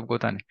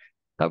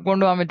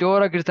ತಬ್ಕೊಂಡು ಆಮೇಲೆ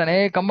ಜೋರಾಗಿ ಇರ್ತಾನೆ,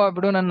 ಕಂಬ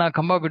ಬಿಡು ನನ್ನ,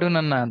 ಕಂಬ ಬಿಡು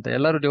ನನ್ನ ಅಂತ.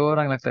 ಎಲ್ಲರೂ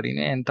ಜೋರಾಗಿ ನಗ್ತಾರೆ.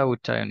 ಇನ್ನೇ ಎಂತ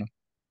ಹುಚ್ಚ ಏನು,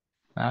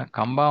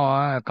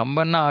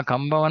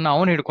 ಕಂಬವನ್ನ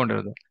ಅವನು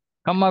ಹಿಡ್ಕೊಂಡಿರೋದು.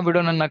 ಕಂಬ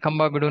ಬಿಡು ನನ್ನ,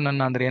 ಕಂಬ ಬಿಡು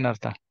ನನ್ನ ಅಂದ್ರೆ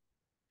ಏನರ್ಥ?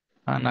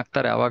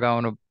 ನಗ್ತಾರೆ. ಅವಾಗ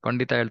ಅವನು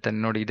ಪಂಡಿತ ಹೇಳ್ತಾನೆ,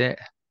 ನೋಡಿ ಇದೆ,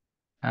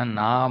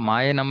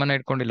 ಮಾಯೆ ನಮ್ಮನ್ನ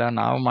ಇಟ್ಕೊಂಡಿಲ್ಲ,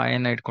 ನಾವು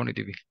ಮಾಯೆಯನ್ನ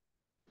ಇಟ್ಕೊಂಡಿದೀವಿ.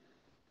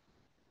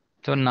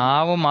 ಸೊ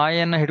ನಾವು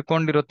ಮಾಯೆಯನ್ನ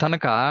ಹಿಡ್ಕೊಂಡಿರೋ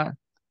ತನಕ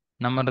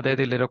ನಮ್ಮ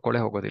ಹೃದಯದಲ್ಲಿರೋ ಕೊಳೆ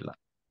ಹೋಗೋದಿಲ್ಲ.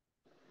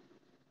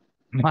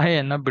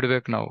 ಮಾಯೆಯನ್ನ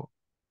ಬಿಡ್ಬೇಕು ನಾವು.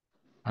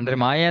 ಅಂದ್ರೆ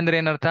ಮಾಯೆ ಅಂದ್ರೆ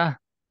ಏನರ್ಥ?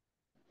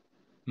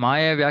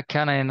 ಮಾಯೆಯ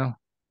ವ್ಯಾಖ್ಯಾನ ಏನು?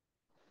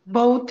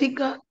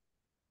 ಭೌತಿಕ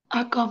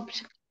ಆಕಾಂಕ್ಷ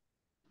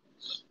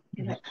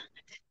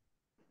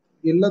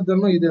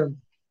ಎಲ್ಲದನ್ನು ಇದೆ ಅಂತ.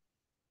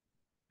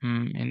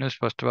 ಇನ್ನೂ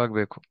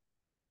ಸ್ಪಷ್ಟವಾಗ್ಬೇಕು.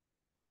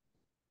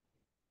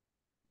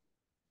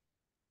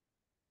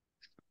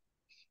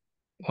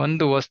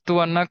 ಒಂದು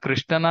ವಸ್ತುವನ್ನ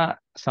ಕೃಷ್ಣನ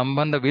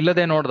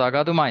ಸಂಬಂಧವಿಲ್ಲದೆ ನೋಡಿದಾಗ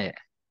ಅದು ಮಾಯೆ.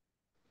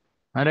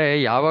 ಅಂದ್ರೆ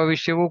ಯಾವ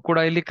ವಿಷಯವೂ ಕೂಡ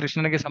ಇಲ್ಲಿ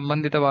ಕೃಷ್ಣನಿಗೆ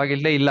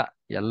ಸಂಬಂಧಿತವಾಗಿಲ್ಲೇ ಇಲ್ಲ.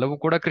 ಎಲ್ಲವೂ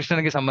ಕೂಡ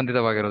ಕೃಷ್ಣನಿಗೆ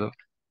ಸಂಬಂಧಿತವಾಗಿರೋದು.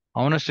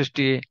 ಅವನ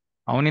ಸೃಷ್ಟಿ,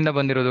 ಅವನಿಂದ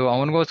ಬಂದಿರೋದು,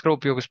 ಅವನಿಗೋಸ್ಕರ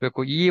ಉಪಯೋಗಿಸ್ಬೇಕು.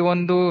 ಈ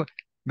ಒಂದು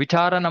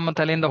ವಿಚಾರ ನಮ್ಮ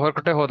ತಲೆಯಿಂದ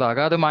ಹೊರಟೆ ಹೋದಾಗ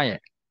ಅದು ಮಾಯೆ.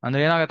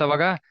 ಅಂದ್ರೆ ಏನಾಗತ್ತೆ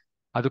ಅವಾಗ?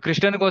 ಅದು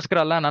ಕೃಷ್ಣನಿಗೋಸ್ಕರ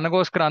ಅಲ್ಲ,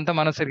 ನನಗೋಸ್ಕರ ಅಂತ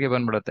ಮನಸ್ಸಿಗೆ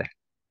ಬಂದ್ಬಿಡುತ್ತೆ.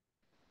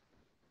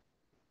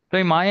 ಸೊ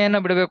ಈ ಮಾಯೆಯನ್ನ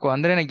ಬಿಡಬೇಕು.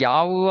 ಅಂದ್ರೆ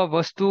ಯಾವ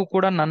ವಸ್ತು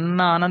ಕೂಡ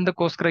ನನ್ನ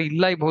ಆನಂದಕ್ಕೋಸ್ಕರ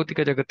ಇಲ್ಲ ಈ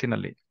ಭೌತಿಕ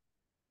ಜಗತ್ತಿನಲ್ಲಿ.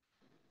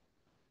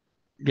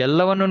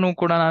 ಎಲ್ಲವನ್ನೂ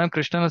ಕೂಡ ನಾನು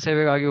ಕೃಷ್ಣನ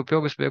ಸೇವೆಗಾಗಿ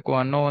ಉಪಯೋಗಿಸ್ಬೇಕು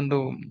ಅನ್ನೋ ಒಂದು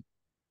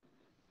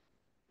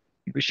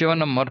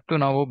ವಿಷಯವನ್ನ ಮರೆತು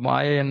ನಾವು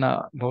ಮಾಯೆಯನ್ನ,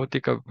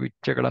 ಭೌತಿಕ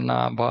ವಿಷಯಗಳನ್ನ,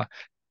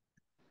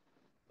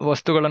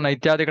 ವಸ್ತುಗಳನ್ನ,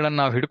 ಇತ್ಯಾದಿಗಳನ್ನ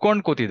ನಾವು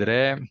ಹಿಡ್ಕೊಂಡು ಕೂತಿದ್ರೆ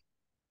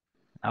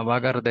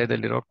ಅವಾಗ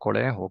ಹೃದಯದಲ್ಲಿರೋ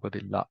ಕೊಳೆ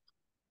ಹೋಗೋದಿಲ್ಲ.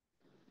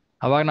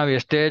 ಅವಾಗ ನಾವು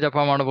ಎಷ್ಟೇ ಜಪ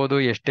ಮಾಡ್ಬೋದು,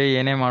 ಎಷ್ಟೇ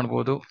ಏನೇ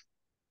ಮಾಡ್ಬೋದು,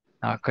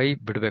 ಆ ಕೈ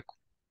ಬಿಡ್ಬೇಕು.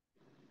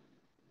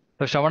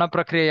 ಶ್ರವಣ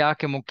ಪ್ರಕ್ರಿಯೆ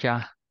ಯಾಕೆ ಮುಖ್ಯ?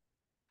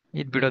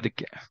 ಇದ್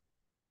ಬಿಡೋದಿಕ್ಕೆ.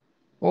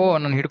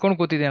 ನಾನು ಹಿಡ್ಕೊಂಡು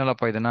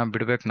ಕೂತಿದ್ದೇನಲ್ಲಪ್ಪ, ಇದನ್ನ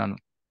ಬಿಡ್ಬೇಕು ನಾನು.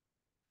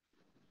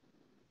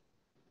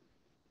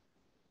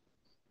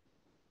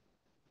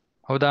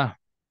 ಹೌದಾ?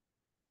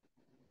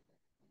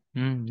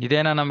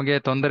 ಇದೇನಾ ನಮಗೆ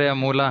ತೊಂದರೆಯ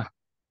ಮೂಲ?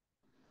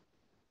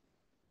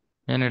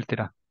 ಏನ್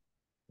ಹೇಳ್ತೀರಾ?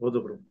 ಹೌದು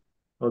ಬ್ರೋ,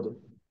 ಹೌದು.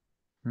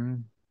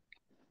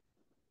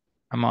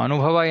 ನಮ್ಮ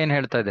ಅನುಭವ ಏನ್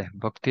ಹೇಳ್ತಾ ಇದೆ?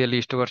 ಭಕ್ತಿಯಲ್ಲಿ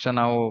ಇಷ್ಟು ವರ್ಷ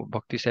ನಾವು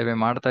ಭಕ್ತಿ ಸೇವೆ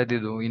ಮಾಡ್ತಾ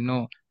ಇದ್ದಿದ್ದು, ಇನ್ನು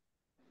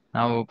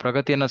ನಾವು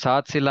ಪ್ರಗತಿಯನ್ನು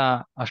ಸಾಧಿಸಿಲ್ಲ.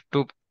 ಅಷ್ಟು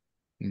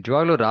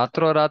ನಿಜವಾಗ್ಲೂ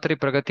ರಾತ್ರೋರಾತ್ರಿ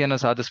ಪ್ರಗತಿಯನ್ನು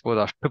ಸಾಧಿಸ್ಬೋದು,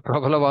 ಅಷ್ಟು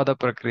ಪ್ರಬಲವಾದ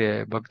ಪ್ರಕ್ರಿಯೆ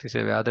ಭಕ್ತಿ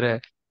ಸೇವೆ. ಆದ್ರೆ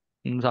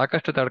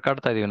ಸಾಕಷ್ಟು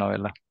ತಡ್ಕಾಡ್ತಾ ಇದೀವಿ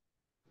ನಾವೆಲ್ಲ.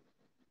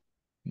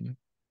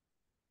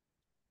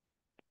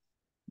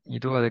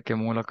 ಇದು ಅದಕ್ಕೆ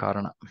ಮೂಲ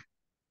ಕಾರಣ.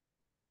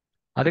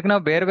 ಅದಕ್ಕೆ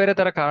ನಾವು ಬೇರೆ ಬೇರೆ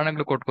ತರ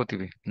ಕಾರಣಗಳು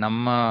ಕೊಟ್ಕೋತೀವಿ.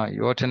 ನಮ್ಮ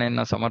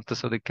ಯೋಚನೆಯನ್ನ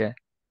ಸಮರ್ಥಿಸೋದಕ್ಕೆ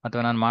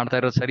ಅಥವಾ ನಾನು ಮಾಡ್ತಾ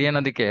ಇರೋದು ಸರಿ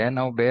ಅನ್ನೋದಕ್ಕೆ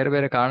ನಾವು ಬೇರೆ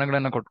ಬೇರೆ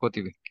ಕಾರಣಗಳನ್ನ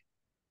ಕೊಟ್ಕೋತೀವಿ.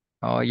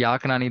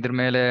 ಯಾಕೆ ನಾನು ಇದ್ರ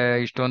ಮೇಲೆ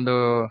ಇಷ್ಟೊಂದು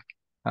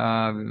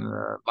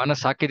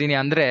ಮನಸ್ಸು ಹಾಕಿದೀನಿ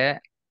ಅಂದ್ರೆ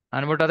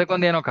ಅನ್ಬಿಟ್ಟು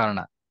ಅದಕ್ಕೊಂದು ಏನೋ ಕಾರಣ.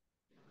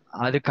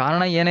 ಅದಕ್ಕೆ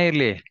ಕಾರಣ ಏನೇ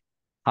ಇರ್ಲಿ,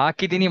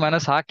 ಹಾಕಿದೀನಿ,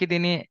 ಮನಸ್ಸು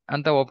ಹಾಕಿದೀನಿ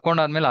ಅಂತ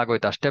ಒಪ್ಕೊಂಡಾದ್ಮೇಲೆ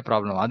ಆಗೋಯ್ತು, ಅಷ್ಟೇ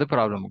ಪ್ರಾಬ್ಲಮ್. ಅದು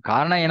ಪ್ರಾಬ್ಲಮ್.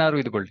 ಕಾರಣ ಏನಾದ್ರು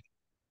ಇದ್ಕೊಳ್ಳಿ,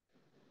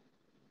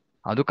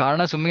 ಅದು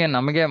ಕಾರಣ ಸುಮ್ಮನೆ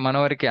ನಮಗೆ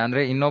ಮನವರಿಕೆ,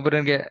 ಅಂದ್ರೆ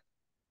ಇನ್ನೊಬ್ಬರಿಗೆ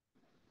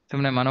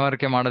ಸುಮ್ಮನೆ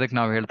ಮನವರಿಕೆ ಮಾಡೋದಕ್ಕೆ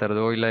ನಾವು ಹೇಳ್ತಾ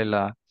ಇರೋದು, ಇಲ್ಲ ಇಲ್ಲ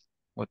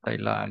ಗೊತ್ತಾ,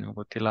 ಇಲ್ಲ ನಿಮ್ಗೆ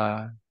ಗೊತ್ತಿಲ್ಲ,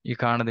 ಈ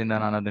ಕಾರಣದಿಂದ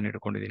ನಾನು ಅದನ್ನ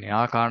ಇಟ್ಕೊಂಡಿದ್ದೀನಿ,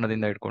 ಆ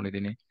ಕಾರಣದಿಂದ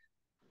ಇಟ್ಕೊಂಡಿದ್ದೀನಿ.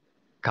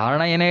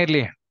 ಕಾರಣ ಏನೇ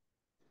ಇರ್ಲಿ,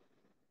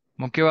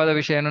 ಮುಖ್ಯವಾದ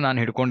ವಿಷಯನು ನಾನು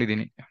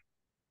ಹಿಡ್ಕೊಂಡಿದ್ದೀನಿ.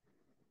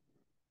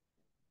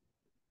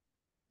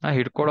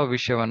 ಹಿಡ್ಕೊಳ್ಳೋ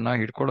ವಿಷಯವನ್ನ,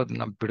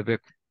 ಹಿಡ್ಕೊಳ್ಳೋದನ್ನ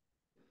ಬಿಡ್ಬೇಕು.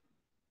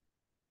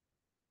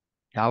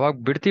 ಯಾವಾಗ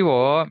ಬಿಡ್ತೀವೋ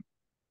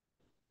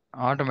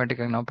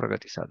ಆಟೋಮೆಟಿಕ್ ಆಗಿ ನಾವು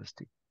ಪ್ರಗತಿ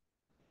ಸಾಧಿಸ್ತೀವಿ.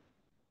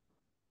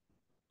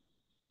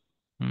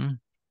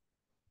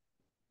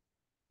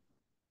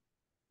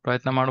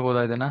 ಪ್ರಯತ್ನ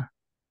ಮಾಡ್ಬೋದಾ ಇದನ್ನ?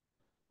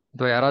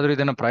 ಅಥವಾ ಯಾರಾದ್ರೂ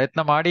ಇದನ್ನ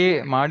ಪ್ರಯತ್ನ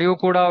ಮಾಡಿಯೂ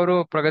ಕೂಡ ಅವರು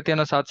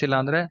ಪ್ರಗತಿಯನ್ನು ಸಾಧಿಸಿಲ್ಲ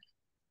ಅಂದ್ರೆ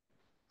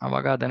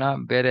ಅವಾಗ ಅದನ್ನ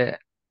ಬೇರೆ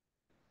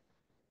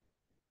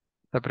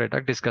ಸಪರೇಟ್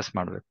ಆಗಿ ಡಿಸ್ಕಸ್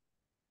ಮಾಡ್ಬೇಕು.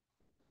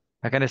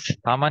 ಯಾಕಂದ್ರೆ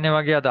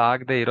ಸಾಮಾನ್ಯವಾಗಿ ಅದು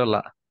ಆಗದೆ ಇರೋಲ್ಲ.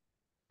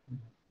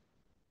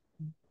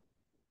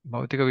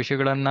 ಭೌತಿಕ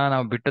ವಿಷಯಗಳನ್ನ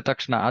ನಾವು ಬಿಟ್ಟ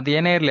ತಕ್ಷಣ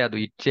ಅದೇನೇ ಇರ್ಲಿ, ಅದು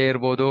ಇಚ್ಛೆ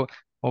ಇರ್ಬೋದು,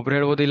 ಒಬ್ರು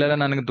ಹೇಳ್ಬೋದು ಇಲ್ಲ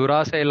ನನಗೆ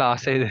ದುರಾಸೆ ಇಲ್ಲ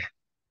ಆಸೆ ಇದೆ,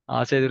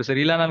 ಆಸೆ ಇದ್ರು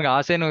ಸರಿ, ಇಲ್ಲ ನನ್ಗೆ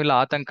ಆಸೆನೂ ಇಲ್ಲ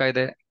ಆತಂಕ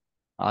ಇದೆ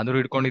ಆದ್ರೂ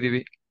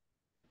ಇಟ್ಕೊಂಡಿದೀವಿ.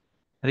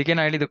 ಅದಕ್ಕೆ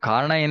ನಾ ಹೇಳಿದ್ದು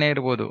ಕಾರಣ ಏನೇ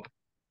ಇರ್ಬೋದು,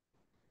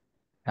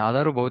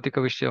 ಯಾವ್ದಾದ್ರು ಭೌತಿಕ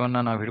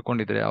ವಿಷಯವನ್ನ ನಾವು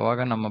ಹಿಡ್ಕೊಂಡಿದ್ರೆ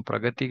ಅವಾಗ ನಮ್ಮ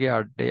ಪ್ರಗತಿಗೆ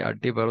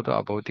ಅಡ್ಡಿ ಬರೋದು ಆ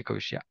ಭೌತಿಕ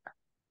ವಿಷಯ.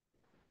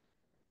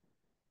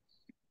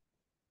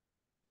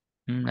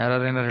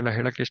 ಯಾರು ಏನಾರು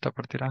ಹೇಳಕ್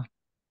ಇಷ್ಟಪಡ್ತೀರಾ?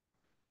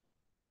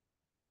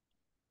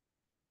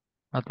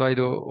 ಅಥವಾ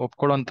ಇದು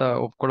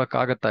ಒಪ್ಕೊಳಕ್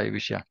ಆಗತ್ತಾ ಈ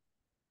ವಿಷಯ?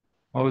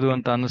 ಹೌದು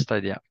ಅಂತ ಅನ್ನಿಸ್ತಾ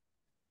ಇದೆಯಾ?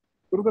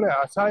 ಗುರುಗಳೇ,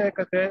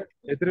 ಅಸಹಾಯಕತೆ,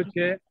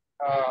 ಹೆದರಿಕೆ,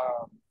 ಆ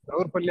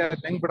ದೌರ್ಬಲ್ಯ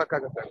ಹೆಂಗ್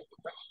ಬಿಡಕ್ಕಾಗತ್ತೆ?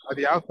 ಅದು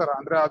ಯಾವ ತರ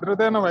ಅಂದ್ರೆ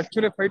ಅದ್ರದ್ದೇ ನಾವು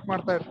ಆಕ್ಚುಲಿ ಫೈಟ್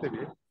ಮಾಡ್ತಾ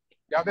ಇರ್ತೀವಿ.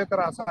 ಯಾವ್ದೇ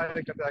ತರ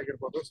ಅಸಹಾಯಕತೆ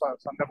ಆಗಿರ್ಬೋದು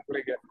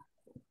ಸಂದರ್ಭಗಳಿಗೆ.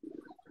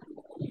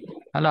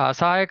 ಅಲ್ಲ,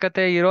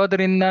 ಅಸಹಾಯಕತೆ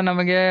ಇರೋದ್ರಿಂದ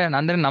ನಮಗೆ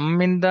ಅಂದ್ರೆ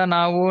ನಮ್ಮಿಂದ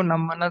ನಾವು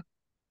ನಮ್ಮನ್ನ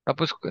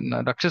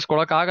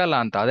ರಕ್ಷಿಸ್ಕೊಳಕ್ ಆಗಲ್ಲ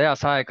ಅಂತ, ಅದೇ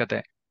ಅಸಹಾಯಕತೆ.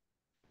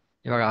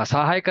 ಇವಾಗ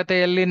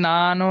ಅಸಹಾಯಕತೆಯಲ್ಲಿ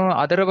ನಾನು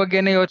ಅದರ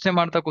ಬಗ್ಗೆನೇ ಯೋಚನೆ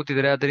ಮಾಡ್ತಾ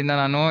ಕೂತಿದ್ರೆ ಅದರಿಂದ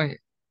ನಾನು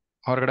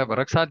ಹೊರಗಡೆ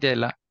ಬರಕ್ ಸಾಧ್ಯ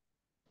ಇಲ್ಲ.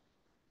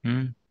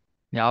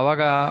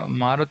 ಯಾವಾಗ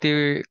ಮಾರುತಿ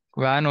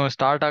ವ್ಯಾನು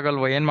ಸ್ಟಾರ್ಟ್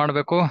ಆಗಲ್ವೋ ಏನ್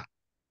ಮಾಡ್ಬೇಕು?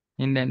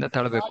 ಹಿಂದೆಯಿಂದ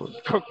ತಳ್ಳಬೇಕು.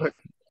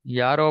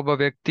 ಯಾರೋ ಒಬ್ಬ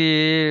ವ್ಯಕ್ತಿ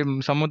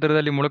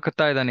ಸಮುದ್ರದಲ್ಲಿ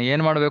ಮುಳುಗುತ್ತಾ ಇದ್ದಾನೆ,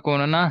 ಏನ್ ಮಾಡ್ಬೇಕು?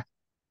 ಅವನನ್ನ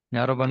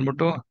ಯಾರೋ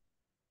ಬಂದ್ಬಿಟ್ಟು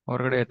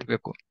ಹೊರಗಡೆ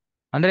ಎತ್ತಬೇಕು.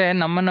 ಅಂದ್ರೆ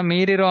ನಮ್ಮನ್ನ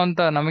ಮೀರಿರೋ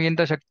ಅಂತ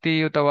ನಮಗಿಂತ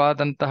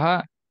ಶಕ್ತಿಯುತವಾದಂತಹ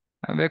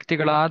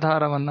ವ್ಯಕ್ತಿಗಳ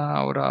ಆಧಾರವನ್ನ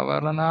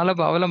ಅವರನ್ನ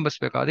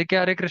ಅವಲಂಬಿಸ್ಬೇಕು. ಅದಕ್ಕೆ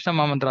ಹರೇ ಕೃಷ್ಣ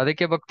ಮಹಾಮಂತ್ರ,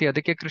 ಅದಕ್ಕೆ ಭಕ್ತಿ,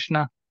 ಅದಕ್ಕೆ ಕೃಷ್ಣ.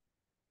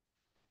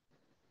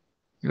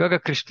 ಇವಾಗ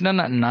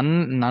ಕೃಷ್ಣನ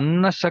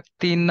ನನ್ನ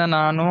ಶಕ್ತಿಯಿಂದ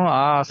ನಾನು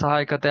ಆ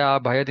ಅಸಹಾಯಕತೆ, ಆ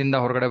ಭಯದಿಂದ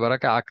ಹೊರಗಡೆ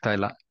ಬರಕ್ಕೆ ಆಗ್ತಾ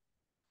ಇಲ್ಲ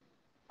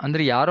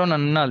ಅಂದ್ರೆ ಯಾರೋ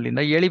ನನ್ನ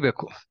ಅಲ್ಲಿಂದ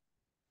ಎಳಿಬೇಕು.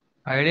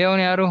 ಆ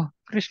ಎಳೆಯವನು ಯಾರು?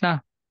 ಕೃಷ್ಣ.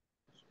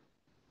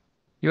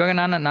 ಇವಾಗ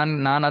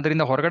ನಾನು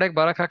ಅದರಿಂದ ಹೊರಗಡೆ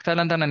ಬರಕ್ ಆಗ್ತಾ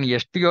ಇಲ್ಲ ಅಂತ ನಾನು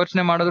ಎಷ್ಟು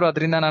ಯೋಚನೆ ಮಾಡಿದ್ರು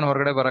ಅದರಿಂದ ನಾನು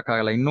ಹೊರಗಡೆ ಬರಕ್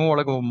ಆಗಲ್ಲ. ಇನ್ನೂ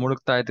ಒಳಗೆ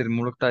ಮುಳುಗ್ತಾ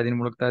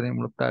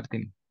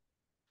ಇರ್ತೀನಿ.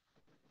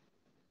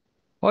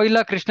 ಓ ಇಲ್ಲ,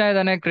 ಕೃಷ್ಣ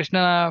ಇದ್ದಾನೆ,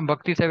 ಕೃಷ್ಣನ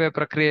ಭಕ್ತಿ ಸೇವೆ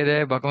ಪ್ರಕ್ರಿಯೆ ಇದೆ,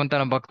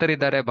 ಭಗವಂತನ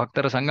ಭಕ್ತರಿದ್ದಾರೆ,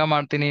 ಭಕ್ತರ ಸಂಘ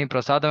ಮಾಡ್ತೀನಿ,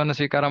 ಪ್ರಸಾದವನ್ನು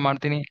ಸ್ವೀಕಾರ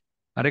ಮಾಡ್ತೀನಿ,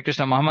 ಹರೇ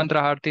ಕೃಷ್ಣ ಮಹಾಮಂತ್ರ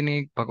ಹಾಡ್ತೀನಿ,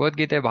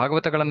 ಭಗವದ್ಗೀತೆ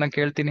ಭಾಗವತಗಳನ್ನ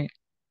ಕೇಳ್ತೀನಿ.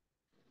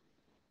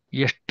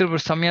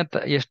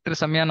 ಎಷ್ಟು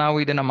ಸಮಯ ನಾವು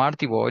ಇದನ್ನ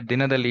ಮಾಡ್ತೀವೋ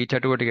ದಿನದಲ್ಲಿ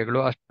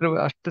ಚಟುವಟಿಕೆಗಳು,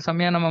 ಅಷ್ಟು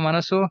ಸಮಯ ನಮ್ಮ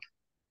ಮನಸ್ಸು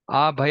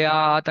ಆ ಭಯ,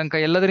 ಆತಂಕ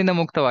ಎಲ್ಲದರಿಂದ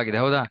ಮುಕ್ತವಾಗಿದೆ.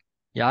 ಹೌದಾ?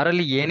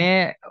 ಯಾರಲ್ಲಿ ಏನೇ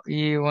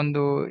ಈ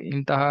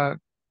ಇಂತಹ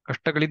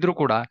ಕಷ್ಟಗಳಿದ್ರೂ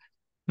ಕೂಡ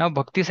ನಾವು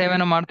ಭಕ್ತಿ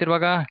ಸೇವೆನ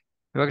ಮಾಡ್ತಿರುವಾಗ,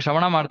 ಇವಾಗ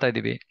ಶ್ರವಣ ಮಾಡ್ತಾ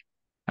ಇದ್ದೀವಿ,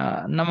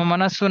 ನಮ್ಮ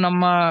ಮನಸ್ಸು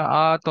ನಮ್ಮ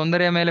ಆ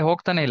ತೊಂದರೆಯ ಮೇಲೆ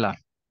ಹೋಗ್ತಾನೆ ಇಲ್ಲ.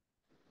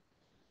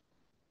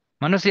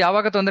 ಮನಸ್ಸು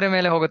ಯಾವಾಗ ತೊಂದರೆ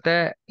ಮೇಲೆ ಹೋಗುತ್ತೆ?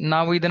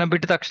 ನಾವು ಇದನ್ನ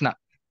ಬಿಟ್ಟ ತಕ್ಷಣ.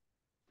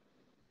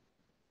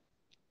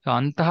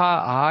 ಅಂತಹ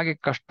ಹಾಗೆ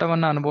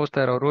ಕಷ್ಟವನ್ನ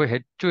ಅನುಭವಿಸ್ತಾ ಇರೋರು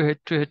ಹೆಚ್ಚು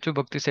ಹೆಚ್ಚು ಹೆಚ್ಚು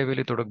ಭಕ್ತಿ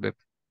ಸೇವೆಯಲ್ಲಿ ತೊಡಗ್ಬೇಕು.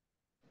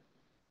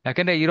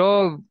 ಯಾಕೆಂದ್ರೆ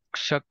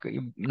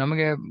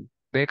ನಮಗೆ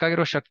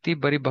ಬೇಕಾಗಿರೋ ಶಕ್ತಿ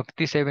ಬರೀ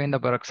ಭಕ್ತಿ ಸೇವೆಯಿಂದ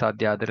ಬರಕ್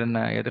ಸಾಧ್ಯ.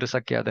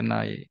 ಅದನ್ನ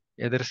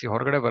ಎದುರಿಸಿ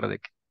ಹೊರಗಡೆ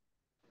ಬರೋದಕ್ಕೆ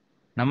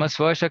ನಮ್ಮ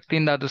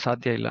ಸ್ವಶಕ್ತಿಯಿಂದ ಅದು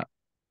ಸಾಧ್ಯ ಇಲ್ಲ.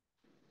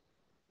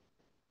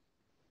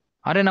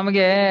 ಆದ್ರೆ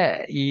ನಮಗೆ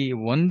ಈ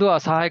ಒಂದು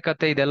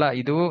ಅಸಹಾಯಕತೆ ಇದೆಲ್ಲ,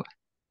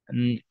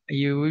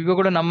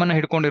 ಇವುಗಳು ನಮ್ಮನ್ನ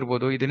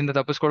ಹಿಡ್ಕೊಂಡಿರ್ಬೋದು. ಇದರಿಂದ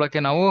ತಪ್ಪಿಸ್ಕೊಳ್ಳಕ್ಕೆ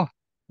ನಾವು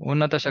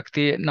ಉನ್ನತ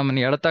ಶಕ್ತಿ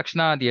ನಮ್ಮನ್ನ ಎಳೆದ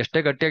ತಕ್ಷಣ ಅದು ಎಷ್ಟೇ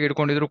ಗಟ್ಟಿಯಾಗಿ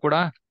ಹಿಡ್ಕೊಂಡಿದ್ರು ಕೂಡ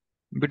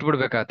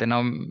ಬಿಟ್ಬಿಡ್ಬೇಕಾಗತ್ತೆ.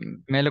 ನಾವು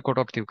ಮೇಲೆ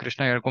ಕೊಟ್ಟೋಗ್ತೀವಿ,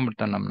 ಕೃಷ್ಣ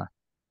ಹೇಳ್ಕೊಂಡ್ಬಿಡ್ತಾನೆ ನಮ್ಮನ್ನ.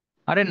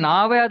 ಅರೆ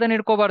ನಾವೇ ಅದನ್ನ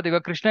ಹಿಡ್ಕೋಬಾರ್ದು.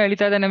 ಇವಾಗ ಕೃಷ್ಣ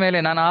ಎಳಿತಾ ಇದ್ದಾನೆ ಮೇಲೆ,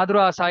 ನಾನು ಆದ್ರೂ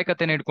ಆ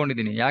ಸಹಾಯಕತೆನ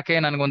ಹಿಡ್ಕೊಂಡಿದ್ದೀನಿ. ಯಾಕೆ?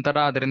 ನನ್ಗೊಂಥರ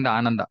ಅದರಿಂದ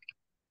ಆನಂದ.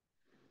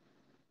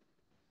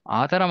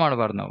 ಆತರ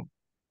ಮಾಡಬಾರ್ದು ನಾವು.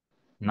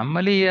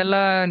 ನಮ್ಮಲ್ಲಿ ಎಲ್ಲ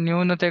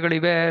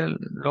ನ್ಯೂನತೆಗಳಿವೆ,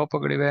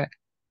 ಲೋಪಗಳಿವೆ,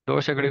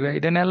 ದೋಷಗಳಿವೆ.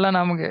 ಇದನ್ನೆಲ್ಲ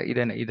ನಮಗೆ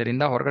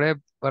ಇದರಿಂದ ಹೊರಗಡೆ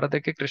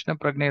ಬರೋದಕ್ಕೆ ಕೃಷ್ಣ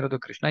ಪ್ರಜ್ಞೆ ಇರೋದು.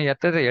 ಕೃಷ್ಣ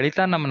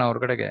ಎಳಿತಾನ ನಮ್ಮನ್ನ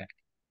ಹೊರಗಡೆಗೆ.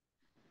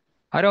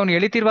 ಅರೆ ಅವ್ನು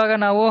ಎಳಿತಿರುವಾಗ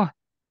ನಾವು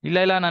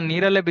ಇಲ್ಲ ನಾನು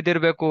ನೀರಲ್ಲೇ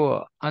ಬಿದ್ದಿರ್ಬೇಕು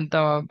ಅಂತ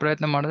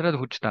ಪ್ರಯತ್ನ ಮಾಡಿದ್ರೆ ಅದು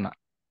ಹುಚ್ಚುತನ.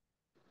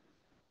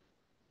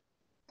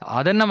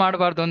 ಅದನ್ನ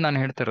ಮಾಡಬಾರ್ದು ಅಂತ ನಾನು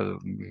ಹೇಳ್ತಿರೋದು.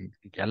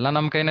 ಎಲ್ಲ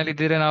ನಮ್ಮ ಕೈನಲ್ಲಿ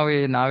ಇದ್ದಿದ್ರೆ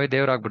ನಾವೇ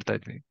ದೇವರಾಗ್ಬಿಡ್ತಾ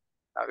ಇದ್ವಿ.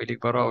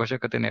 ನಾವಿಲ್ಲಿಗೆ ಬರೋ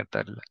ಅವಶ್ಯಕತೆನೇ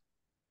ಇರ್ತಾ ಇರಲಿಲ್ಲ.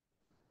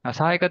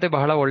 ಅಸಹಾಯಕತೆ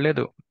ಬಹಳ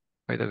ಒಳ್ಳೇದು.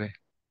 ಬೈದವೆ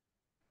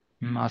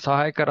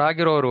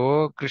ಅಸಹಾಯಕರಾಗಿರೋರು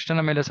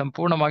ಕೃಷ್ಣನ ಮೇಲೆ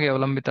ಸಂಪೂರ್ಣವಾಗಿ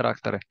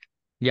ಅವಲಂಬಿತರಾಗ್ತಾರೆ.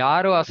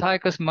 ಯಾರು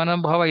ಅಸಹಾಯಕ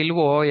ಮನೋಭಾವ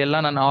ಇಲ್ವೋ, ಎಲ್ಲ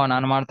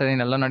ನಾನು ಮಾಡ್ತಾ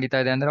ಇದ್ದೀನಿ, ಎಲ್ಲ ನಡೀತಾ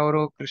ಇದೆ ಅಂದ್ರೆ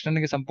ಅವರು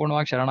ಕೃಷ್ಣನಿಗೆ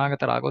ಸಂಪೂರ್ಣವಾಗಿ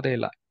ಶರಣಾಗತರಾಗೋದೇ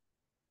ಇಲ್ಲ.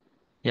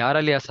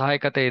 ಯಾರಲ್ಲಿ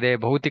ಅಸಹಾಯಕತೆ ಇದೆ,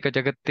 ಭೌತಿಕ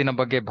ಜಗತ್ತಿನ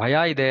ಬಗ್ಗೆ ಭಯ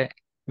ಇದೆ,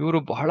 ಇವರು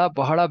ಬಹಳ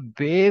ಬಹಳ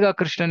ಬೇಗ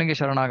ಕೃಷ್ಣನಿಗೆ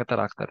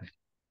ಶರಣಾಗತರಾಗ್ತಾರೆ,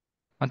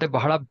 ಮತ್ತೆ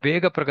ಬಹಳ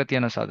ಬೇಗ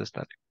ಪ್ರಗತಿಯನ್ನು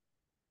ಸಾಧಿಸ್ತಾರೆ.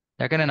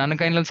 ಯಾಕಂದ್ರೆ ನನ್ನ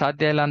ಕೈನಲ್ಲಿ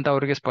ಸಾಧ್ಯ ಇಲ್ಲ ಅಂತ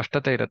ಅವರಿಗೆ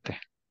ಸ್ಪಷ್ಟತೆ ಇರುತ್ತೆ.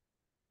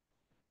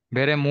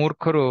 ಬೇರೆ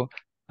ಮೂರ್ಖರು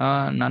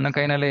ನನ್ನ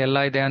ಕೈನಲ್ಲೇ ಎಲ್ಲ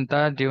ಇದೆ ಅಂತ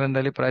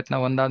ಜೀವನದಲ್ಲಿ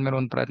ಒಂದಾದ್ಮೇಲೆ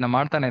ಒಂದು ಪ್ರಯತ್ನ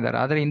ಮಾಡ್ತಾನೆ ಇದ್ದಾರೆ.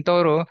 ಆದ್ರೆ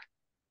ಇಂಥವ್ರು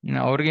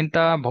ಅವ್ರಿಗಿಂತ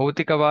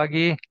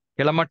ಭೌತಿಕವಾಗಿ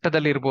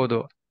ಕೆಳಮಟ್ಟದಲ್ಲಿ ಇರ್ಬೋದು,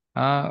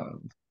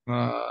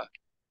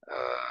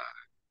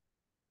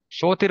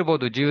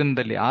 ಸೋತಿರ್ಬೋದು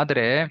ಜೀವನದಲ್ಲಿ,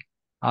 ಆದ್ರೆ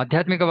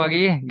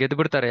ಆಧ್ಯಾತ್ಮಿಕವಾಗಿ ಗೆದ್ದು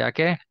ಬಿಡ್ತಾರೆ.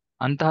 ಯಾಕೆ?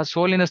 ಅಂತಹ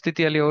ಸೋಲಿನ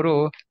ಸ್ಥಿತಿಯಲ್ಲಿ ಅವರು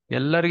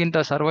ಎಲ್ಲರಿಗಿಂತ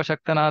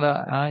ಸರ್ವಶಕ್ತನಾದ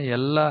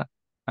ಎಲ್ಲ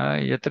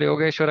ಯತ್ರ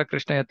ಯೋಗೇಶ್ವರ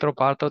ಕೃಷ್ಣ ಯತ್ರೋ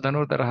ಪಾರ್ಥೋ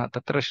ಧನುರ್ಧರ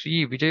ತತ್ರ ಶ್ರೀ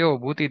ವಿಜಯೋ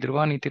ಭೂತಿ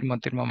ಧ್ರುವಾನಿ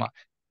ತಿರ್ಮಮ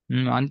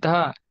ಅಂತಹ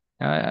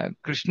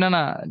ಕೃಷ್ಣನ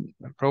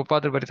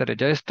ಪ್ರಭುಪಾದರು ಬರೀತಾರೆ,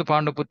 ಜಯಸ್ತು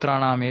ಪಾಂಡು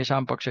ಪುತ್ರಾಣಾಂ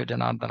ಯೇಷಾಂ ಪಕ್ಷ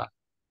ಜನಾರ್ದನ.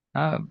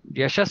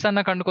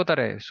 ಯಶಸ್ಸನ್ನ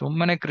ಕಂಡುಕೋತಾರೆ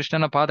ಸುಮ್ಮನೆ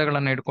ಕೃಷ್ಣನ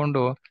ಪಾದಗಳನ್ನ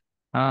ಹಿಡ್ಕೊಂಡು.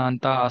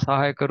 ಅಂತ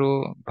ಅಸಹಾಯಕರು,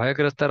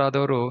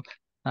 ಭಯಗ್ರಸ್ತರಾದವರು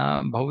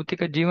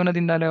ಭೌತಿಕ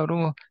ಜೀವನದಿಂದಲೇ ಅವರು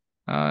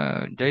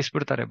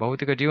ಜಯಿಸ್ಬಿಡ್ತಾರೆ,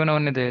 ಭೌತಿಕ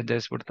ಜೀವನವನ್ನೇ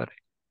ಜಯಿಸ್ಬಿಡ್ತಾರೆ.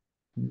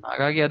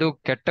 ಹಾಗಾಗಿ ಅದು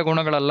ಕೆಟ್ಟ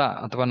ಗುಣಗಳಲ್ಲ,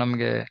 ಅಥವಾ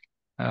ನಮ್ಗೆ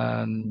ಆ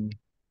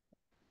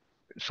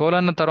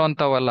ಸೋಲನ್ನು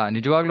ತರುವಂತವಲ್ಲ,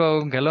 ನಿಜವಾಗ್ಲೂ ಅವು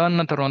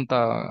ಗೆಲುವನ್ನು ತರುವಂತ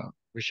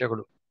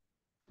ವಿಷಯಗಳು.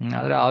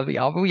 ಆದ್ರೆ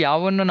ಅವು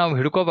ಯಾವನ್ನು ನಾವು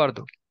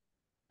ಹಿಡ್ಕೋಬಾರ್ದು.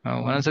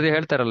 ಒಂದೊಂದ್ಸತಿ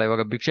ಹೇಳ್ತಾರಲ್ಲ,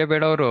 ಇವಾಗ ಭಿಕ್ಷೆ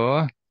ಬೇಡವರು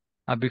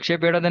ಆ ಭಿಕ್ಷೆ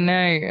ಬೇಡದನ್ನೇ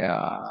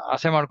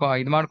ಆಸೆ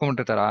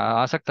ಮಾಡ್ಕೊಂಡ್ಬಿಟ್ಟಿರ್ತಾರೆ,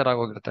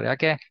 ಆಸಕ್ತರಾಗೋಗಿರ್ತಾರೆ.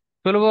 ಯಾಕೆ?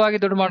 ಸುಲಭವಾಗಿ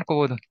ದುಡ್ಡು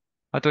ಮಾಡ್ಕೋಬಹುದು.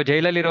 ಅಥವಾ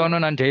ಜೈಲಲ್ಲಿ ಇರೋನು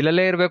ನಾನು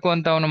ಜೈಲಲ್ಲೇ ಇರ್ಬೇಕು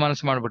ಅಂತ ಅವನು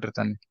ಮನಸ್ಸು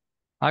ಮಾಡ್ಬಿಟ್ಟಿರ್ತಾನೆ.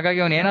 ಹಾಗಾಗಿ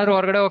ಅವನು ಏನಾದ್ರು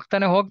ಹೊರಗಡೆ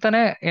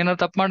ಹೋಗ್ತಾನೆ, ಏನಾದ್ರು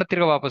ತಪ್ಪು ಮಾಡಿ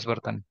ತಿರ್ಗಾ ವಾಪಸ್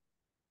ಬರ್ತಾನೆ.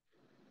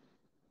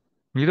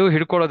 ಇದು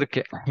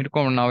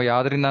ಹಿಡ್ಕೊಂಡು ನಾವು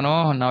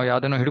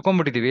ಯಾವ್ದನ್ನು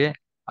ಹಿಡ್ಕೊಂಡ್ಬಿಟ್ಟಿದೀವಿ,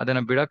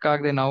 ಅದನ್ನ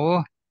ಬಿಡಕ್ಕಾಗದೆ ನಾವು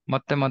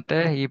ಮತ್ತೆ ಮತ್ತೆ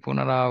ಈ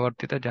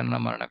ಪುನರಾವರ್ತಿತ ಜನನ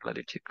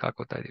ಮರಣಗಳಲ್ಲಿ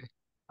ಚಿಕ್ಕಾಕೋತಾ ಇದೀವಿ.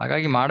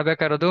 ಹಾಗಾಗಿ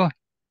ಮಾಡ್ಬೇಕಾಗಿರೋದು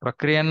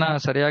ಪ್ರಕ್ರಿಯೆಯನ್ನ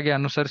ಸರಿಯಾಗಿ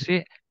ಅನುಸರಿಸಿ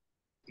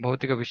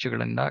ಭೌತಿಕ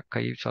ವಿಷಯಗಳಿಂದ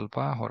ಕೈ ಸ್ವಲ್ಪ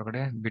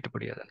ಹೊರಗಡೆ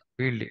ಬಿಟ್ಟುಬಿಡಿ, ಅದನ್ನು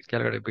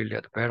ಕೆಳಗಡೆ ಬೀಳ್ಲಿ,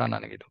 ಅದು ಬೇಡ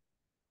ನನಗಿದು.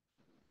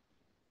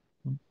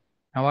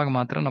 ಅವಾಗ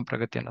ಮಾತ್ರ ನಾವು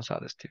ಪ್ರಗತಿಯನ್ನು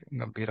ಸಾಧಿಸ್ತೀವಿ,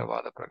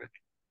 ಗಂಭೀರವಾದ ಪ್ರಗತಿ.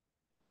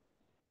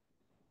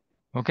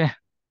 ಓಕೆ,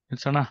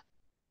 ಇಲ್ಸೋಣ.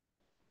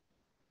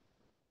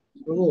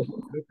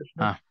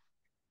 ಹಾ,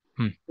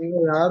 ಈಗ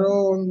ಯಾರೋ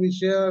ಒಂದ್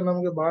ವಿಷಯ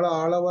ನಮ್ಗೆ ಬಹಳ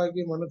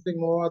ಆಳವಾಗಿ ಮನಸ್ಸಿಗೆ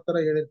ನೋವು ತರ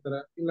ಹೇಳಿರ್ತಾರೆ,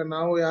 ಇಲ್ಲ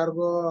ನಾವು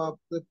ಯಾರಿಗೋ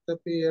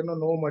ತಪ್ಪಿ ಏನೋ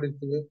ನೋವು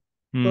ಮಾಡಿರ್ತೀವಿ.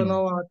 ಸೊ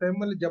ನಾವು ಆ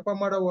ಟೈಮಲ್ಲಿ ಜಪ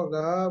ಮಾಡೋವಾಗ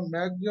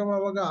ಮ್ಯಾಕ್ಸಿಮಮ್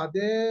ಅವಾಗ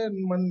ಅದೇ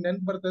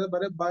ನೆನ್ಪು ಬರ್ತದೆ,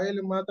 ಬರೀ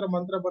ಬಾಯಲ್ಲಿ ಮಾತ್ರ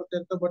ಮಂತ್ರ ಬರ್ತಾ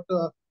ಇರ್ತದೆ, ಬಟ್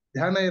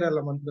ಧ್ಯಾನ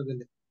ಇರಲ್ಲ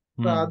ಮಂತ್ರದಲ್ಲಿ.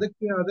 ಸೊ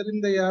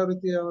ಅದರಿಂದ ಯಾವ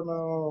ರೀತಿ ಅವನು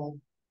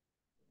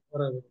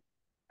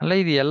ಅಲ್ಲ,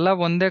 ಇದು ಎಲ್ಲ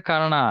ಒಂದೇ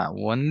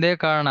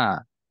ಕಾರಣ.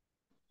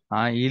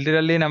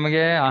 ಇದರಲ್ಲಿ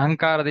ನಮಗೆ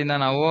ಅಹಂಕಾರದಿಂದ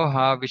ನಾವು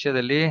ಆ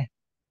ವಿಷಯದಲ್ಲಿ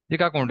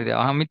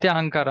ಸಿಕ್ಕಾಕೊಂಡಿದ್ದೇವೆ. ಮಿಥ್ಯ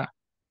ಅಹಂಕಾರ.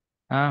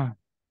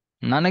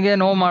 ನನಗೆ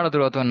ನೋವು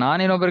ಮಾಡಿದ್ರು ಅಥವಾ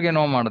ನಾನಿನ್ನೊಬ್ಬರಿಗೆ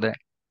ನೋವು ಮಾಡಿದೆ,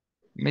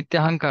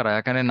 ಮಿಥ್ಯ ಅಹಂಕಾರ.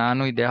 ಯಾಕಂದ್ರೆ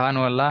ನಾನು ಈ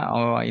ದೇಹನೂ ಅಲ್ಲ,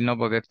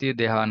 ಇನ್ನೊಬ್ಬ ವ್ಯಕ್ತಿಯು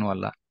ದೇಹನೂ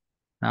ಅಲ್ಲ.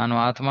 ನಾನು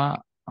ಆತ್ಮ,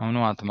 ಅವನು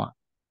ಆತ್ಮ.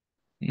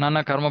 ನನ್ನ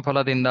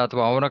ಕರ್ಮಫಲದಿಂದ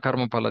ಅಥವಾ ಅವರ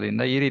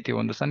ಕರ್ಮಫಲದಿಂದ ಈ ರೀತಿ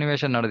ಒಂದು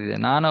ಸನ್ನಿವೇಶ ನಡೆದಿದೆ.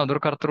 ನಾನು ಅದ್ರ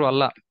ಕರ್ತೃ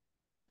ಅಲ್ಲ.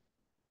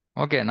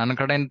 ಓಕೆ, ನನ್ನ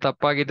ಕಡೆಯಿಂದ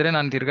ತಪ್ಪಾಗಿದ್ರೆ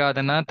ನಾನು ತಿರ್ಗಾ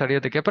ಅದನ್ನ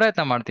ತಡೆಯೋದಕ್ಕೆ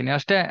ಪ್ರಯತ್ನ ಮಾಡ್ತೀನಿ,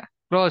 ಅಷ್ಟೇ.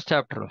 Close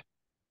chapter.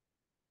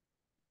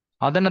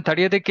 ಅದನ್ನ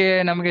ತಡೆಯೋದಕ್ಕೆ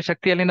ನಮಗೆ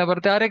ಶಕ್ತಿ ಎಲ್ಲಿಂದ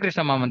ಬರುತ್ತೆ? ಹರೇ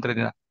ಕೃಷ್ಣ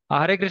ಮಹಾಮಂತ್ರದಿಂದ. ಆ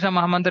ಹರೇ ಕೃಷ್ಣ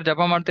ಮಹಾಮಂತ್ರ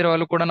ಜಪ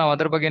ಮಾಡ್ತಿರೋವಲ್ಲೂ ಕೂಡ ನಾವು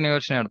ಅದ್ರ ಬಗ್ಗೆ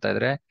ಯೋಚನೆ ಮಾಡ್ತಾ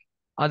ಇದ್ರೆ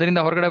ಅದರಿಂದ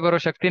ಹೊರಗಡೆ ಬರೋ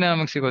ಶಕ್ತಿನೇ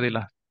ನಮಗೆ ಸಿಗೋದಿಲ್ಲ.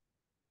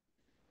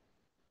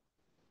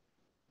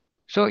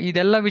 ಸೊ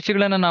ಇದೆಲ್ಲ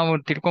ವಿಷಯಗಳನ್ನ ನಾವು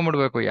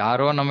ತಿಳ್ಕೊಂಡ್ಬಿಡ್ಬೇಕು.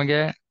 ಯಾರೋ ನಮಗೆ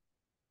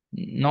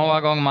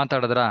ನೋವಾಗೋಂಗ್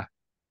ಮಾತಾಡಿದ್ರ,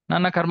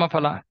 ನನ್ನ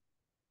ಕರ್ಮಫಲ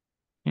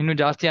ಇನ್ನು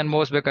ಜಾಸ್ತಿ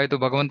ಅನುಭವಿಸ್ಬೇಕಾಯ್ತು,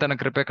 ಭಗವಂತನ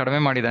ಕೃಪೆ ಕಡಿಮೆ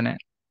ಮಾಡಿದಾನೆ,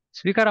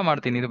 ಸ್ವೀಕಾರ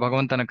ಮಾಡ್ತೀನಿ, ಇದು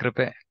ಭಗವಂತನ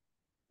ಕೃಪೆ.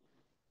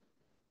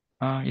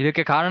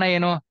 ಇದಕ್ಕೆ ಕಾರಣ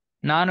ಏನು?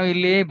 ನಾನು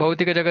ಇಲ್ಲಿ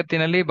ಭೌತಿಕ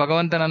ಜಗತ್ತಿನಲ್ಲಿ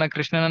ಭಗವಂತನನ್ನ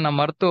ಕೃಷ್ಣನನ್ನ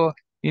ಮರೆತು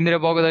ಇಂದ್ರಿಯ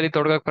ಭೋಗದಲ್ಲಿ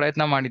ತೊಡಗಕ್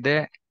ಪ್ರಯತ್ನ ಮಾಡಿದ್ದೆ.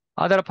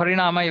 ಅದರ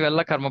ಪರಿಣಾಮ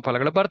ಇವೆಲ್ಲ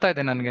ಕರ್ಮಫಲಗಳು ಬರ್ತಾ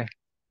ಇದೆ ನನಗೆ.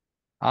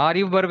 ಆ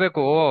ಅರಿವು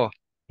ಬರ್ಬೇಕು,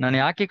 ನಾನು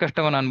ಯಾಕೆ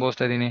ಕಷ್ಟವನ್ನು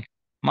ಅನುಭವಿಸ್ತಾ ಇದ್ದೀನಿ,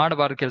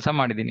 ಮಾಡಬಾರ್ದು ಕೆಲಸ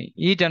ಮಾಡಿದ್ದೀನಿ,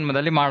 ಈ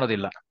ಜನ್ಮದಲ್ಲಿ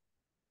ಮಾಡೋದಿಲ್ಲ.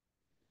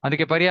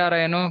 ಅದಕ್ಕೆ ಪರಿಹಾರ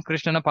ಏನು?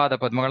 ಕೃಷ್ಣನ ಪಾದ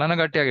ಪದ್ಮಗಳನ್ನ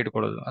ಗಟ್ಟಿಯಾಗಿ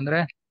ಇಟ್ಕೊಳ್ಳೋದು, ಅಂದ್ರೆ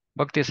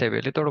ಭಕ್ತಿ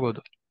ಸೇವೆಯಲ್ಲಿ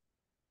ತೊಡಗೋದು.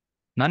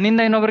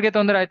 ನನ್ನಿಂದ ಇನ್ನೊಬ್ಬರಿಗೆ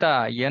ತೊಂದರೆ ಆಯ್ತಾ?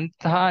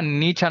 ಎಂತಹ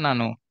ನೀಚ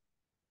ನಾನು,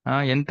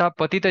 ಎಂಥ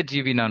ಪತಿತ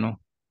ಜೀವಿ ನಾನು.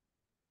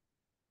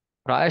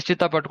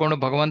 ಪ್ರಾಯಶ್ಚಿತ್ತ ಪಟ್ಕೊಂಡು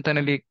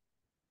ಭಗವಂತನಲ್ಲಿ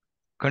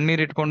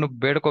ಕಣ್ಣೀರಿಟ್ಕೊಂಡು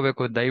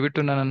ಬೇಡ್ಕೋಬೇಕು,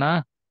 ದಯವಿಟ್ಟು ನನ್ನನ್ನ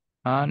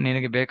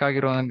ನಿನಗೆ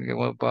ಬೇಕಾಗಿರೋ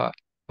ಒಬ್ಬ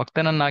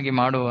ಭಕ್ತನನ್ನಾಗಿ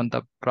ಮಾಡುವಂತ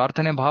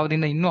ಪ್ರಾರ್ಥನೆ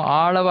ಭಾವದಿಂದ ಇನ್ನೂ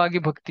ಆಳವಾಗಿ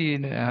ಭಕ್ತಿ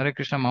ಹರೇ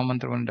ಕೃಷ್ಣ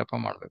ಮಹಾಮಂತ್ರವನ್ನು ಜಪ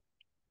ಮಾಡ್ಬೇಕು.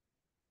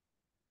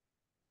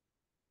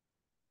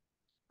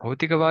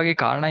 ಭೌತಿಕವಾಗಿ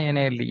ಕಾರಣ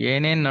ಏನೇ ಇರಲಿ,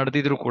 ಏನೇನ್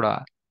ನಡೆದಿದ್ರು ಕೂಡ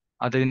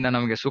ಅದರಿಂದ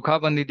ನಮಗೆ ಸುಖ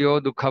ಬಂದಿದೆಯೋ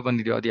ದುಃಖ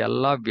ಬಂದಿದೆಯೋ ಅದು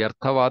ಎಲ್ಲ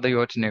ವ್ಯರ್ಥವಾದ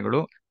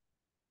ಯೋಚನೆಗಳು.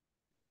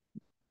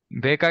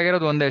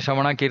 ಬೇಕಾಗಿರೋದು ಒಂದೇ,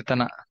 ಶ್ರವಣ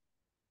ಕೀರ್ತನ.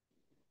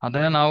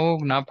 ಅದನ್ನ ನಾವು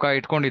ಜ್ಞಾಪಕ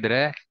ಇಟ್ಕೊಂಡಿದ್ರೆ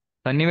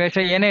ಸನ್ನಿವೇಶ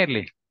ಏನೇ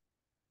ಇರ್ಲಿ,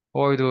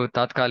 ಇದು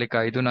ತಾತ್ಕಾಲಿಕ,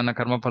 ಇದು ನನ್ನ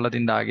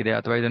ಕರ್ಮಫಲದಿಂದ ಆಗಿದೆ,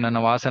 ಅಥವಾ ಇದು ನನ್ನ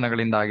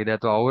ವಾಸನಗಳಿಂದ ಆಗಿದೆ,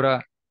 ಅಥವಾ ಅವರ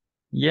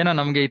ಏನೋ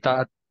ನಮ್ಗೆ ಈ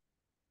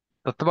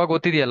ತತ್ವ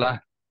ಗೊತ್ತಿದೆಯಲ್ಲ,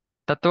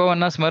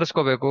 ತತ್ವವನ್ನ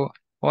ಸ್ಮರಿಸ್ಕೋಬೇಕು.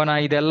 ನಾ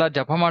ಇದೆಲ್ಲ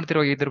ಜಪ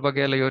ಮಾಡ್ತಿರೋ ಇದ್ರ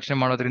ಬಗ್ಗೆ ಎಲ್ಲ ಯೋಚನೆ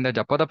ಮಾಡೋದ್ರಿಂದ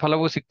ಜಪದ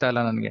ಫಲವೂ ಸಿಗ್ತಾ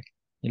ಇಲ್ಲ ನನಗೆ,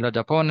 ಇಲ್ಲ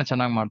ಜಪವನ್ನ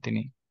ಚೆನ್ನಾಗಿ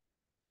ಮಾಡ್ತೀನಿ.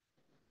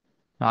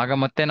 ಆಗ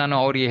ಮತ್ತೆ ನಾನು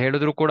ಅವ್ರಿಗೆ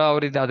ಹೇಳಿದ್ರು ಕೂಡ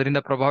ಅದರಿಂದ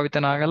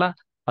ಪ್ರಭಾವಿತನಾಗಲ್ಲ,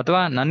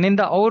 ಅಥವಾ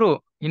ನನ್ನಿಂದ ಅವರು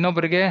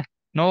ಇನ್ನೊಬ್ಬರಿಗೆ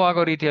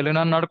ನೋವಾಗೋ ರೀತಿಯಲ್ಲಿ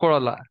ನಾನು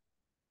ನಡ್ಕೊಳ್ಳಲ್ಲ.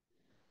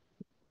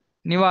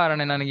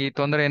 ನಿವಾರಣೆ, ನನಗೆ ಈ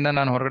ತೊಂದರೆಯಿಂದ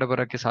ನಾನು ಹೊರಗಡೆ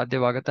ಬರೋಕ್ಕೆ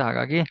ಸಾಧ್ಯವಾಗುತ್ತೆ.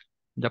 ಹಾಗಾಗಿ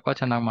ಜಪ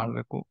ಚೆನ್ನಾಗಿ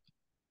ಮಾಡ್ಬೇಕು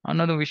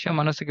ಅನ್ನೋದು ವಿಷಯ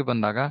ಮನಸ್ಸಿಗೆ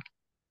ಬಂದಾಗ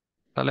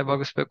ತಲೆ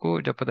ಬಗ್ಗಿಸ್ಬೇಕು,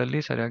 ಜಪದಲ್ಲಿ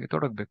ಸರಿಯಾಗಿ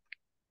ತೊಡಗ್ಬೇಕು.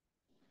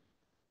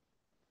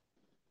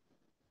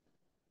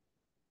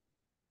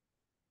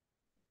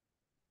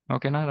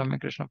 ಓಕೆನಾ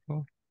ರಮ್ಯಕೃಷ್ಣ ಪ್ರಭು?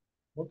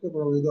 ಓಕೆ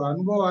ಪ್ರಭು, ಇದು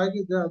ಅನುಭವ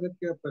ಆಗಿದೆ,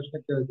 ಅದಕ್ಕೆ ಪ್ರಶ್ನೆ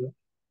ಕೇಳಿದ್ರು.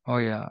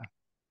 ಓಯಾ,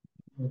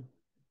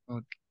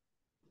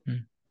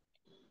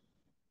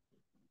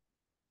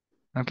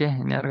 ಓಕೆ.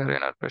 ಇನ್ಯಾರಿಗಾರು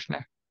ಏನಾದ್ರು ಪ್ರಶ್ನೆ?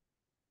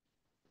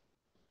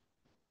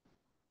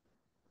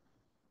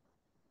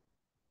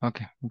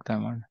 ಓಕೆ, ಮುಕ್ತಾಯ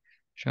ಮಾಡೋಣ.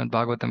 ಶ್ರೀಮದ್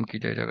ಭಾಗವತಂ ಕಿ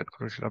ಜೈ,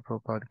 ಜಗದ್ಗುರು ಶ್ರೀಲ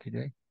ಪ್ರಭುಪಾದ ಕಿ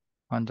ಜೈ.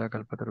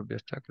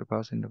 ವಾಂಛಾಕಲ್ಪತರುಭ್ಯಶ್ಚ ಕೃಪಾ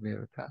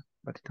ಸಿಂಧುಭ್ಯೋ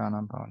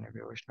ಪತಿತಾನಾಂ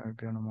ಪಾವನೇಭ್ಯೋ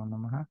ವೈಷ್ಣವೇಭ್ಯೋ ನಮೋ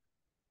ನಮಃ.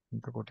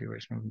 ಕೋಟಿ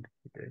ವೈಷ್ಣವ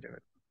ಜೈ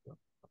ಜಗದ್ಗುರು.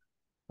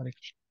 ಹರೇ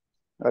ಕೃಷ್ಣ.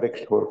 ಹರೇ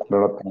ಕೃಷ್ಣ.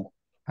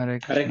 ಹರೇ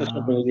ಹರೇ ಕೃಷ್ಣ. ಕೃಷ್ಣ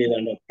ಪ್ರಭುಜಿ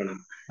ದಂಡೋತ್ಪಣ.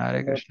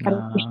 ಹರೇ ಕೃಷ್ಣ.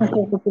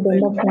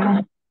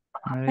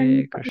 ಹರೇ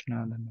ಕೃಷ್ಣ.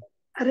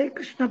 ಹರೇ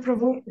ಕೃಷ್ಣ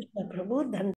ಪ್ರಭು. ಕೃಷ್ಣ ಪ್ರಭು ಧನ್ಯ.